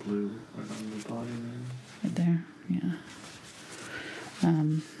bright blue right on the body there. Right there, yeah.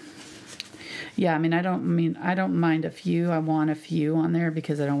 Yeah, I mean, I don't mind a few. I want a few on there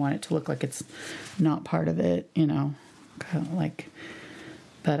because I don't want it to look like it's not part of it, you know, kind of like.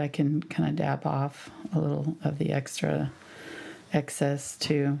 But I can kind of dab off a little of the excess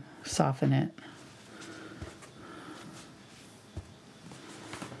to soften it.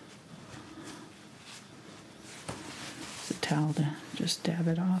 Use a towel to just dab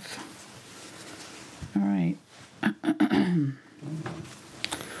it off. All right.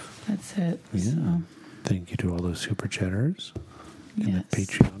 That's it. Yeah. So, Thank you to all those super chatters and yes. the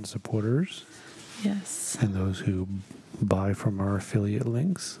Patreon supporters. Yes. And those who buy from our affiliate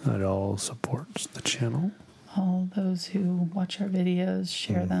links. That all supports the channel. All those who watch our videos,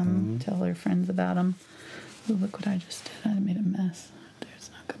 share them, tell their friends about them. Ooh, look what I just did. I made a mess. It's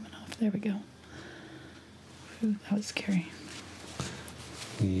not coming off. There we go. Ooh, that was scary.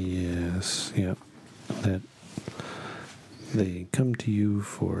 Yes, yep. That they come to you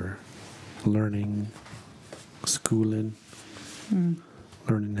for learning, schooling,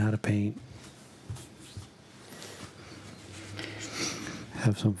 learning how to paint.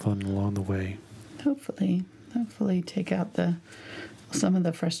 Have some fun along the way. Hopefully take out some of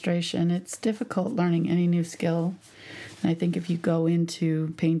the frustration. It's difficult learning any new skill. And I think if you go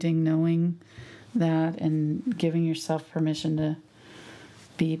into painting knowing that and giving yourself permission to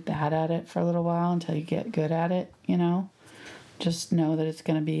be bad at it for a little while until you get good at it, just know that it's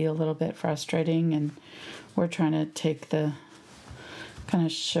going to be a little bit frustrating, and we're trying to kind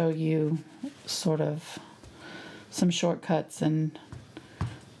of show you sort of some shortcuts and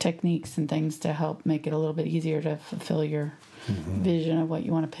techniques and things to help make it a little bit easier to fulfill your vision of what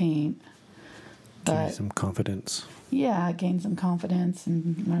you want to paint. But gain some confidence. Yeah, gain some confidence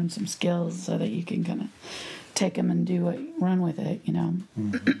and learn some skills so that you can kind of take them and run with it,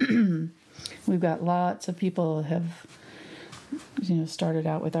 We've got lots of people have, started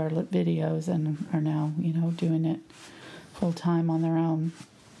out with our videos and are now, doing it full time on their own,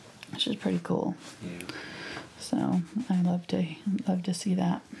 which is pretty cool. Yeah. So I love to see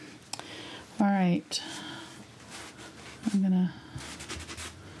that. All right, I'm gonna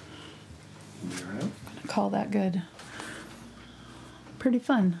call that good. Pretty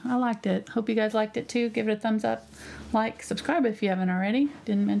fun. I liked it. Hope you guys liked it too. Give it a thumbs up, like, subscribe if you haven't already.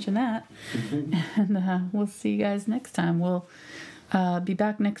 Didn't mention that. And we'll see you guys next time. We'll be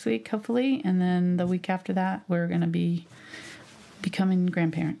back next week, hopefully, and then the week after that, we're gonna be becoming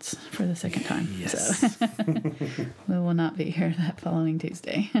grandparents for the second time. Yes. So we will not be here that following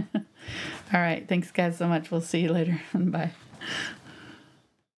Tuesday. All right. Thanks, guys, so much. We'll see you later. Bye.